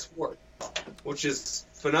outselling PS4, which is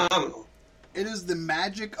phenomenal. It is the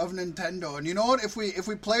magic of Nintendo. And you know what? If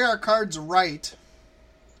we play our cards right,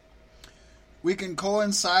 we can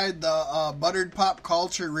coincide the Buttered Pop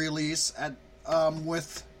Culture release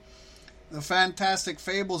with the Fantastic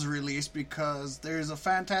Fables release, because there's a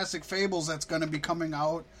Fantastic Fables that's going to be coming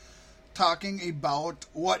out talking about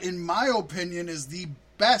what, in my opinion, is the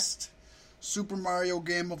best Super Mario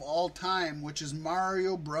game of all time, which is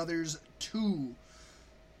Mario Brothers 2.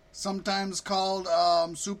 Sometimes called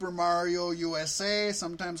Super Mario USA,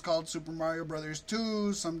 sometimes called Super Mario Brothers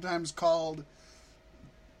 2, sometimes called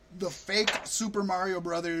the fake Super Mario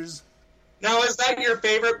Brothers. Now, is that your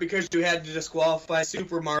favorite because you had to disqualify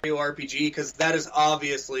Super Mario RPG? Because that is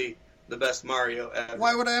obviously the best Mario ever.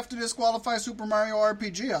 Why would I have to disqualify Super Mario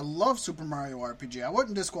RPG? I love Super Mario RPG. I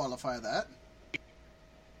wouldn't disqualify that.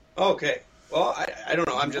 Okay. Well, I don't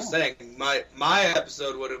know. I'm just saying. My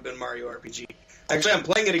episode would have been Mario RPG. Actually, I'm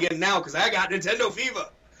playing it again now because I got Nintendo FIFA.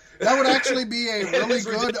 That would actually be a really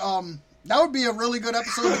good... that would be a really good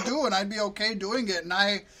episode to do, and I'd be okay doing it. And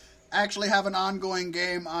I actually have an ongoing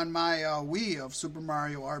game on my Wii of Super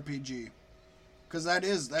Mario RPG, because that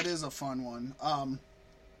is a fun one.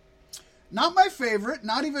 Not my favorite.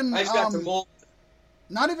 Not even.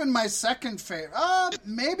 Not even my second favorite.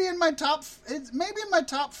 Maybe in my top. Maybe in my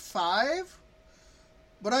top 5.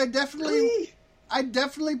 But I definitely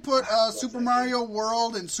put Super Mario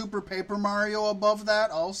World and Super Paper Mario above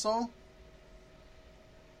that also.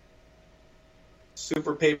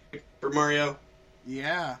 Super Paper Mario.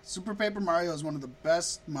 Yeah, Super Paper Mario is one of the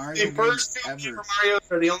best Mario games first two ever. Paper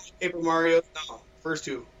Marios are the only Paper Marios. No, first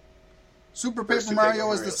two. Super Paper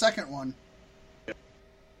Mario is the second one.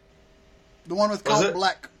 The one with Count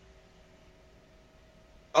Black.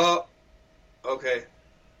 Oh, okay.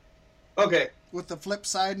 Okay. With the flip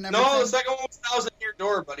side and everything. No, the second one was Thousand Year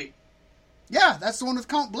Door, buddy. Yeah, that's the one with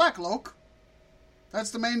Count Black, Loke.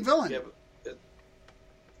 That's the main villain. Yeah, but it's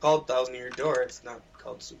called Thousand Year Door. It's not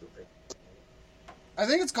called Super Paper. I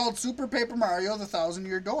think it's called Super Paper Mario: The Thousand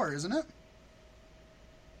Year Door, isn't it?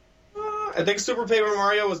 I think Super Paper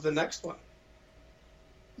Mario was the next one.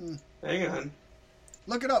 Hang on.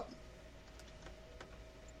 Look it up.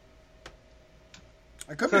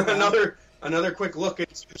 I could be wrong. Another quick look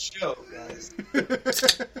into the show, guys.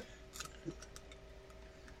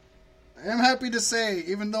 I am happy to say,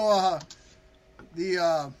 even though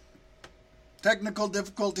the technical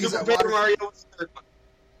difficulties Super Paper Mario was the third one.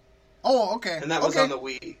 Oh, okay. And that was on the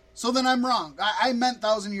Wii. So then I'm wrong. I meant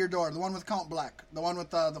Thousand Year Door, the one with Count Black, the one with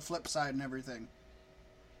the flip side and everything.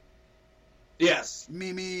 Yes.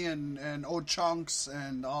 Mimi and O-Chunks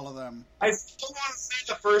and all of them. I still want to say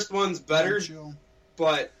the first one's better,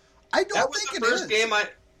 but I don't think it is.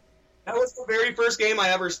 That was the very first game I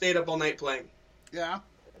ever stayed up all night playing. Yeah.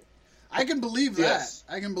 I can believe that. Yes.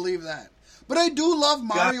 I can believe that. But I do love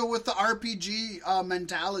Mario with the RPG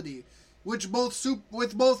mentality, which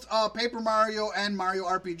with both Paper Mario and Mario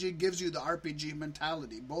RPG gives you the RPG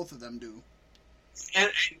mentality. Both of them do.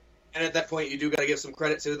 And at that point, you do got to give some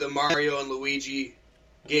credit to the Mario and Luigi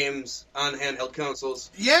games on handheld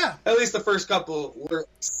consoles. Yeah. At least the first couple were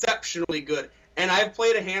exceptionally good. And I've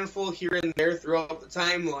played a handful here and there throughout the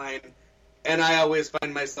timeline, and I always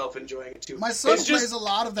find myself enjoying it too. My son plays a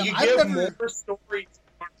lot of them. You give more story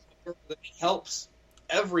that helps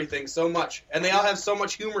everything so much, and they all have so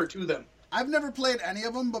much humor to them. I've never played any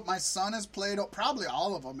of them, but my son has played probably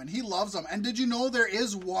all of them, and he loves them. And did you know there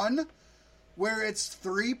is one where it's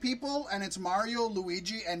 3 people, and it's Mario,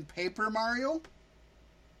 Luigi, and Paper Mario?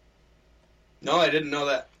 No, I didn't know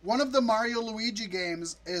that. One of the Mario Luigi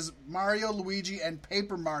games is Mario, Luigi, and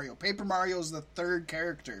Paper Mario. Paper Mario is the 3rd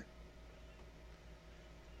character.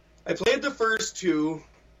 I played the first 2,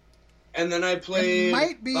 and then I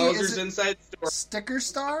played Bowser's Inside Story. Sticker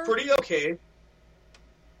Star? Pretty okay.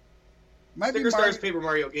 Sticker Star's Paper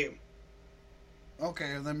Mario game.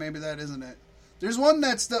 Okay, then maybe that isn't it. There's one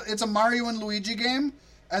it's a Mario and Luigi game,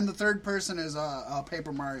 and the 3rd person is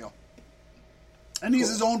Paper Mario. And he's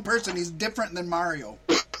his own person. He's different than Mario.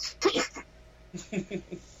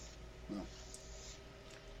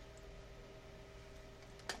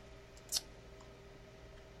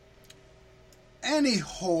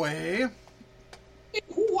 Anyway,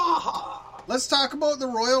 let's talk about the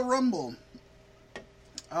Royal Rumble.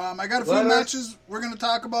 I got a few matches we're going to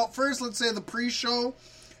talk about. First, let's say the pre-show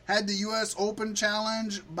had the U.S. Open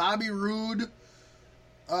Challenge. Bobby Roode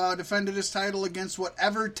defended his title against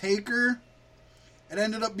whatever Taker. It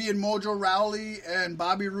ended up being Mojo Rawley, and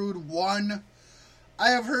Bobby Roode won.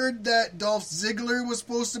 I have heard that Dolph Ziggler was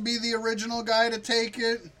supposed to be the original guy to take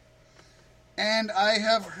it. And I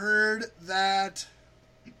have heard that...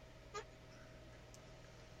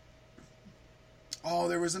 Oh,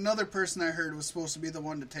 there was another person I heard was supposed to be the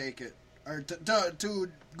one to take it. Or to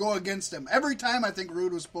go against him. Every time I think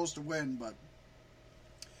Rude was supposed to win, but...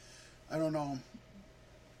 I don't know.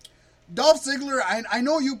 Dolph Ziggler, I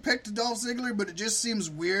know you picked Dolph Ziggler, but it just seems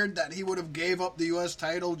weird that he would have gave up the U.S.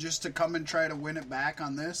 title just to come and try to win it back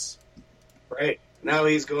on this. Right. Now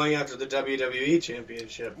he's going after the WWE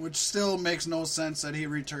Championship. Which still makes no sense that he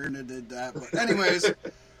returned and did that. But anyways,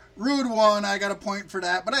 Rude won. I got a point for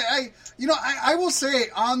that. But I will say,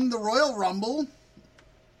 on the Royal Rumble,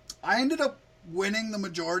 I ended up winning the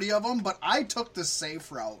majority of them, but I took the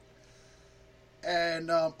safe route.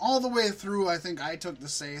 And all the way through, I think I took the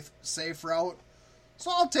safe route.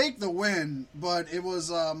 So I'll take the win. But it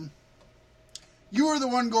was you were the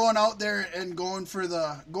one going out there and going for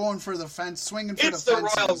the fence, swinging for the fences. It's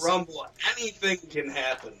the Royal Rumble. Anything can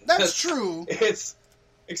happen. That's true. It's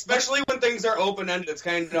especially when things are open ended. It's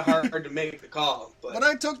kind of hard to make the call. But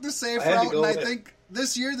I took the safe route, and I think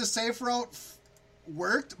this year the safe route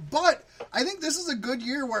worked. But I think this is a good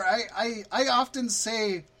year where I often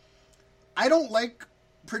say, I don't like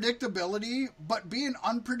predictability, but being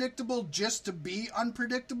unpredictable just to be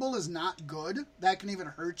unpredictable is not good. That can even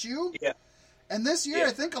hurt you. Yeah. And this year,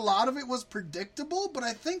 I think a lot of it was predictable, but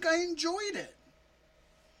I think I enjoyed it.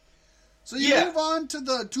 So you move on to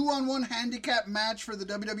the 2-on-1 handicap match for the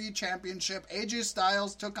WWE Championship. AJ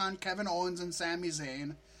Styles took on Kevin Owens and Sami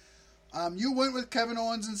Zayn. You went with Kevin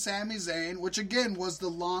Owens and Sami Zayn, which again was the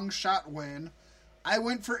long shot win. I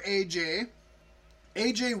went for AJ.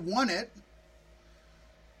 AJ won it.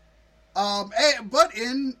 But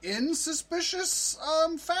in suspicious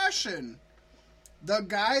fashion. The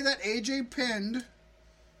guy that AJ pinned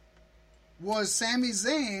was Sami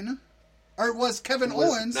Zayn, or was Kevin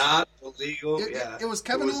Owens. Not the legal. It was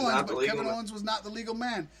Kevin Owens, but Kevin Owens was not the legal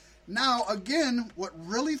man. Now, again, what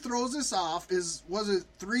really throws this off was it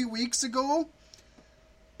 3 weeks ago?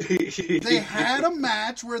 They had a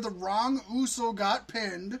match where the wrong Uso got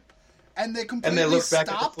pinned, and they completely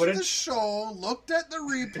stopped the show, looked at the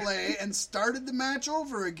replay, and started the match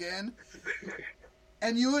over again.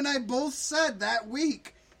 And you and I both said that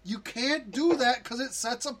week, you can't do that because it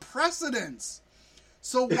sets a precedence.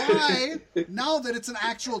 So why, now that it's an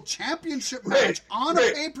actual championship match on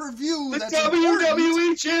a pay-per-view that's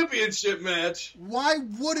WWE Championship match, why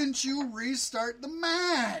wouldn't you restart the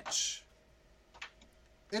match?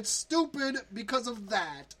 It's stupid because of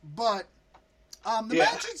that, but the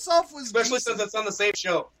match itself was especially decent. since it's on the same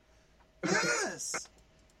show. Yes.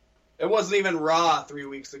 It wasn't even Raw 3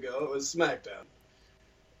 weeks ago. It was SmackDown.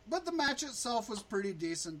 But the match itself was pretty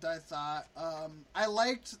decent, I thought. I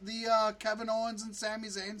liked the Kevin Owens and Sami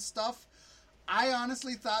Zayn stuff. I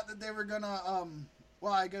honestly thought that they were going to...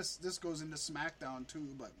 well, I guess this goes into SmackDown too,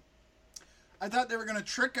 but... I thought they were going to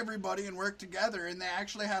trick everybody and work together, and they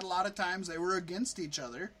actually had a lot of times they were against each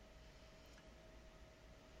other.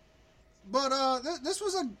 But this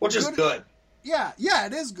was a Which is good. Yeah,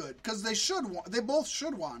 it is good, because they both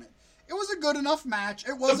should want it. It was a good enough match.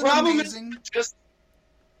 It wasn't amazing.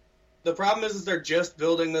 The problem is they're just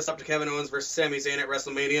building this up to Kevin Owens versus Sami Zayn at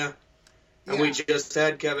WrestleMania. And we just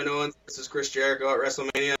had Kevin Owens versus Chris Jericho at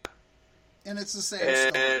WrestleMania. And it's the same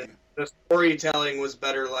story. And the storytelling was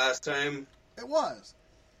better last time. It was.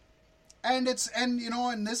 And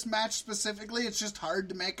in this match specifically, it's just hard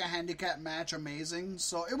to make a handicap match amazing.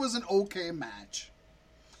 So it was an okay match.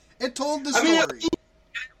 It told the story. At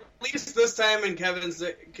least this time in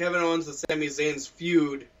Kevin Owens and Sami Zayn's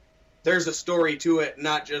feud, there's a story to it,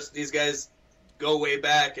 not just these guys go way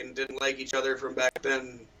back and didn't like each other from back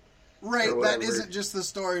then. Right, that isn't just the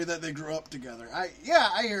story that they grew up together. I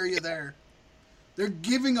hear you there. They're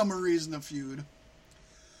giving them a reason to feud.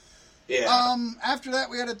 Yeah. After that,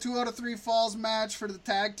 we had a 2 out of 3 falls match for the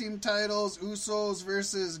tag team titles. Usos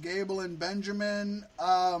versus Gable and Benjamin.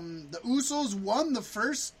 The Usos won the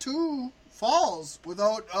first 2 falls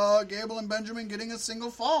without Gable and Benjamin getting a single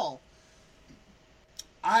fall.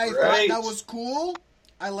 I thought that was cool.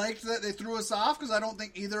 I liked that they threw us off because I don't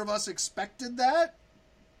think either of us expected that.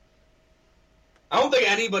 I don't think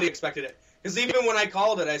anybody expected it. Because even when I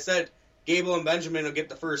called it, I said Gable and Benjamin will get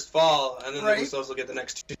the first fall, and then the Usos will get the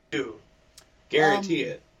next 2. Guarantee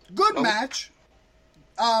it. Good match.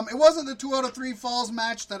 It wasn't the 2 out of 3 falls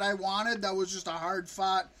match that I wanted. That was just a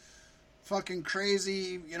hard-fought, fucking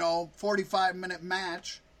crazy, 45-minute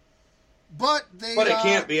match. But it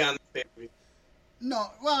can't be on the pay-per-view.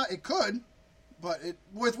 No, well, it could, but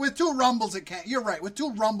with 2 Rumbles it can't. You're right. With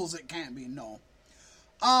 2 Rumbles it can't be. No.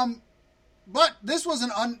 But this was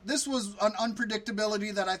an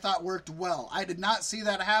unpredictability that I thought worked well. I did not see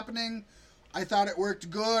that happening I thought it worked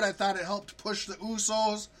good. I thought it helped push the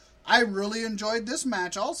Usos. I really enjoyed this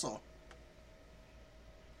match also.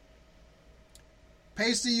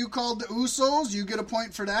 Pasty, you called the Usos. You get a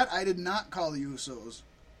point for that. I did not call the Usos.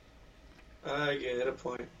 I get a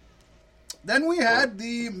point. Then we had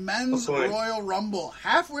the Men's Royal Rumble.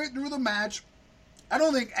 Halfway through the match, I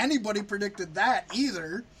don't think anybody predicted that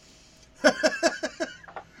either.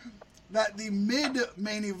 That the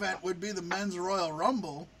mid-main event would be the Men's Royal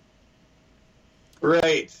Rumble.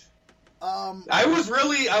 Right. I was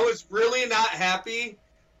really not happy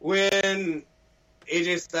when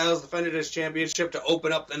AJ Styles defended his championship to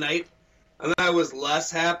open up the night, and I was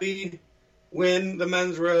less happy when the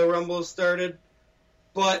Men's Royal Rumble started.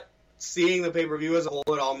 But seeing the pay-per-view as a whole,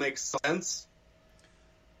 it all makes sense.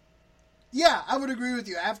 Yeah, I would agree with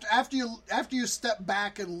you. After you step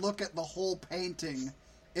back and look at the whole painting,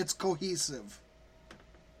 it's cohesive.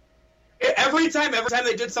 Every time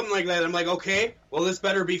they did something like that, I'm like, okay, well, this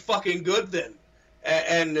better be fucking good then.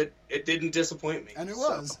 And it didn't disappoint me. And it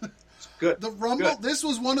was. So, good. The Rumble, good. This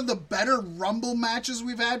was one of the better Rumble matches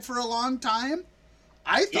we've had for a long time.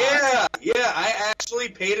 I thought. Yeah, I actually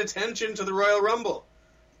paid attention to the Royal Rumble.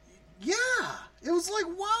 Yeah, it was like,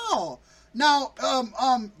 wow. Now,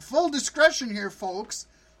 full discretion here, folks.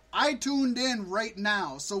 I tuned in right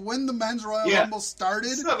now. So when the Men's Royal Rumble started,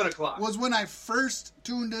 7 o'clock. was when I first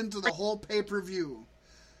tuned into the whole pay-per-view.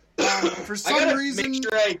 For some I gotta reason... make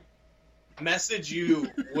sure I message you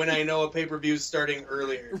when I know a pay-per-view is starting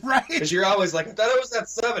earlier. Right. Because you're always like, I thought it was at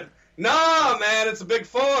 7. No, man, it's a big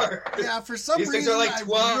 4. Yeah, for some These reason... things are like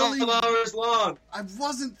 12 hours long. I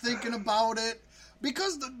wasn't thinking about it.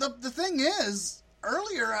 Because the thing is...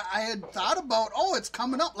 Earlier, I had thought about, it's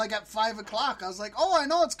coming up, like at 5 o'clock. I was like, I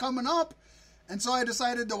know it's coming up. And so I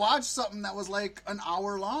decided to watch something that was like an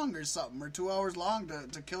hour long or something, or 2 hours long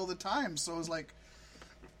to kill the time. So it was like,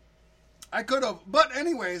 I could have. But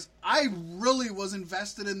anyways, I really was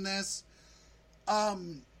invested in this.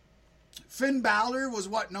 Finn Balor was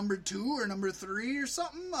what, number 2 or number 3 or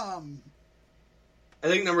something? I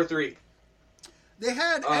think number 3. They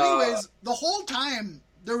had, anyways, the whole time...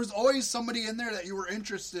 There was always somebody in there that you were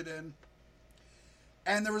interested in.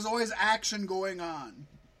 And there was always action going on.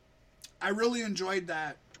 I really enjoyed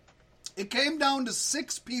that. It came down to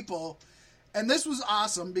 6 people. And this was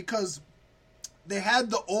awesome because they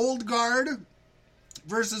had the old guard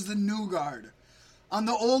versus the new guard. On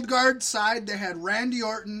the old guard side, they had Randy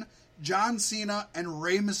Orton, John Cena, and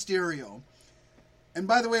Rey Mysterio. And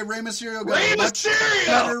by the way, Rey Mysterio got a much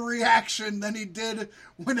better reaction than he did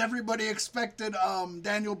when everybody expected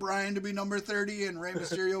Daniel Bryan to be number 30 and Rey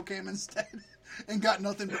Mysterio came instead and got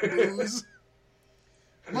nothing but boos.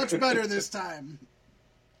 Much better this time.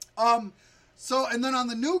 And then on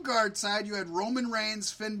the new guard side, you had Roman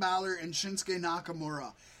Reigns, Finn Balor, and Shinsuke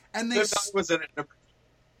Nakamura. And they was in it number 2.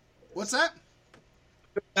 What's that?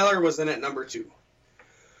 Finn Balor was in it number 2.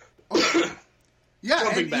 Okay. Yeah,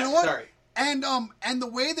 and back. You know what? Sorry. And the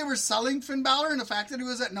way they were selling Finn Balor and the fact that he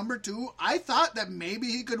was at number 2, I thought that maybe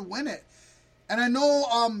he could win it. And I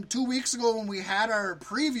know 2 weeks ago when we had our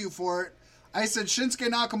preview for it, I said Shinsuke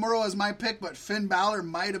Nakamura was my pick, but Finn Balor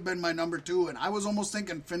might have been my number 2, and I was almost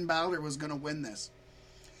thinking Finn Balor was going to win this.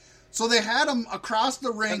 So they had him across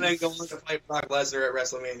the ring. And then going to fight Brock Lesnar at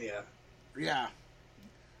WrestleMania. Yeah.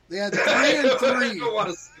 They had 3 and 3. I don't want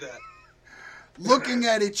to see that. Looking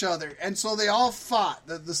at each other. And so they all fought,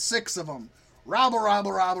 the 6 of them.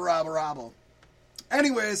 Rabble.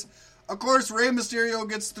 Anyways, of course, Rey Mysterio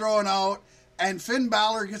gets thrown out, and Finn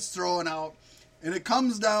Balor gets thrown out. And it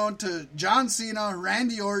comes down to John Cena,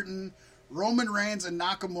 Randy Orton, Roman Reigns, and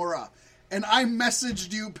Nakamura. And I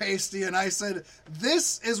messaged you, Pasty, and I said,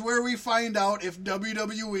 this is where we find out if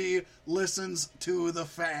WWE listens to the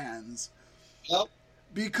fans. Yep.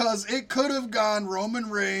 Because it could have gone Roman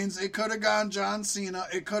Reigns, it could have gone John Cena,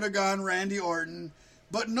 it could have gone Randy Orton,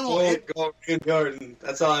 but no, go Randy Orton.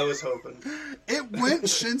 That's all I was hoping. It went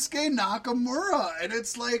Shinsuke Nakamura, and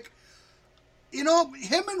it's like, you know,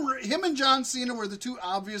 him and John Cena were the 2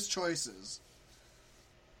 obvious choices.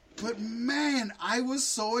 But man, I was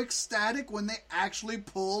so ecstatic when they actually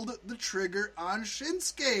pulled the trigger on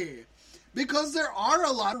Shinsuke, because there are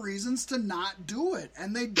a lot of reasons to not do it,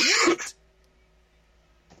 and they did it.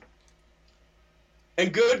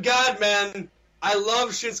 And good God, man, I love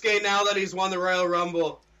Shinsuke now that he's won the Royal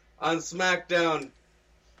Rumble on SmackDown.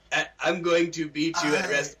 I'm going to beat you at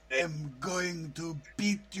WrestleMania. I am going to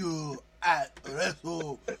beat you at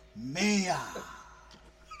WrestleMania.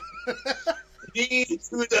 Knee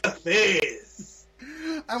to the face.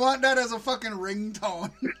 I want that as a fucking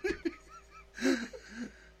ringtone.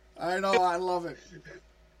 I know, I love it.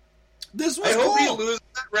 This was I hope cool. he loses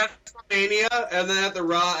that WrestleMania, and then at the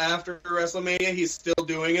Raw after WrestleMania, he's still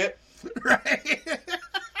doing it. Right?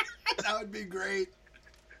 That would be great.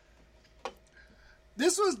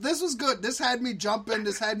 This was good. This had me jumping.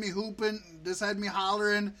 This had me hooping. This had me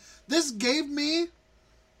hollering. This gave me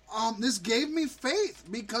faith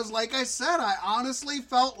because, like I said, I honestly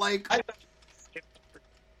felt like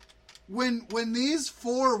when these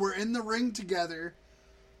four were in the ring together,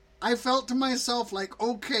 I felt to myself like,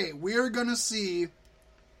 okay, we are gonna see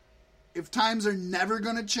if times are never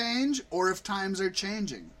gonna change or if times are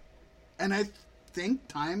changing, and I think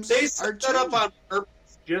times They are set changing. that up on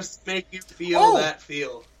purpose just to make you feel that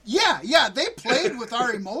feel. Yeah, they played with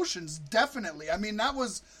our emotions, definitely. I mean, that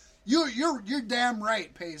was you're damn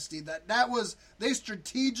right, Pasty. That was, they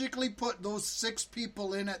strategically put those 6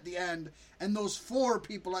 people in at the end and those 4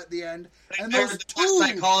 people at the end and They're those the 2 best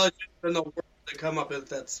psychologists in the world to come up at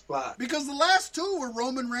that spot. because the last 2 were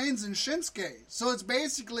Roman Reigns and Shinsuke. So it's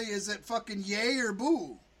basically, is it fucking yay or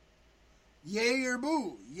boo? Yay or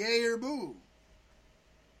boo? Yay or boo?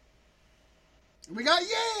 We got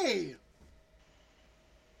yay!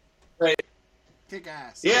 Right. Kick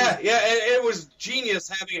ass. Yeah, and it was genius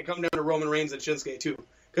having it come down to Roman Reigns and Shinsuke too,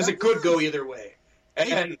 because it could go either way.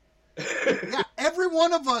 And Yeah, every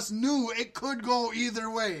one of us knew it could go either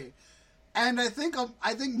way, and I think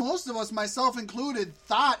most of us, myself included,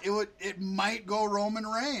 thought it might go Roman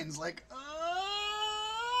Reigns. Like,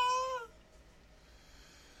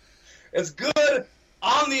 it's good,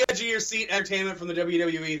 on the edge of your seat entertainment from the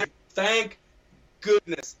WWE. Thank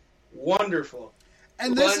goodness, wonderful.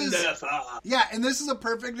 and this Wonderful. and this is a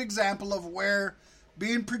perfect example of where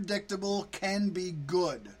being predictable can be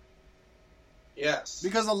good. Yes.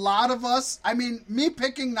 Because a lot of us, I mean, me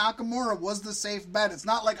picking Nakamura was the safe bet. It's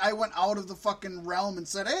not like I went out of the fucking realm and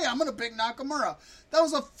said, hey, I'm going to pick Nakamura. That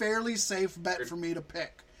was a fairly safe bet for me to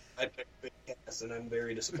pick. I picked Big Cass, and I'm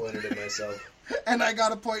very disappointed in myself. And I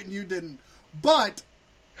got a point and you didn't. But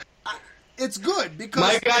it's good because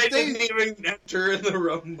My guy if they, didn't even enter in the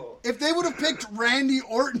Rumble. if they would have picked Randy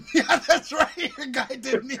Orton, yeah, that's right. Your guy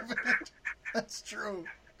didn't even enter. That's true.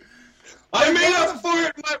 I made up for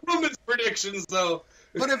it in my women's predictions, though.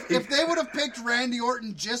 But if they would have picked Randy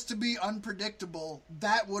Orton just to be unpredictable,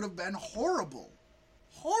 that would have been horrible.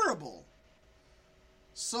 Horrible.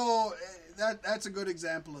 So that's a good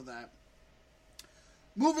example of that.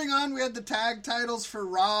 Moving on, we had the tag titles for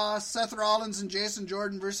Raw. Seth Rollins and Jason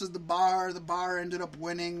Jordan versus The Bar. The Bar ended up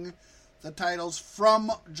winning the titles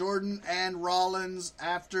from Jordan and Rollins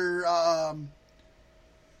after...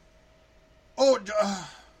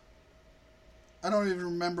 I don't even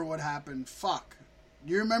remember what happened. Fuck.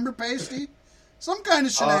 Do you remember, Pasty? Some kind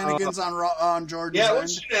of shenanigans on Jordan's Yeah, end. what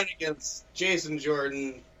shenanigans? Jason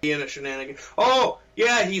Jordan being a shenanigan. Oh,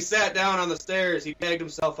 yeah, he sat down on the stairs. He pegged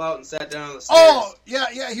himself out and sat down on the stairs. Oh,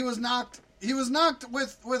 yeah, he was knocked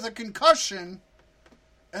with a concussion,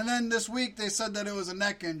 and then this week they said that it was a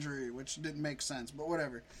neck injury, which didn't make sense, but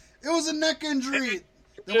whatever. It was a neck injury.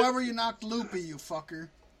 Then why were you knocked loopy, you fucker?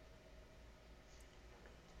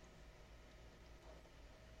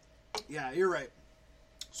 Yeah, you're right.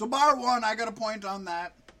 So Bar won. I got a point on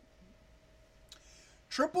that.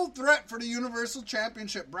 Triple threat for the Universal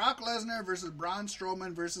Championship. Brock Lesnar versus Braun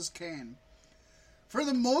Strowman versus Kane. For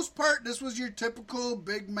the most part, this was your typical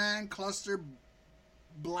big man cluster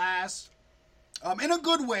blast. In a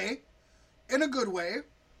good way.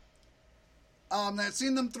 That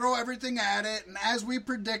seen them throw everything at it. And as we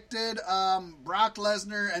predicted, Brock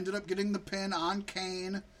Lesnar ended up getting the pin on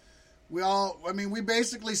Kane. We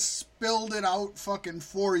basically spilled it out fucking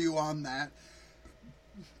for you on that.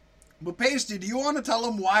 But Pasty, do you want to tell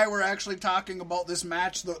them why we're actually talking about this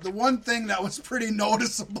match? The one thing that was pretty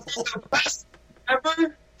noticeable. The best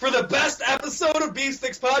ever? For the best episode of Beef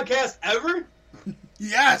Sticks Podcast ever?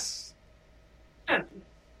 Yes!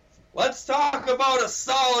 Let's talk about a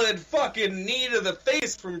solid fucking knee to the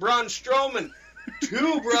face from Braun Strowman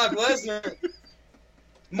to Brock Lesnar.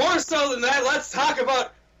 More so than that, let's talk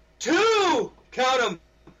about two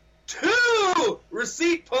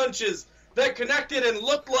receipt punches that connected and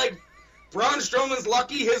looked like Braun Strowman's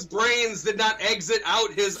lucky his brains did not exit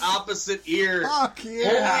out his opposite ear. Fuck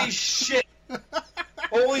yeah! Holy shit.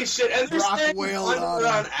 Holy shit. And there's wailed on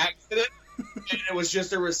on accident. And it was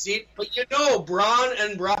just a receipt. But Braun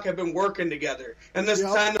and Brock have been working together. And this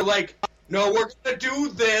time they're like, no, we're going to do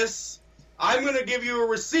this. I'm going to give you a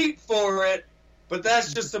receipt for it. But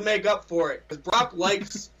that's just to make up for it. Because Brock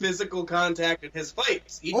likes physical contact in his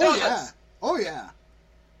fights. He does. Yeah. Oh, yeah.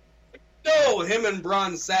 No, him and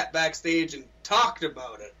Braun sat backstage and talked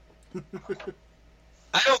about it.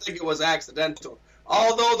 I don't think it was accidental.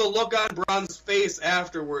 Although the look on Braun's face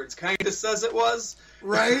afterwards kind of says it was.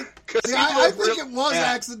 Right? 'Cause See, he I looked think real it was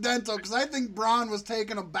bad. accidental, because I think Braun was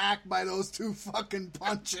taken aback by those two fucking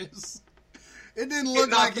punches. It didn't look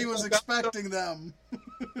like he was expecting them.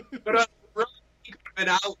 But he could have been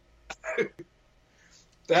out.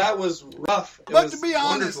 That was rough. But was to be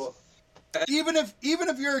honest, wonderful. even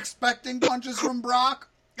if you're expecting punches from Brock,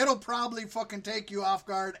 it'll probably fucking take you off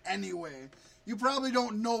guard anyway. You probably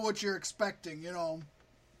don't know what you're expecting, you know.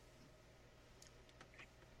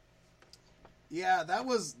 Yeah, that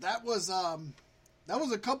was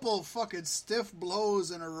a couple of fucking stiff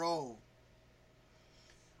blows in a row.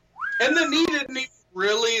 And the knee didn't even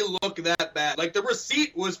really look that bad. Like, the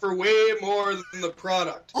receipt was for way more than the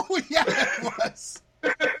product. Oh yeah, it was.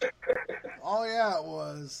 Oh yeah, it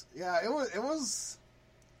was. Yeah, it was.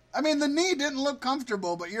 I mean, the knee didn't look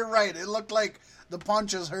comfortable, but you're right. It looked like the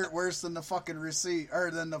punches hurt worse than the fucking receipt, or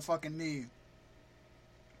than the fucking knee.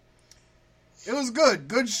 It was good.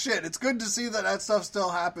 Good shit. It's good to see that stuff still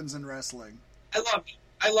happens in wrestling.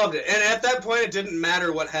 I loved it. And at that point, it didn't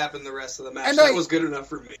matter what happened the rest of the match. And that was good enough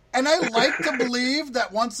for me. And I like to believe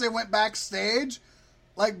that once they went backstage,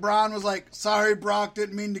 like, Braun was like, "Sorry, Brock,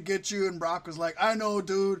 didn't mean to get you." And Brock was like, "I know,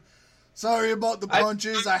 dude. Sorry about the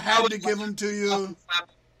punches. I had to give them to you."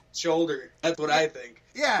 Shoulder. That's what I think.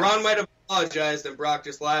 Yeah. Braun might have apologized, and Brock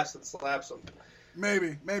just laughs and slaps him.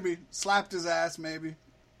 Maybe. Slapped his ass, maybe.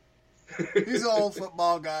 He's an old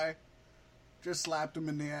football guy. Just slapped him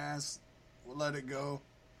in the ass. We'll let it go.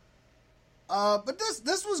 But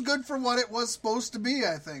this was good for what it was supposed to be,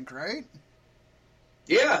 I think, right?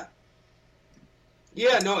 Yeah.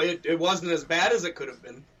 Yeah, no, it wasn't as bad as it could have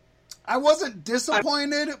been. I wasn't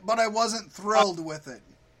disappointed, but I wasn't thrilled with it.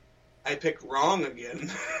 I picked wrong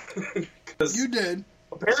again. You did.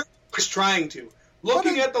 Apparently I was trying to.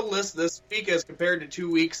 Looking at the list this week as compared to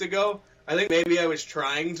 2 weeks ago, I think maybe I was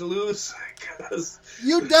trying to lose.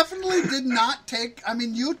 You definitely did not take. I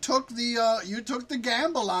mean, you took the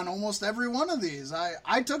gamble on almost every one of these.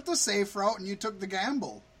 I took the safe route, and you took the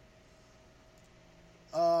gamble.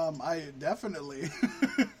 I definitely.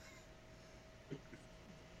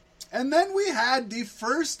 And then we had the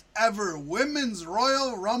first ever Women's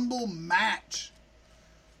Royal Rumble match.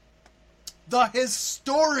 The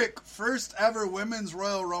historic first ever Women's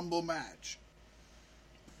Royal Rumble match.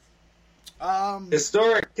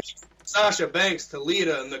 Historic Sasha Banks to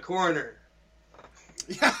Lita in the corner.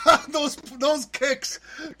 Yeah, those kicks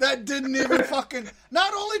that didn't even fucking...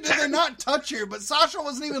 Not only did they not touch her, but Sasha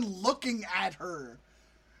wasn't even looking at her.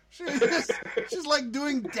 She's like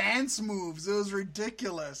doing dance moves. It was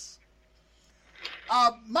ridiculous.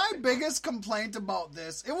 My biggest complaint about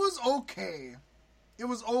this, it was okay. It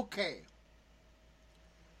was okay.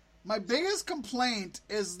 My biggest complaint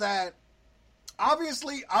is that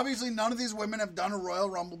obviously none of these women have done a Royal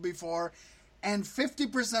Rumble before, and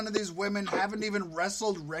 50% of these women haven't even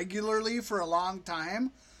wrestled regularly for a long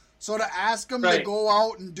time. So to ask them to go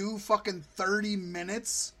out and do fucking 30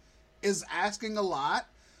 minutes is asking a lot.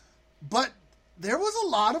 But there was a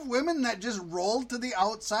lot of women that just rolled to the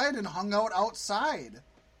outside and hung out outside.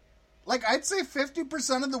 Like, I'd say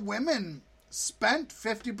 50% of the women spent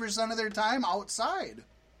 50% of their time outside.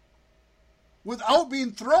 Without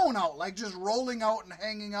being thrown out, like just rolling out and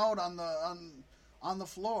hanging out on the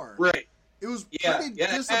floor. Right. It was pretty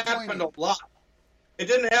disappointing. It happened a lot. It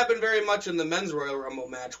didn't happen very much in the men's Royal Rumble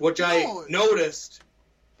match, which I noticed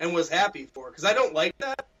and was happy for, because I don't like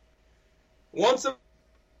that. Once in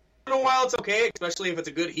a while, it's okay, especially if it's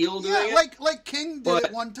a good heel doing it. Like King did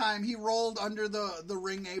it one time. He rolled under the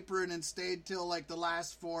ring apron and stayed till like the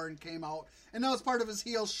last four and came out, and that was part of his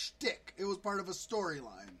heel shtick. It was part of a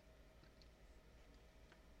storyline.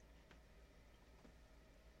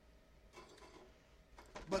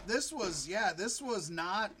 But this was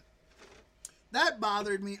not. That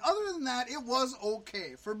bothered me. Other than that, it was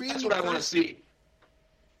okay. For being That's what I want to see.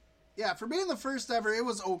 Yeah, for being the first ever, it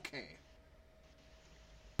was okay.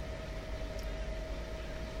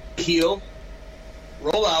 Heel,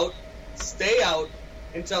 roll out, stay out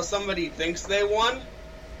until somebody thinks they won,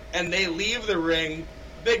 and they leave the ring.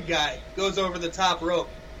 Big guy goes over the top rope,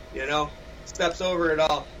 steps over it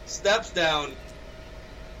all, steps down,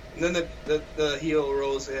 and then the heel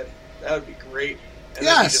rolls in. That would be great. And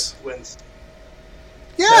then he just wins.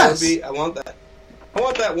 Yes. That would be. I want that. I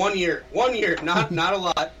want that 1 year. 1 year, not a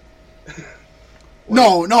lot.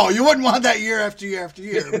 No, you wouldn't want that year after year after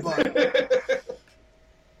year. But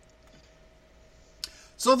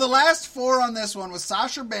so the last four on this one was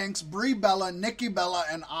Sasha Banks, Brie Bella, Nikki Bella,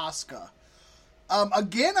 and Asuka.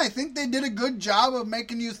 Again, I think they did a good job of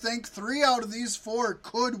making you think 3 out of these 4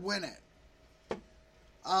 could win it.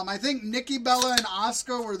 I think Nikki Bella and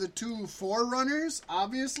Asuka were the 2 forerunners,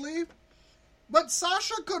 obviously. But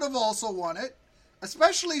Sasha could have also won it,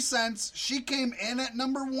 especially since she came in at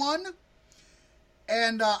number 1.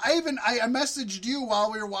 And I messaged you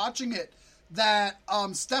while we were watching it that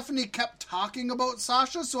Stephanie kept talking about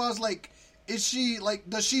Sasha. So I was like, is she like,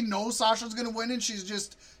 does she know Sasha's going to win and she's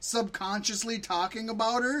just subconsciously talking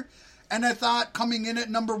about her? And I thought coming in at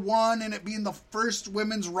number 1 and it being the first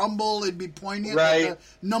women's rumble, it'd be poignant. Right. Like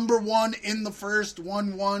the number 1 in the first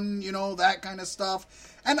 1-1, you know, that kind of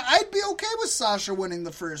stuff. And I'd be okay with Sasha winning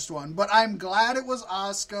the first one, but I'm glad it was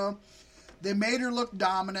Asuka. They made her look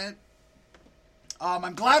dominant.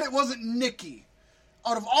 I'm glad it wasn't Nikki.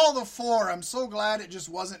 Out of all the 4, I'm so glad it just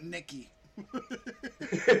wasn't Nikki.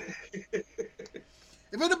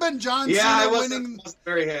 If it had been John Cena winning... I wasn't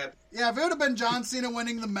very happy. Yeah, if it would have been John Cena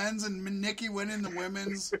winning the men's and Nikki winning the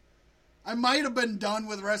women's, I might have been done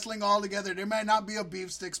with wrestling altogether. There might not be a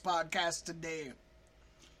Beef Sticks podcast today.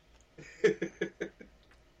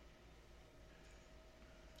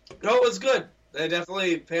 No, it was good. They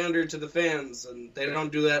definitely pandered to the fans, and they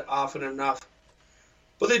don't do that often enough.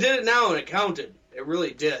 But they did it now, and it counted. It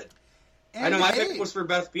really did. And I know my pick was for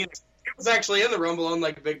Beth Phoenix. It was actually in the Rumble,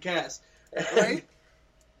 unlike Big Cass. Right?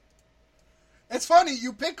 It's funny,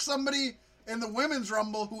 you pick somebody in the Women's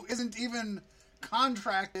Rumble who isn't even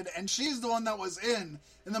contracted, and she's the one that was in.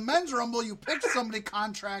 In the Men's Rumble, you picked somebody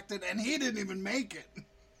contracted, and he didn't even make it.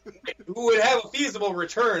 Who would have a feasible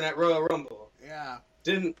return at Royal Rumble. Yeah.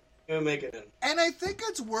 Didn't even make it in. And I think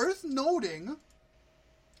it's worth noting,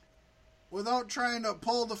 without trying to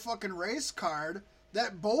pull the fucking race card,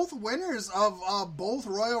 that both winners of both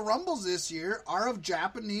Royal Rumbles this year are of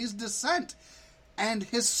Japanese descent. And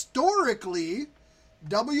historically,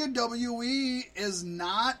 WWE is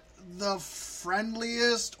not the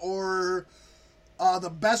friendliest or the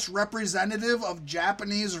best representative of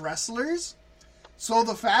Japanese wrestlers. So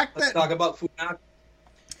the fact Let's that... talk about Funaki.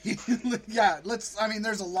 Yeah,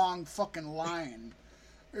 there's a long fucking line.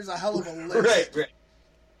 There's a hell of a list. Right.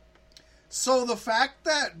 So the fact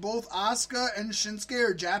that both Asuka and Shinsuke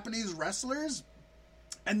are Japanese wrestlers,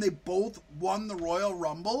 and they both won the Royal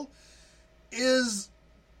Rumble, is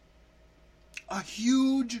a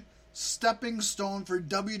huge stepping stone for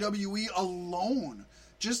WWE alone.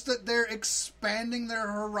 Just that they're expanding their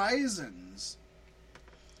horizons.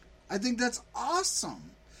 I think that's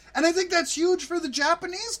awesome. And I think that's huge for the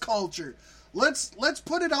Japanese culture. Let's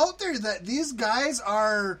put it out there that these guys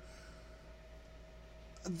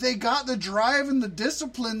they got the drive and the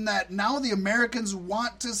discipline that now the Americans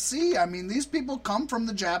want to see. I mean, these people come from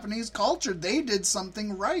the Japanese culture. They did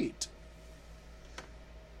something right.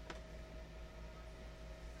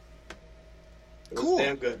 It was Cool.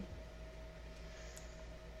 damn good.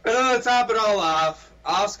 And then to top it all off,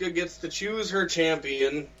 Asuka gets to choose her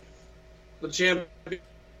champion. The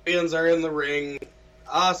champions are in the ring.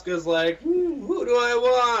 Asuka's like, who do I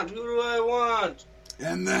want? Who do I want?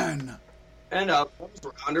 And then... And up comes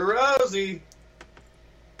Ronda Rousey.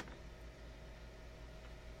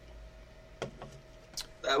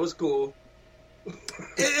 That was cool.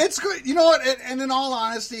 It's good. You know what? And in all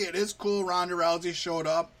honesty, it is cool Ronda Rousey showed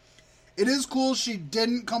up. It is cool she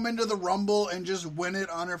didn't come into the Rumble and just win it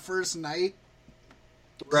on her first night.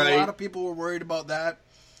 Right. A lot of people were worried about that.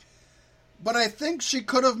 But I think she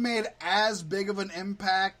could have made as big of an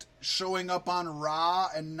impact showing up on Raw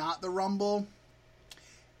and not the Rumble,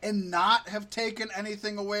 and not have taken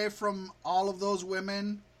anything away from all of those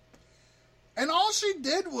women. And all she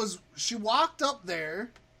did was she walked up there,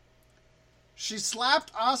 she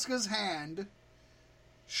slapped Asuka's hand,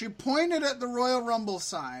 she pointed at the Royal Rumble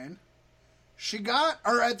sign, at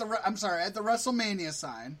the WrestleMania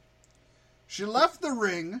sign, she left the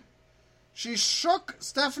ring, she shook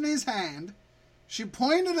Stephanie's hand, she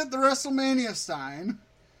pointed at the WrestleMania sign,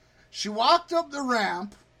 she walked up the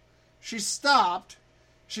ramp, she stopped,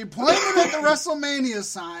 she pointed at the WrestleMania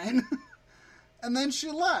sign, and then she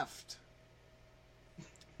left.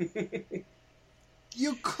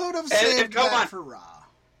 You could have saved that for Raw.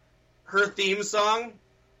 Her theme song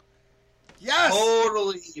Yes!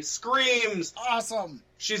 totally screams Awesome.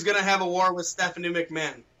 she's going to have a war with Stephanie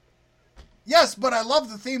McMahon. Yes, but I love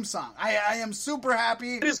the theme song. I am super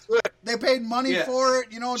happy. It is good. They paid money for it,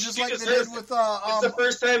 just She like they deserves did with... it's the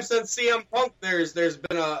first time since CM Punk there's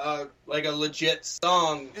been a legit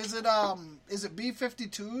song. Is it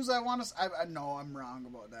B-52s? I want to... I know I'm wrong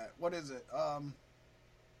about that. What is it?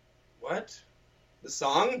 What? The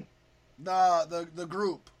song? The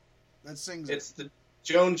group that sings it. It's the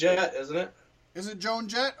Joan Jett, isn't it? Is it Joan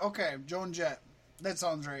Jett? Okay, Joan Jett. That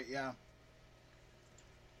sounds right, yeah.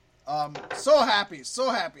 So happy.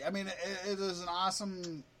 I mean, it is an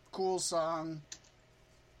awesome, cool song.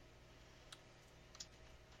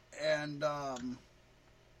 and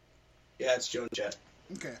Yeah, it's Joan Jett.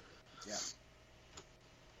 okay, yeah.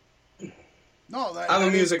 No, I'm a that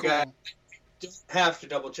is music cool. guy. Just have to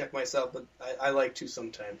double check myself, but I like to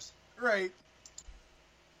sometimes. Right.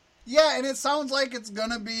 Yeah, and it sounds like it's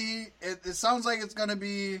gonna be. It sounds like it's gonna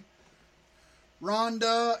be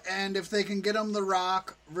Ronda, and if they can get him The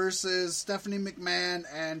Rock versus Stephanie McMahon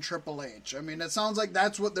and Triple H. I mean, it sounds like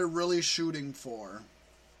that's what they're really shooting for.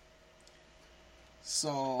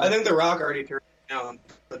 So I think The Rock already turned it down,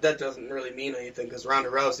 but that doesn't really mean anything because Ronda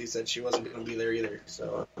Rousey said she wasn't going to be there either.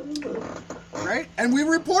 So right, and we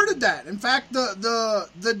reported that. In fact,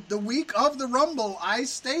 the week of the Rumble, I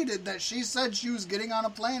stated that she said she was getting on a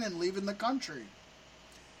plane and leaving the country,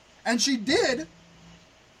 and she did.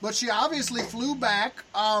 But she obviously flew back.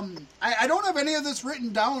 I don't have any of this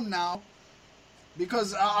written down now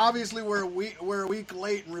because obviously we're a week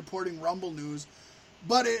late in reporting Rumble news.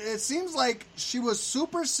 But it seems like she was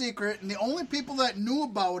super secret, and the only people that knew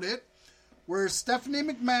about it were Stephanie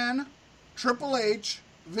McMahon, Triple H,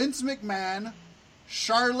 Vince McMahon,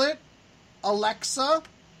 Charlotte, Alexa,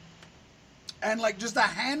 and like just a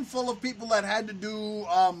handful of people that had to do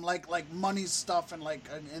like money stuff and like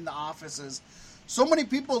in the offices. So many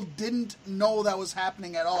people didn't know that was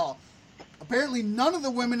happening at all. Apparently, none of the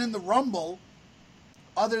women in the Rumble,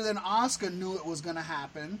 other than Asuka, knew it was going to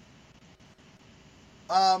happen.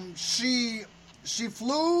 She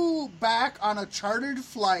flew back on a chartered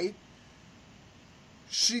flight.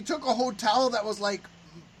 She took a hotel that was like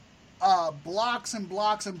blocks and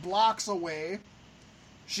blocks and blocks away.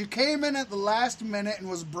 She came in at the last minute and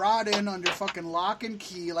was brought in under fucking lock and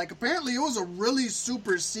key. Like, apparently it was a really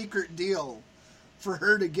super secret deal for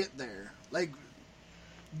her to get there. Like,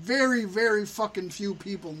 very, very fucking few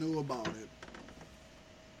people knew about it.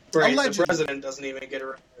 right, Allegedly. the president doesn't even get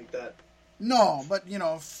around like that. No, but, you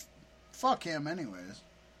know, fuck him anyways.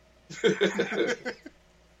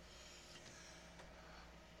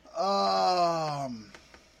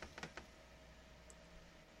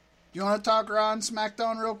 You want to talk Raw and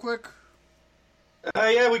SmackDown real quick?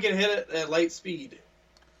 Yeah, we can hit it at light speed.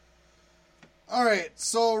 Alright,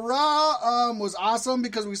 so Raw was awesome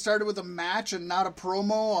because we started with a match and not a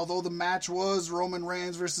promo, although the match was Roman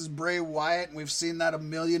Reigns versus Bray Wyatt, and we've seen that a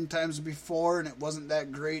million times before, and it wasn't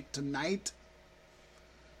that great tonight.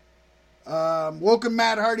 Woken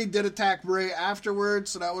Matt Hardy did attack Bray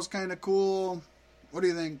afterwards, so that was kind of cool. What do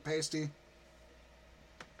you think, Pasty?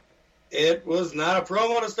 It was not a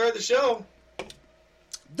promo to start the show.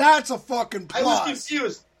 That's a fucking plus.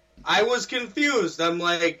 I was confused. I'm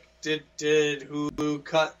like, did who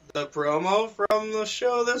cut the promo from the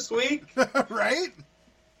show this week? Right?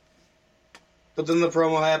 But then the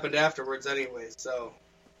promo happened afterwards anyway, so.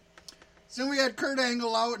 So we had Kurt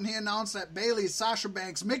Angle out, and he announced that Bayley, Sasha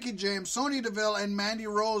Banks, Mickie James, Sonya Deville, and Mandy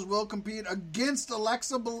Rose will compete against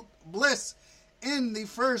Alexa Bliss in the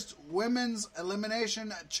first Women's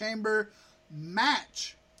Elimination Chamber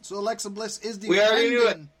match. So Alexa Bliss is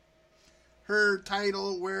defending her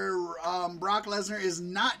title, where Brock Lesnar is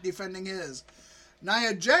not defending his.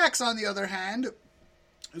 Nia Jax, on the other hand,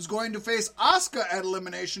 is going to face Asuka at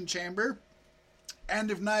Elimination Chamber. And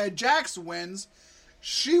if Nia Jax wins,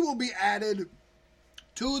 she will be added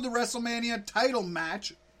to the WrestleMania title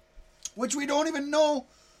match, which we don't even know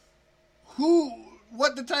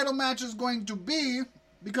what the title match is going to be,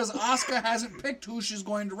 because Asuka hasn't picked who she's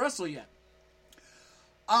going to wrestle yet.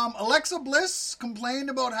 Alexa Bliss complained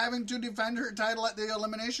about having to defend her title at the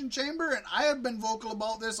Elimination Chamber, and I have been vocal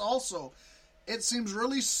about this also. It seems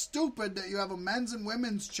really stupid that you have a men's and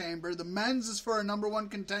women's chamber. The men's is for a number one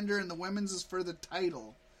contender, and the women's is for the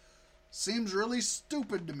title. Seems really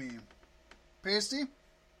stupid to me. Pasty?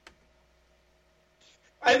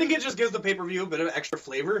 I think it just gives the pay-per-view a bit of extra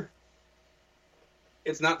flavor.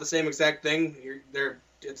 It's not the same exact thing.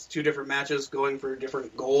 It's two different matches going for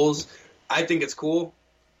different goals. I think it's cool.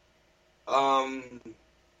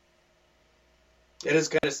 It is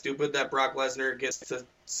kind of stupid that Brock Lesnar gets to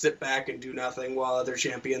sit back and do nothing while other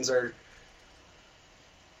champions are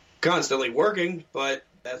constantly working, but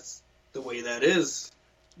that's the way that is.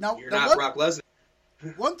 Now, you're not Brock Lesnar.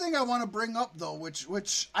 One thing I want to bring up, though,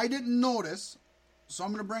 which I didn't notice, so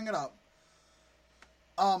I'm going to bring it up.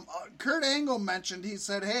 Kurt Angle mentioned, he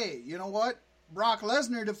said, hey, you know what? Brock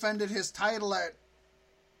Lesnar defended his title at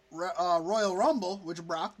Royal Rumble, which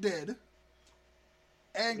Brock did.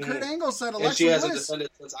 And Kurt Angle said Alexa Bliss... And she hasn't defended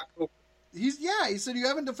it since October. He said you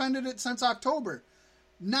haven't defended it since October.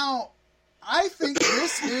 Now, I think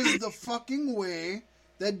this is the fucking way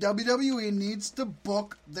that WWE needs to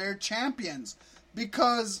book their champions.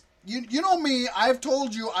 Because, you know me, I've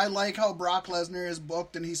told you I like how Brock Lesnar is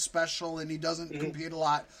booked and he's special and he doesn't compete a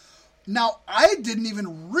lot. Now, I didn't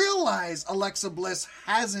even realize Alexa Bliss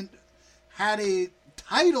hasn't had a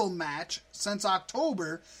title match since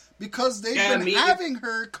October because they've been having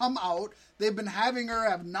her come out. They've been having her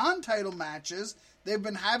have non-title matches. They've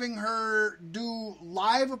been having her do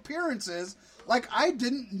live appearances. Like, I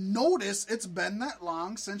didn't notice it's been that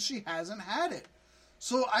long since she hasn't had it.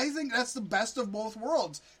 So I think that's the best of both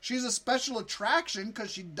worlds. She's a special attraction because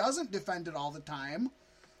she doesn't defend it all the time.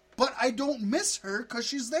 But I don't miss her because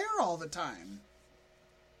she's there all the time.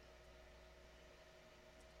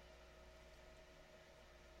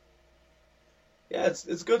 Yeah,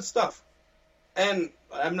 it's good stuff. And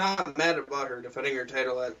I'm not mad about her defending her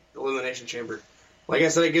title at Elimination Chamber. Like I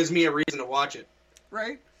said, it gives me a reason to watch it.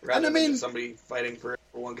 Right? Rather than just somebody fighting for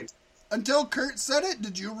one contender. Until Kurt said it,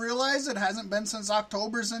 did you realize it hasn't been since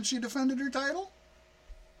October since she defended her title?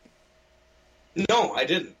 No, I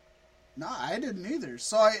didn't. No, I didn't either.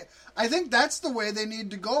 So I think that's the way they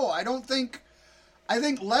need to go. I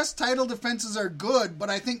think less title defenses are good, but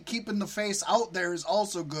I think keeping the face out there is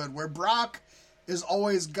also good. Where Brock is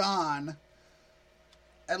always gone,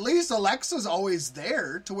 at least Alexa's always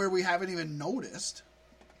there to where we haven't even noticed.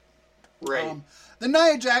 Right. The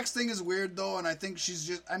Nia Jax thing is weird, though, and I think she's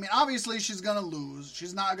just... I mean, obviously, she's going to lose.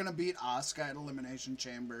 She's not going to beat Asuka at Elimination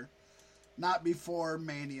Chamber. Not before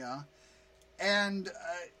Mania. And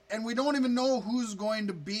we don't even know who's going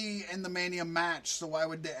to be in the Mania match, so why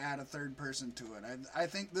would they add a third person to it? I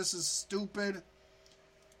think this is stupid.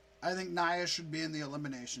 I think Nia should be in the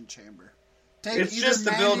Elimination Chamber. It's just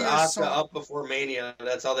to build Asuka up before Mania.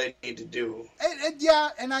 That's all they need to do. Yeah,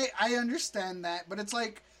 and I understand that, but it's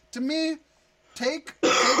like, to me... Take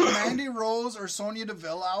Mandy Rose or Sonya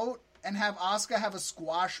Deville out and have Asuka have a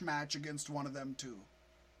squash match against one of them two.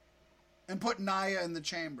 And put Nia in the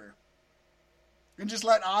chamber. And just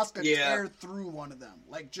let Asuka tear through one of them.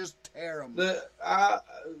 Like, just tear them.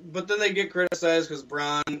 But then they get criticized because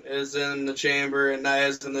Braun is in the chamber and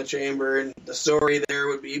Nia's in the chamber, and the story there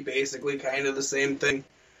would be basically kind of the same thing.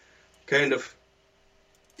 Kind of.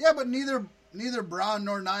 Yeah, but neither Braun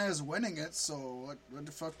nor Nia's winning it, so what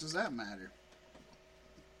the fuck does that matter?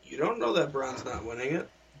 You don't know that Braun's not winning it.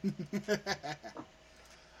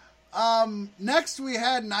 Next we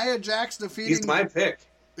had Nia Jax defeating... He's my pick.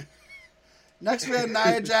 Next we had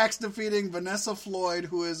Nia Jax defeating Vanessa Floyd,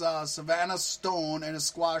 who is Savannah Stone, in a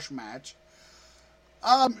squash match.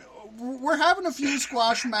 We're having a few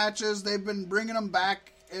squash matches. They've been bringing them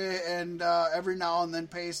back and every now and then,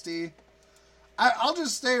 Pasty. I'll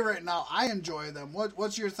just say right now, I enjoy them.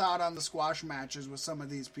 What's your thought on the squash matches with some of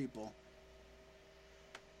these people?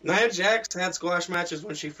 Nia Jax had squash matches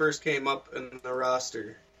when she first came up in the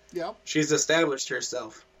roster. Yep. She's established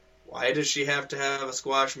herself. Why does she have to have a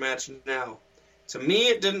squash match now? To me,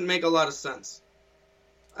 it didn't make a lot of sense.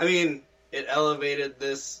 I mean, it elevated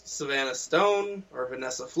this Savannah Stone or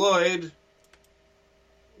Vanessa Floyd,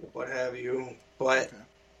 what have you, but...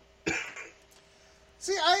 Okay.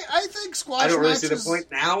 See, I think squash matches... I don't really see the point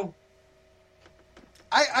now.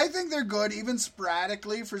 I think they're good, even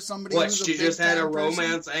sporadically, for somebody who's a big she just had a person.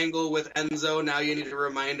 romance angle with Enzo. Now you need to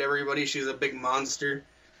remind everybody she's a big monster.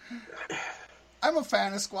 I'm a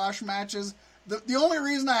fan of squash matches. The only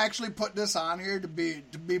reason I actually put this on here, to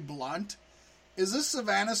be blunt, is this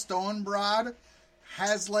Savannah Stone broad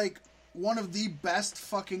has, like, one of the best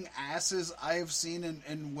fucking asses I have seen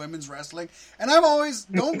in women's wrestling. And I'm always,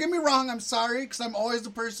 don't get me wrong, I'm sorry, because I'm always the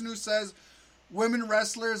person who says women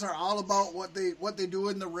wrestlers are all about what they do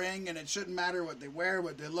in the ring, and it shouldn't matter what they wear,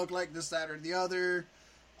 what they look like, this, that, or the other.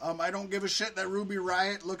 I don't give a shit that Ruby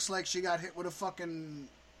Riott looks like she got hit with a fucking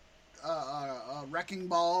wrecking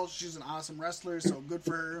ball. She's an awesome wrestler, so good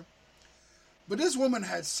for her. But this woman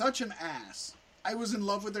had such an ass. I was in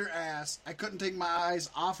love with her ass. I couldn't take my eyes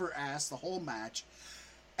off her ass the whole match.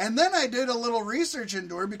 And then I did a little research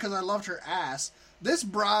into her because I loved her ass. This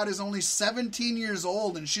broad is only 17 years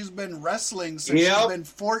old, and she's been wrestling since she's been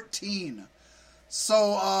 14.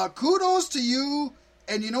 So, kudos to you.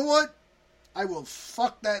 And you know what? I will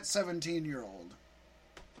fuck that 17-year-old.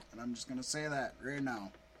 And I'm just going to say that right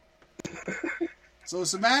now. So,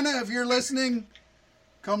 Savannah, if you're listening,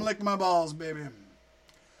 come lick my balls, baby.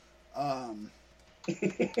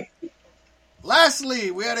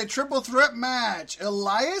 Lastly, we had a triple threat match.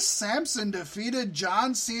 Elias Samson defeated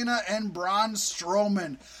John Cena and Braun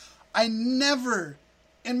Strowman. I never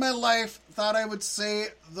in my life thought I would say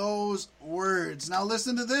those words. Now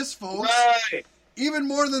listen to this, folks. Right. Even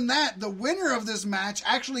more than that, the winner of this match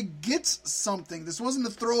actually gets something. This wasn't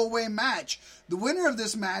a throwaway match. The winner of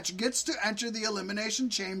this match gets to enter the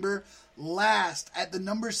Elimination Chamber last at the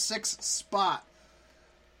number 6 spot.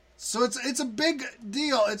 So it's a big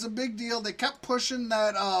deal. It's a big deal. They kept pushing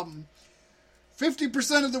that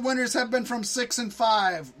 50% of the winners have been from 6 and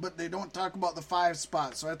 5, but they don't talk about the 5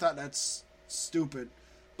 spot. So I thought that's stupid.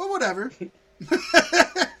 But whatever. This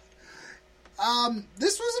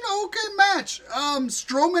was an okay match.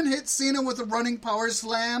 Strowman hit Cena with a running power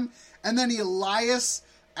slam, and then Elias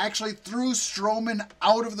actually threw Strowman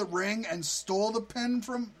out of the ring and stole the pin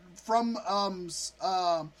from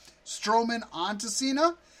Strowman onto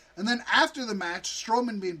Cena. And then after the match,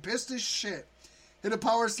 Strowman, being pissed as shit, hit a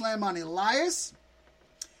power slam on Elias.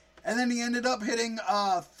 And then he ended up hitting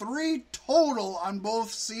 3 total on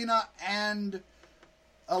both Cena and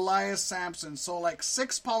Elias Sampson. So like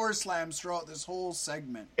 6 power slams throughout this whole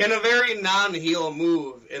segment. In a very non-heel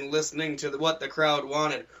move, in listening to what the crowd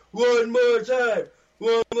wanted. One more time!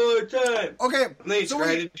 One more time! Okay. And they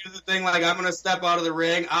tried to do the thing like, I'm going to step out of the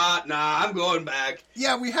ring. Nah, I'm going back.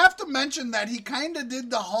 Yeah, we have to mention that he kind of did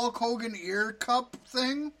the Hulk Hogan ear cup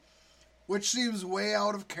thing, which seems way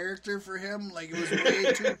out of character for him. Like, it was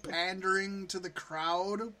way too pandering to the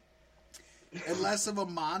crowd and less of a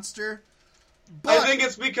monster. But I think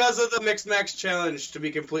it's because of the Mixed Match Challenge, to be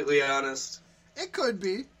completely honest. It could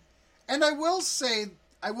be. And I will say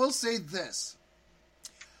this.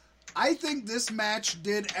 I think this match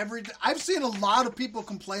did everything. I've seen a lot of people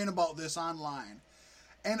complain about this online.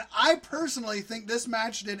 And I personally think this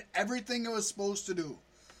match did everything it was supposed to do.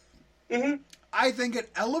 Mm-hmm. I think it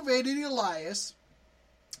elevated Elias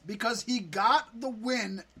because he got the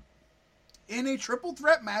win in a triple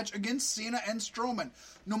threat match against Cena and Strowman.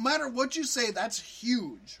 No matter what you say, that's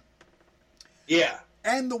huge. Yeah.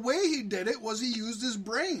 And the way he did it was he used his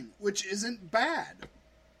brain, which isn't bad.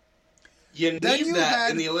 You need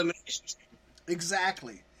that in the elimination chamber.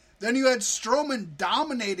 Exactly. Then you had Strowman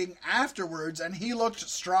dominating afterwards, and he looked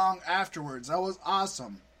strong afterwards. That was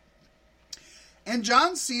awesome. And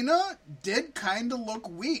John Cena did kind of look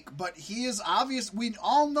weak, but he is obvious. We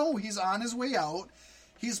all know he's on his way out.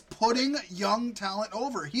 He's putting young talent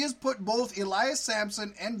over. He has put both Elias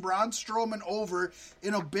Sampson and Braun Strowman over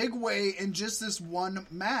in a big way in just this one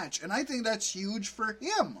match. And I think that's huge for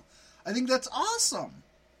him. I think that's awesome.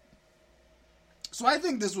 So I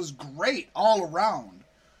think this was great all around.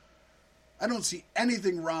 I don't see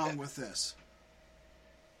anything wrong with this.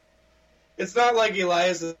 It's not like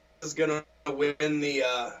Elias is going to win the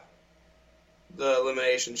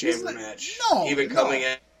elimination chamber match. No, even coming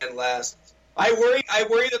in last. I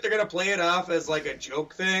worry that they're going to play it off as like a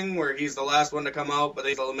joke thing where he's the last one to come out, but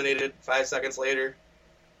he's eliminated 5 seconds later.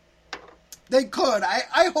 They could.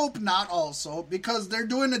 I hope not also, because they're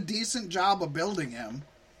doing a decent job of building him.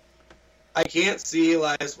 I can't see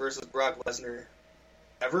Elias versus Brock Lesnar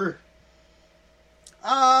ever.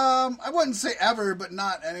 I wouldn't say ever, but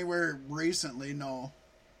not anywhere recently, no.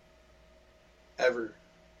 Ever.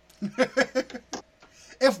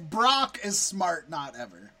 If Brock is smart, not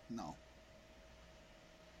ever, no.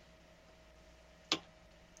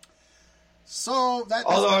 So that.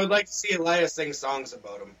 Although I would like to see Elias sing songs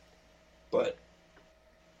about him, but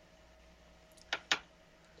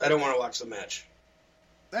I don't want to watch the match.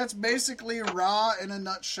 That's basically Raw in a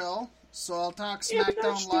nutshell. So I'll talk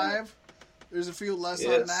SmackDown Live. There's a few less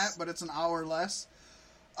on that, but it's an hour less.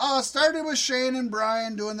 Started with Shane and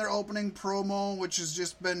Bryan doing their opening promo, which has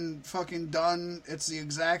just been fucking done. It's the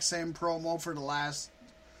exact same promo for the last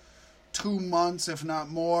 2 months, if not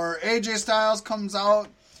more. AJ Styles comes out,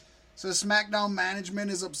 says SmackDown management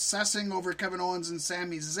is obsessing over Kevin Owens and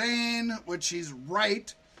Sami Zayn, which he's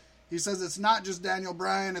right. He says it's not just Daniel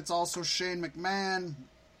Bryan, it's also Shane McMahon,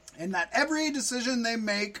 and that every decision they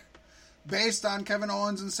make based on Kevin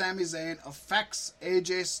Owens and Sami Zayn affects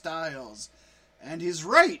AJ Styles. And he's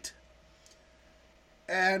right.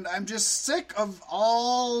 And I'm just sick of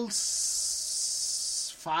all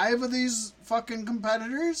 5 of these fucking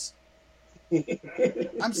competitors.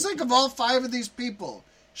 I'm sick of all 5 of these people.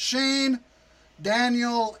 Shane,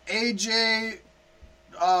 Daniel, AJ,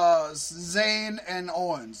 Zayn, and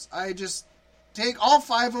Owens. I just take all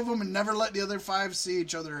 5 of them and never let the other 5 see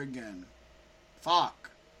each other again. Fuck.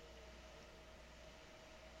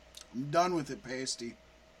 I'm done with it, Pasty.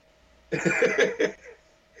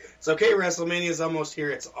 It's okay, WrestleMania's almost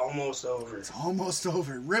here. It's almost over. It's almost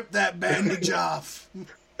over. Rip that bandage off.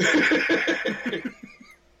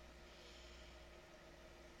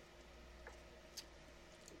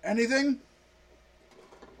 Anything?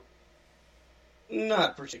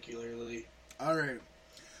 Not particularly. All right.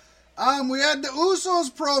 We had the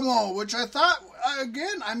Usos promo, which I thought,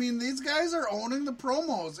 again, I mean, these guys are owning the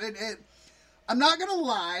promos. I'm not going to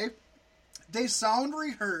lie. They sound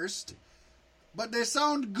rehearsed, but they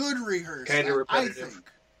sound good rehearsed. Kind of repetitive. I think.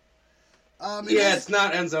 It's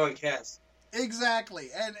not Enzo and Cass. Exactly.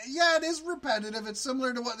 And yeah, it is repetitive. It's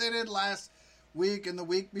similar to what they did last week and the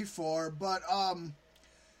week before, but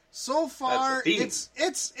so far it's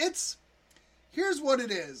here's what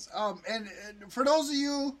it is. And for those of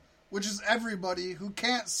you, which is everybody who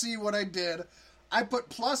can't see what I did, I put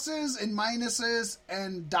pluses and minuses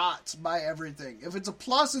and dots by everything. If it's a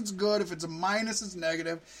plus, it's good. If it's a minus, it's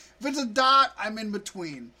negative. If it's a dot, I'm in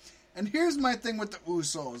between. And here's my thing with the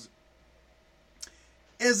Usos.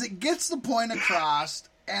 Is it gets the point across,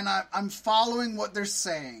 and I'm following what they're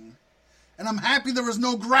saying. And I'm happy there was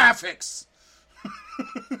no graphics.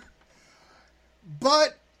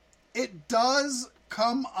 But it does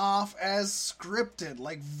come off as scripted,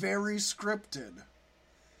 like very scripted.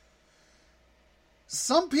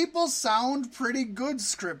 Some people sound pretty good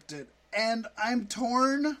scripted, and I'm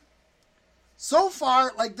torn. So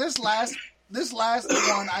far, like this last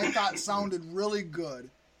one I thought sounded really good,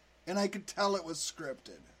 and I could tell it was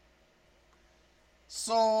scripted.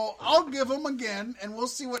 So I'll give them again, and we'll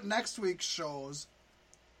see what next week shows.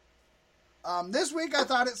 This week I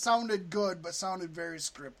thought it sounded good, but sounded very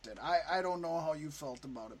scripted. I don't know how you felt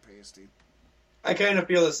about it, Pasty. I kind of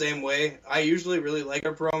feel the same way. I usually really like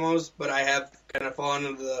our promos, but I have kind of fallen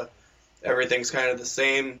into the everything's kind of the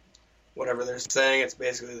same. Whatever they're saying, it's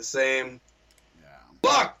basically the same. Yeah.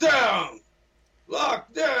 Lockdown!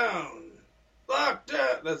 Lockdown!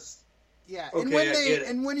 Lockdown! That's... Yeah, okay,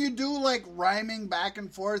 and when you do like rhyming back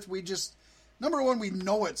and forth, we just... Number one, we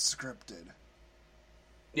know it's scripted.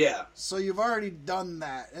 Yeah. So you've already done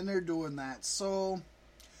that, and they're doing that. So...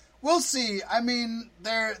 We'll see. I mean,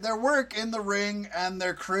 their work in the ring and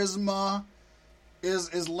their charisma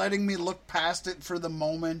is letting me look past it for the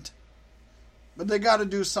moment. But they got to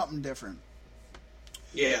do something different.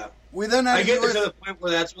 Yeah. We then have I get to the point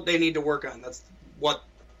where that's what they need to work on. That's what,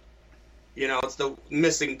 it's the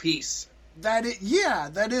missing piece. That's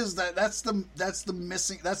the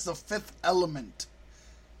missing. That's the fifth element,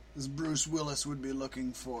 as Bruce Willis would be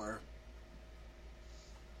looking for.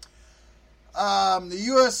 The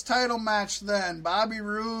U.S. title match then. Bobby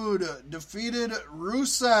Roode defeated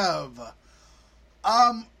Rusev.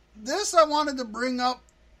 This I wanted to bring up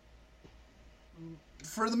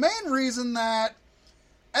for the main reason that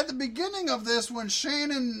at the beginning of this, when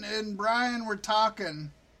Shane and Brian were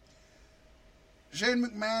talking, Shane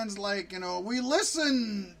McMahon's like, we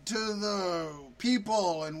listen to the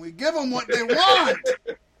people and we give them what they want.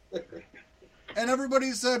 And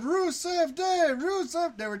everybody said, Rusev Day,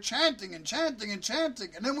 Rusev. They were chanting and chanting and chanting.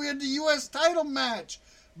 And then we had the U.S. title match.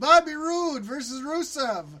 Bobby Roode versus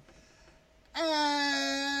Rusev.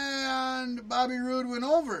 And Bobby Roode went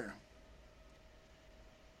over.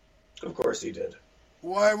 Of course he did.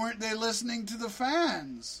 Why weren't they listening to the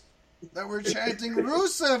fans that were chanting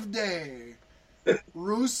Rusev Day?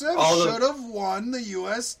 Rusev should have won the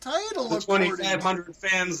U.S. title. The 2,500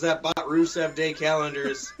 fans that bought Rusev Day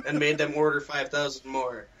calendars and made them order 5,000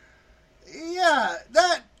 more. Yeah,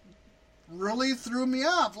 that really threw me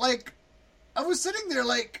off. Like, I was sitting there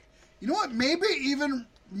like, you know what?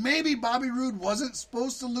 Maybe Bobby Roode wasn't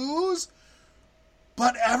supposed to lose,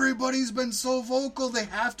 but everybody's been so vocal they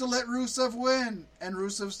have to let Rusev win, and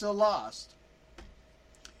Rusev still lost.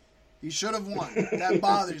 He should have won. That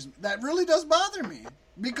bothers me. That really does bother me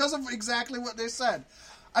because of exactly what they said.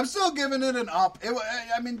 I'm still giving it an up.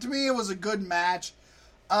 To me, it was a good match.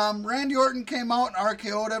 Randy Orton came out and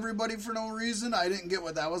RKO'd everybody for no reason. I didn't get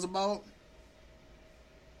what that was about.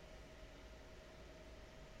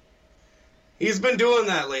 He's been doing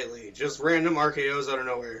that lately. Just random RKOs out of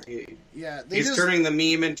nowhere. He's turning the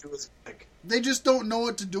meme into his gimmick. They just don't know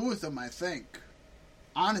what to do with him, I think.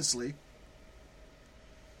 Honestly.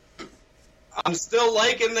 I'm still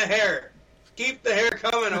liking the hair. Keep the hair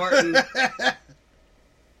coming, Orton.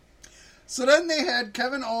 So then they had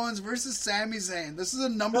Kevin Owens versus Sami Zayn. This is a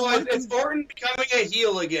number one. It's Orton becoming a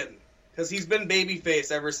heel again. Because he's been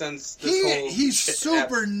babyface ever since this whole He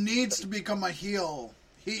super needs to become a heel.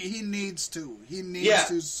 He needs to. He needs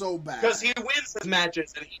to so bad. Because he wins his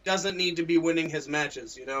matches, and he doesn't need to be winning his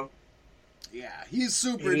matches, Yeah, he needs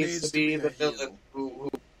to be the villain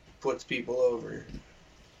who puts people over.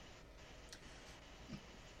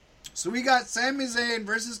 So we got Sami Zayn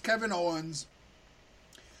versus Kevin Owens.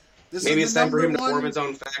 Maybe it's time for him to form his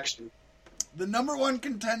own faction. The number one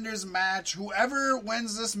contenders match. Whoever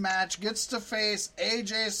wins this match gets to face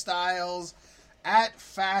AJ Styles at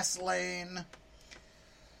Fastlane.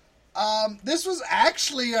 This was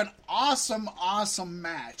actually an awesome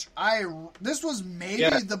match. This was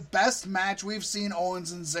maybe the best match we've seen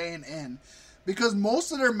Owens and Zayn in. Because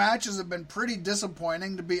most of their matches have been pretty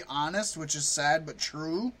disappointing, to be honest, which is sad but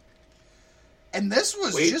true. And this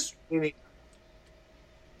was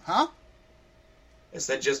Huh? I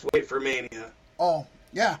said just wait for Mania. Oh,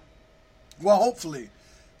 yeah. Well, hopefully.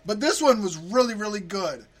 But this one was really, really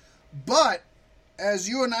good. But, as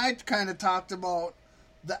you and I kind of talked about,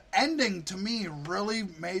 the ending to me really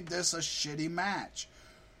made this a shitty match.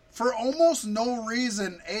 For almost no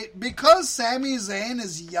reason. Because Sami Zayn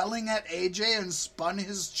is yelling at AJ and spun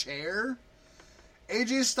his chair,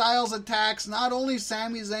 AJ Styles attacks not only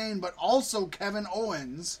Sami Zayn, but also Kevin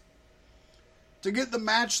Owens to get the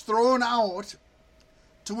match thrown out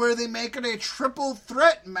to where they make it a triple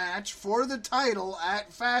threat match for the title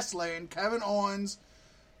at Fastlane. Kevin Owens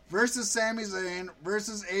versus Sami Zayn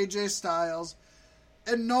versus AJ Styles.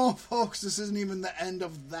 And no, folks, this isn't even the end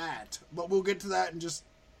of that. But we'll get to that in just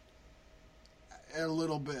a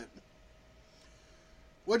little bit.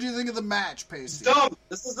 What do you think of the match, Pacey? Dumb.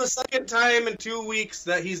 This is the second time in 2 weeks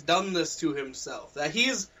that he's done this to himself. That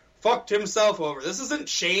he's fucked himself over. This isn't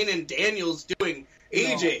Shane and Daniels doing.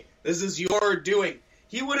 AJ, no. This is your doing.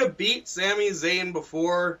 He would have beat Sami Zayn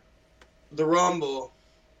before the Rumble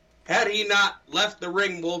had he not left the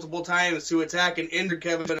ring multiple times to attack and injure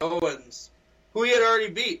Kevin Owens, who he had already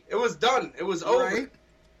beat. It was done. It was over. Right.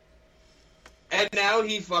 And now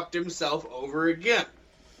he fucked himself over again.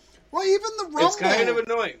 Well, even the Rumble, it's kind of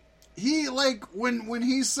annoying. He, like, when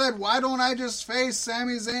he said, why don't I just face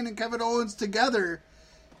Sami Zayn and Kevin Owens together,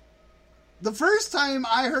 the first time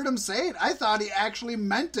I heard him say it, I thought he actually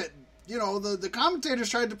meant it. You know, the commentators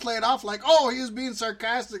tried to play it off like, oh, he was being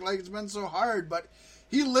sarcastic, like it's been so hard, but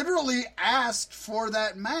he literally asked for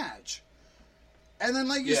that match. And then,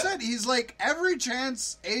 like you said, he's like, every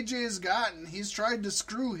chance AJ has gotten, he's tried to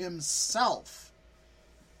screw himself.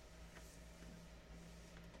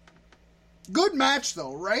 Good match,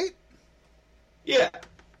 though, right? Yeah.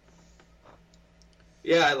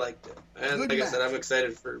 Yeah, I liked it. And Good like match. I said, I'm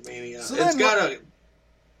excited for Mania. So it's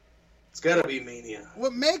gotta be Mania.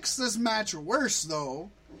 What makes this match worse,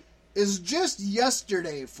 though, is just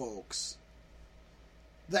yesterday, folks.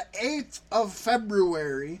 The 8th of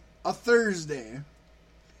February, a Thursday,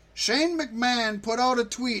 Shane McMahon put out a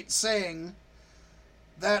tweet saying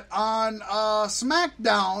that on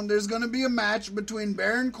SmackDown there's going to be a match between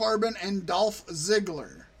Baron Corbin and Dolph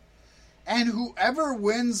Ziggler. And whoever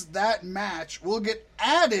wins that match will get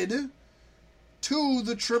added to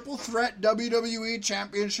the Triple Threat WWE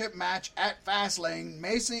Championship match at Fastlane,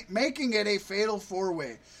 making it a fatal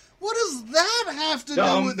 4-way. What does that have to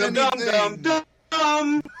do with anything?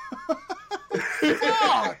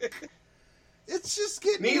 Fuck! It's just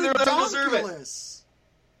getting Neither of them deserve ridiculous.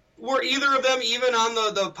 It. Were either of them even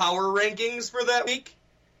on the power rankings for that week?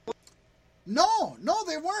 No,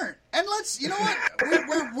 they weren't. And you know what?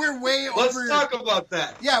 We're way over. Let's talk about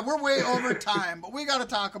that. Yeah, we're way over time, but we got to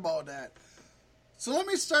talk about that. So let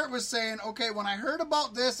me start with saying, okay, when I heard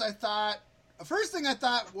about this, the first thing I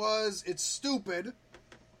thought was it's stupid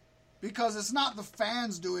because it's not the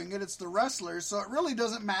fans doing it, it's the wrestlers, so it really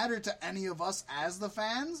doesn't matter to any of us as the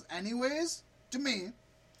fans, anyways, to me.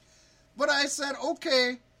 But I said,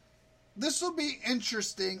 okay, this will be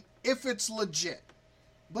interesting if it's legit.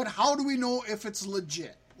 But how do we know if it's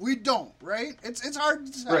legit? We don't, right? It's hard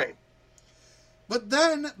to tell. Right. But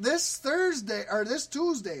then this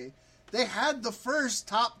Tuesday, they had the first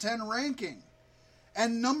top 10 ranking.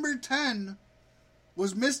 And number 10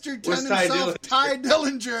 was Mr. 10 himself, Ty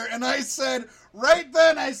Dillinger. And I said, right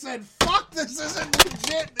then, fuck, this isn't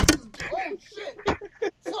legit. This is, oh,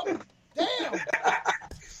 shit. Something, damn.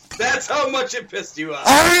 That's how much it pissed you off.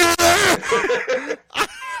 Are you there?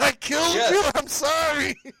 I killed you. I'm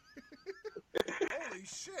sorry. Holy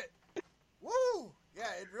shit. Woo. Yeah,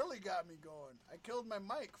 it really got me going. I killed my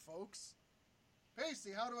mic, folks.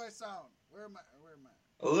 Pacey, how do I sound? Where am I?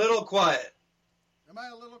 A little quiet. Am I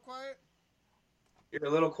a little quiet? You're a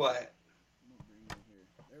little quiet. I'm gonna bring it here.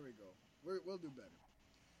 There we go. We'll do better.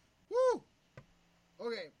 Woo!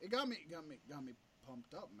 Okay, it got me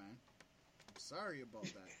pumped up, man. I'm sorry about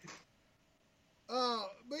that.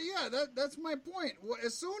 But yeah, that's my point.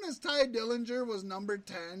 As soon as Ty Dillinger was number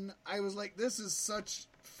 10, I was like, this is such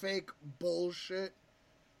fake bullshit.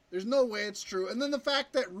 There's no way it's true. And then the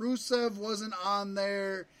fact that Rusev wasn't on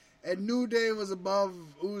there and New Day was above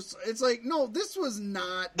Uso, it's like, no, this was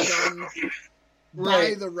not done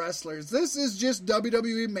by the wrestlers. This is just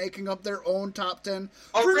WWE making up their own top 10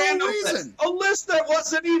 for no reason. A list that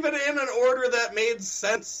wasn't even in an order that made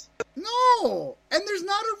sense. No, and there's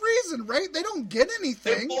not a reason, right? They don't get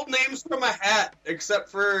anything. They pulled names from a hat, except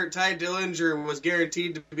for Ty Dillinger was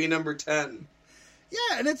guaranteed to be number 10.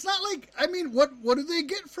 Yeah, and it's not like, I mean, what do they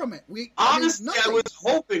get from it? Honestly, I was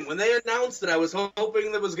hoping, when they announced it, I was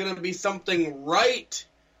hoping there was going to be something right.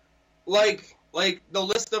 Like, like the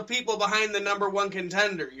list of people behind the number one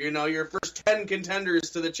contender, you know, your first 10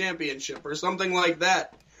 contenders to the championship or something like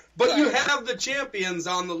that. But you have the champions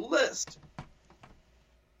on the list.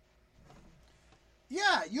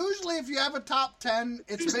 Yeah, usually if you have a top 10,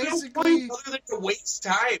 it's There's basically... no point other than to waste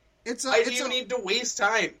time. Why do you need to waste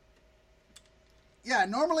time? Yeah,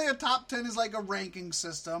 normally a top 10 is like a ranking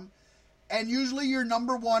system. And usually your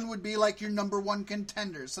number one would be like your number one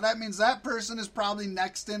contender. So that means that person is probably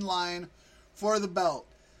next in line for the belt.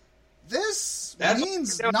 This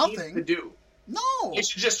means nothing. To do. No. It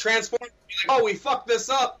should just transform and be like, oh, we fucked this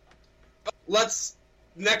up.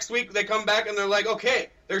 Next week they come back and they're like, okay,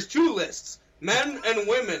 there's 2 lists. Men and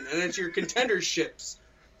women, and it's your contenderships.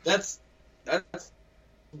 That's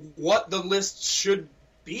what the list should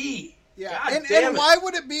be. Yeah, God and why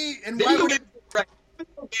would it be? And why would it?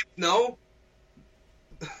 No.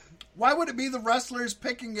 Why would it be the wrestlers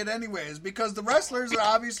picking it anyways? Because the wrestlers are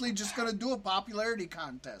obviously just going to do a popularity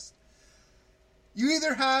contest. You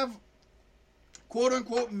either have quote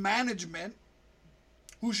unquote management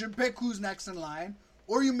who should pick who's next in line,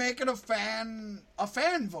 or you make it a fan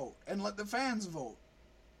vote and let the fans vote,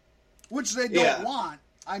 which they don't want.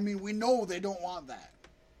 I mean, we know they don't want that.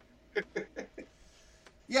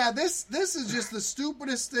 Yeah, this is just the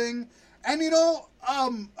stupidest thing. And you know,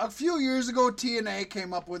 a few years ago, TNA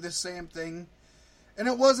came up with the same thing, and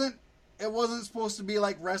it wasn't supposed to be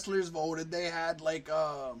like wrestlers voted. They had like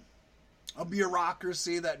a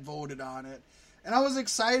bureaucracy that voted on it, and I was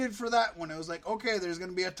excited for that one. It was like, okay, there's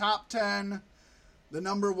going to be a top 10. The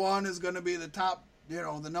number one is going to be the top,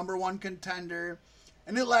 the number one contender.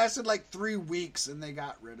 And it lasted like 3 weeks and they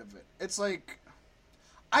got rid of it. It's like,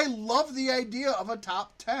 I love the idea of a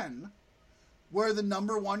top 10 where the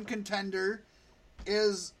number one contender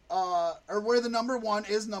is, or where the number one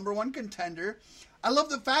is number one contender. I love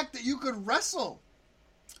the fact that you could wrestle.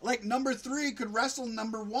 Like number 3 could wrestle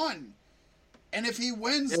number 1. And if he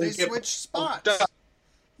wins, they switch spots.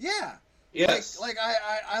 Yeah. Yes. Like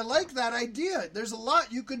I like that idea. There's a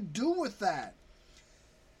lot you could do with that.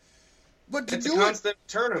 But to it's do a constant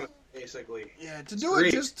tournament, basically. Yeah, to do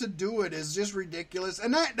it just to do it is just ridiculous.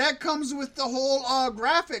 And that comes with the whole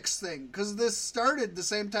graphics thing. Because this started the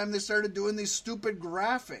same time they started doing these stupid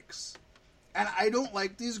graphics. And I don't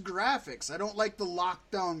like these graphics. I don't like the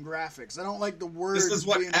lockdown graphics. I don't like the words. This is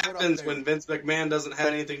what being happens put up when Vince McMahon doesn't have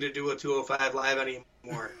anything to do with 205 Live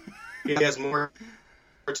anymore. He has more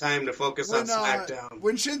time to focus on SmackDown.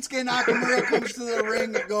 When Shinsuke Nakamura comes to the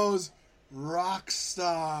ring, it goes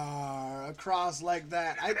Rockstar across like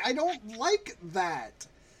that. I don't like that.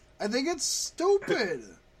 I think it's stupid.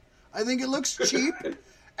 I think it looks cheap.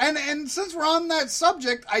 And since we're on that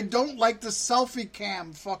subject, I don't like the selfie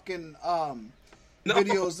cam fucking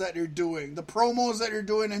videos that you're doing. The promos that you're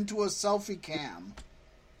doing into a selfie cam.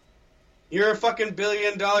 You're a fucking $1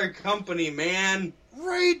 billion company, man.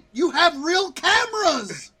 Right? You have real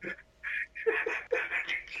cameras!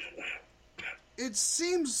 It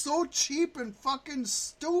seems so cheap and fucking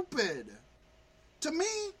stupid. To me,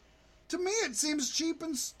 it seems cheap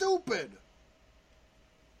and stupid.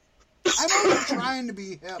 I know you're trying to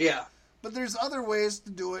be hip. Yeah. But there's other ways to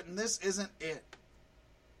do it, and this isn't it.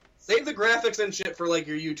 Save the graphics and shit for, like,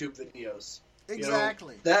 your YouTube videos.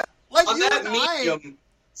 Exactly. You know, like on you that and medium,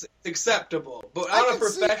 it's acceptable. But I on a can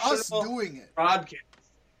see us professional doing it. broadcast.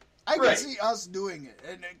 I can see us doing it.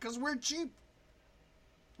 Because we're cheap.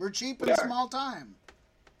 We're cheap in small time.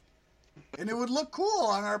 And it would look cool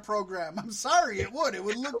on our program. I'm sorry, it would. It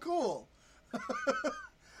would look cool.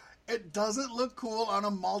 It doesn't look cool on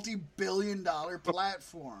a multi-billion-dollar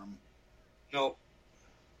platform. Nope.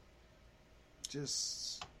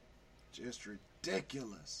 Just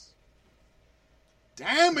ridiculous.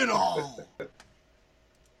 Damn it all!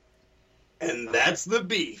 And that's the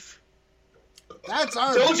beef. That's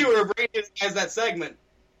our Told beef. you we were bringing you guys that segment.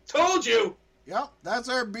 Told you! Yep, that's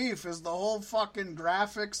our beef, is the whole fucking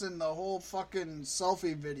graphics and the whole fucking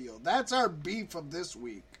selfie video. That's our beef of this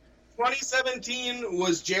week. 2017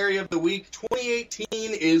 was Jerry of the Week. 2018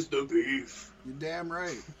 is the beef. You're damn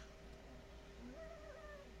right.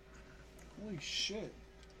 Holy shit.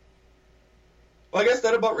 Well, I guess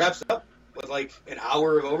that about wraps up with like an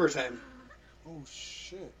hour of overtime. Oh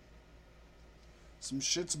shit. Some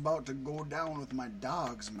shit's about to go down with my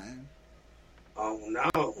dogs, man. Oh no.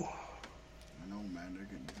 I know, man. They're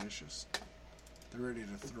getting vicious. They're ready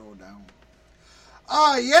to throw down.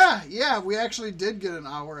 Yeah. We actually did get an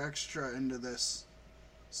hour extra into this.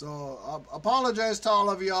 So, apologize to all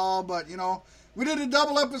of y'all, but, we did a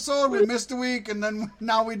double episode, we missed a week, and then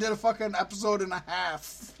now we did a fucking episode and a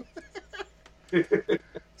half.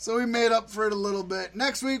 So we made up for it a little bit.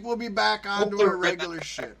 Next week, we'll be back on to our regular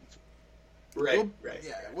shit. Right.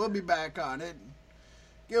 Yeah, we'll be back on it.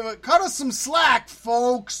 Cut us some slack,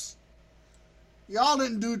 folks. Y'all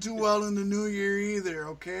didn't do too well in the new year either,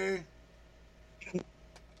 okay?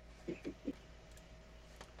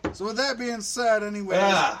 So with that being said, anyway,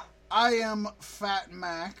 I am Fat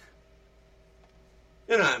Mac.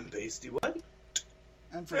 And I'm Pasty White.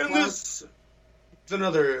 And this is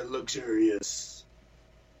another luxurious,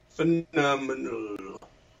 phenomenal,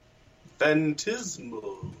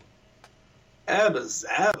 phantismal, Abba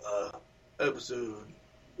Zabba episode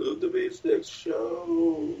of the Beef Sticks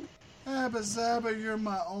Show. Abba Zabba, you're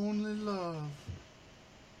my only love.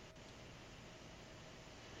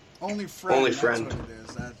 Only friend. Only that's friend. What it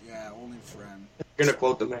is. Only friend. You're gonna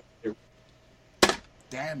quote the man.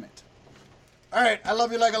 Damn it. Alright, I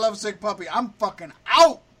love you like a lovesick puppy. I'm fucking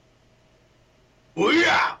out!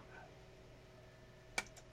 Booyah!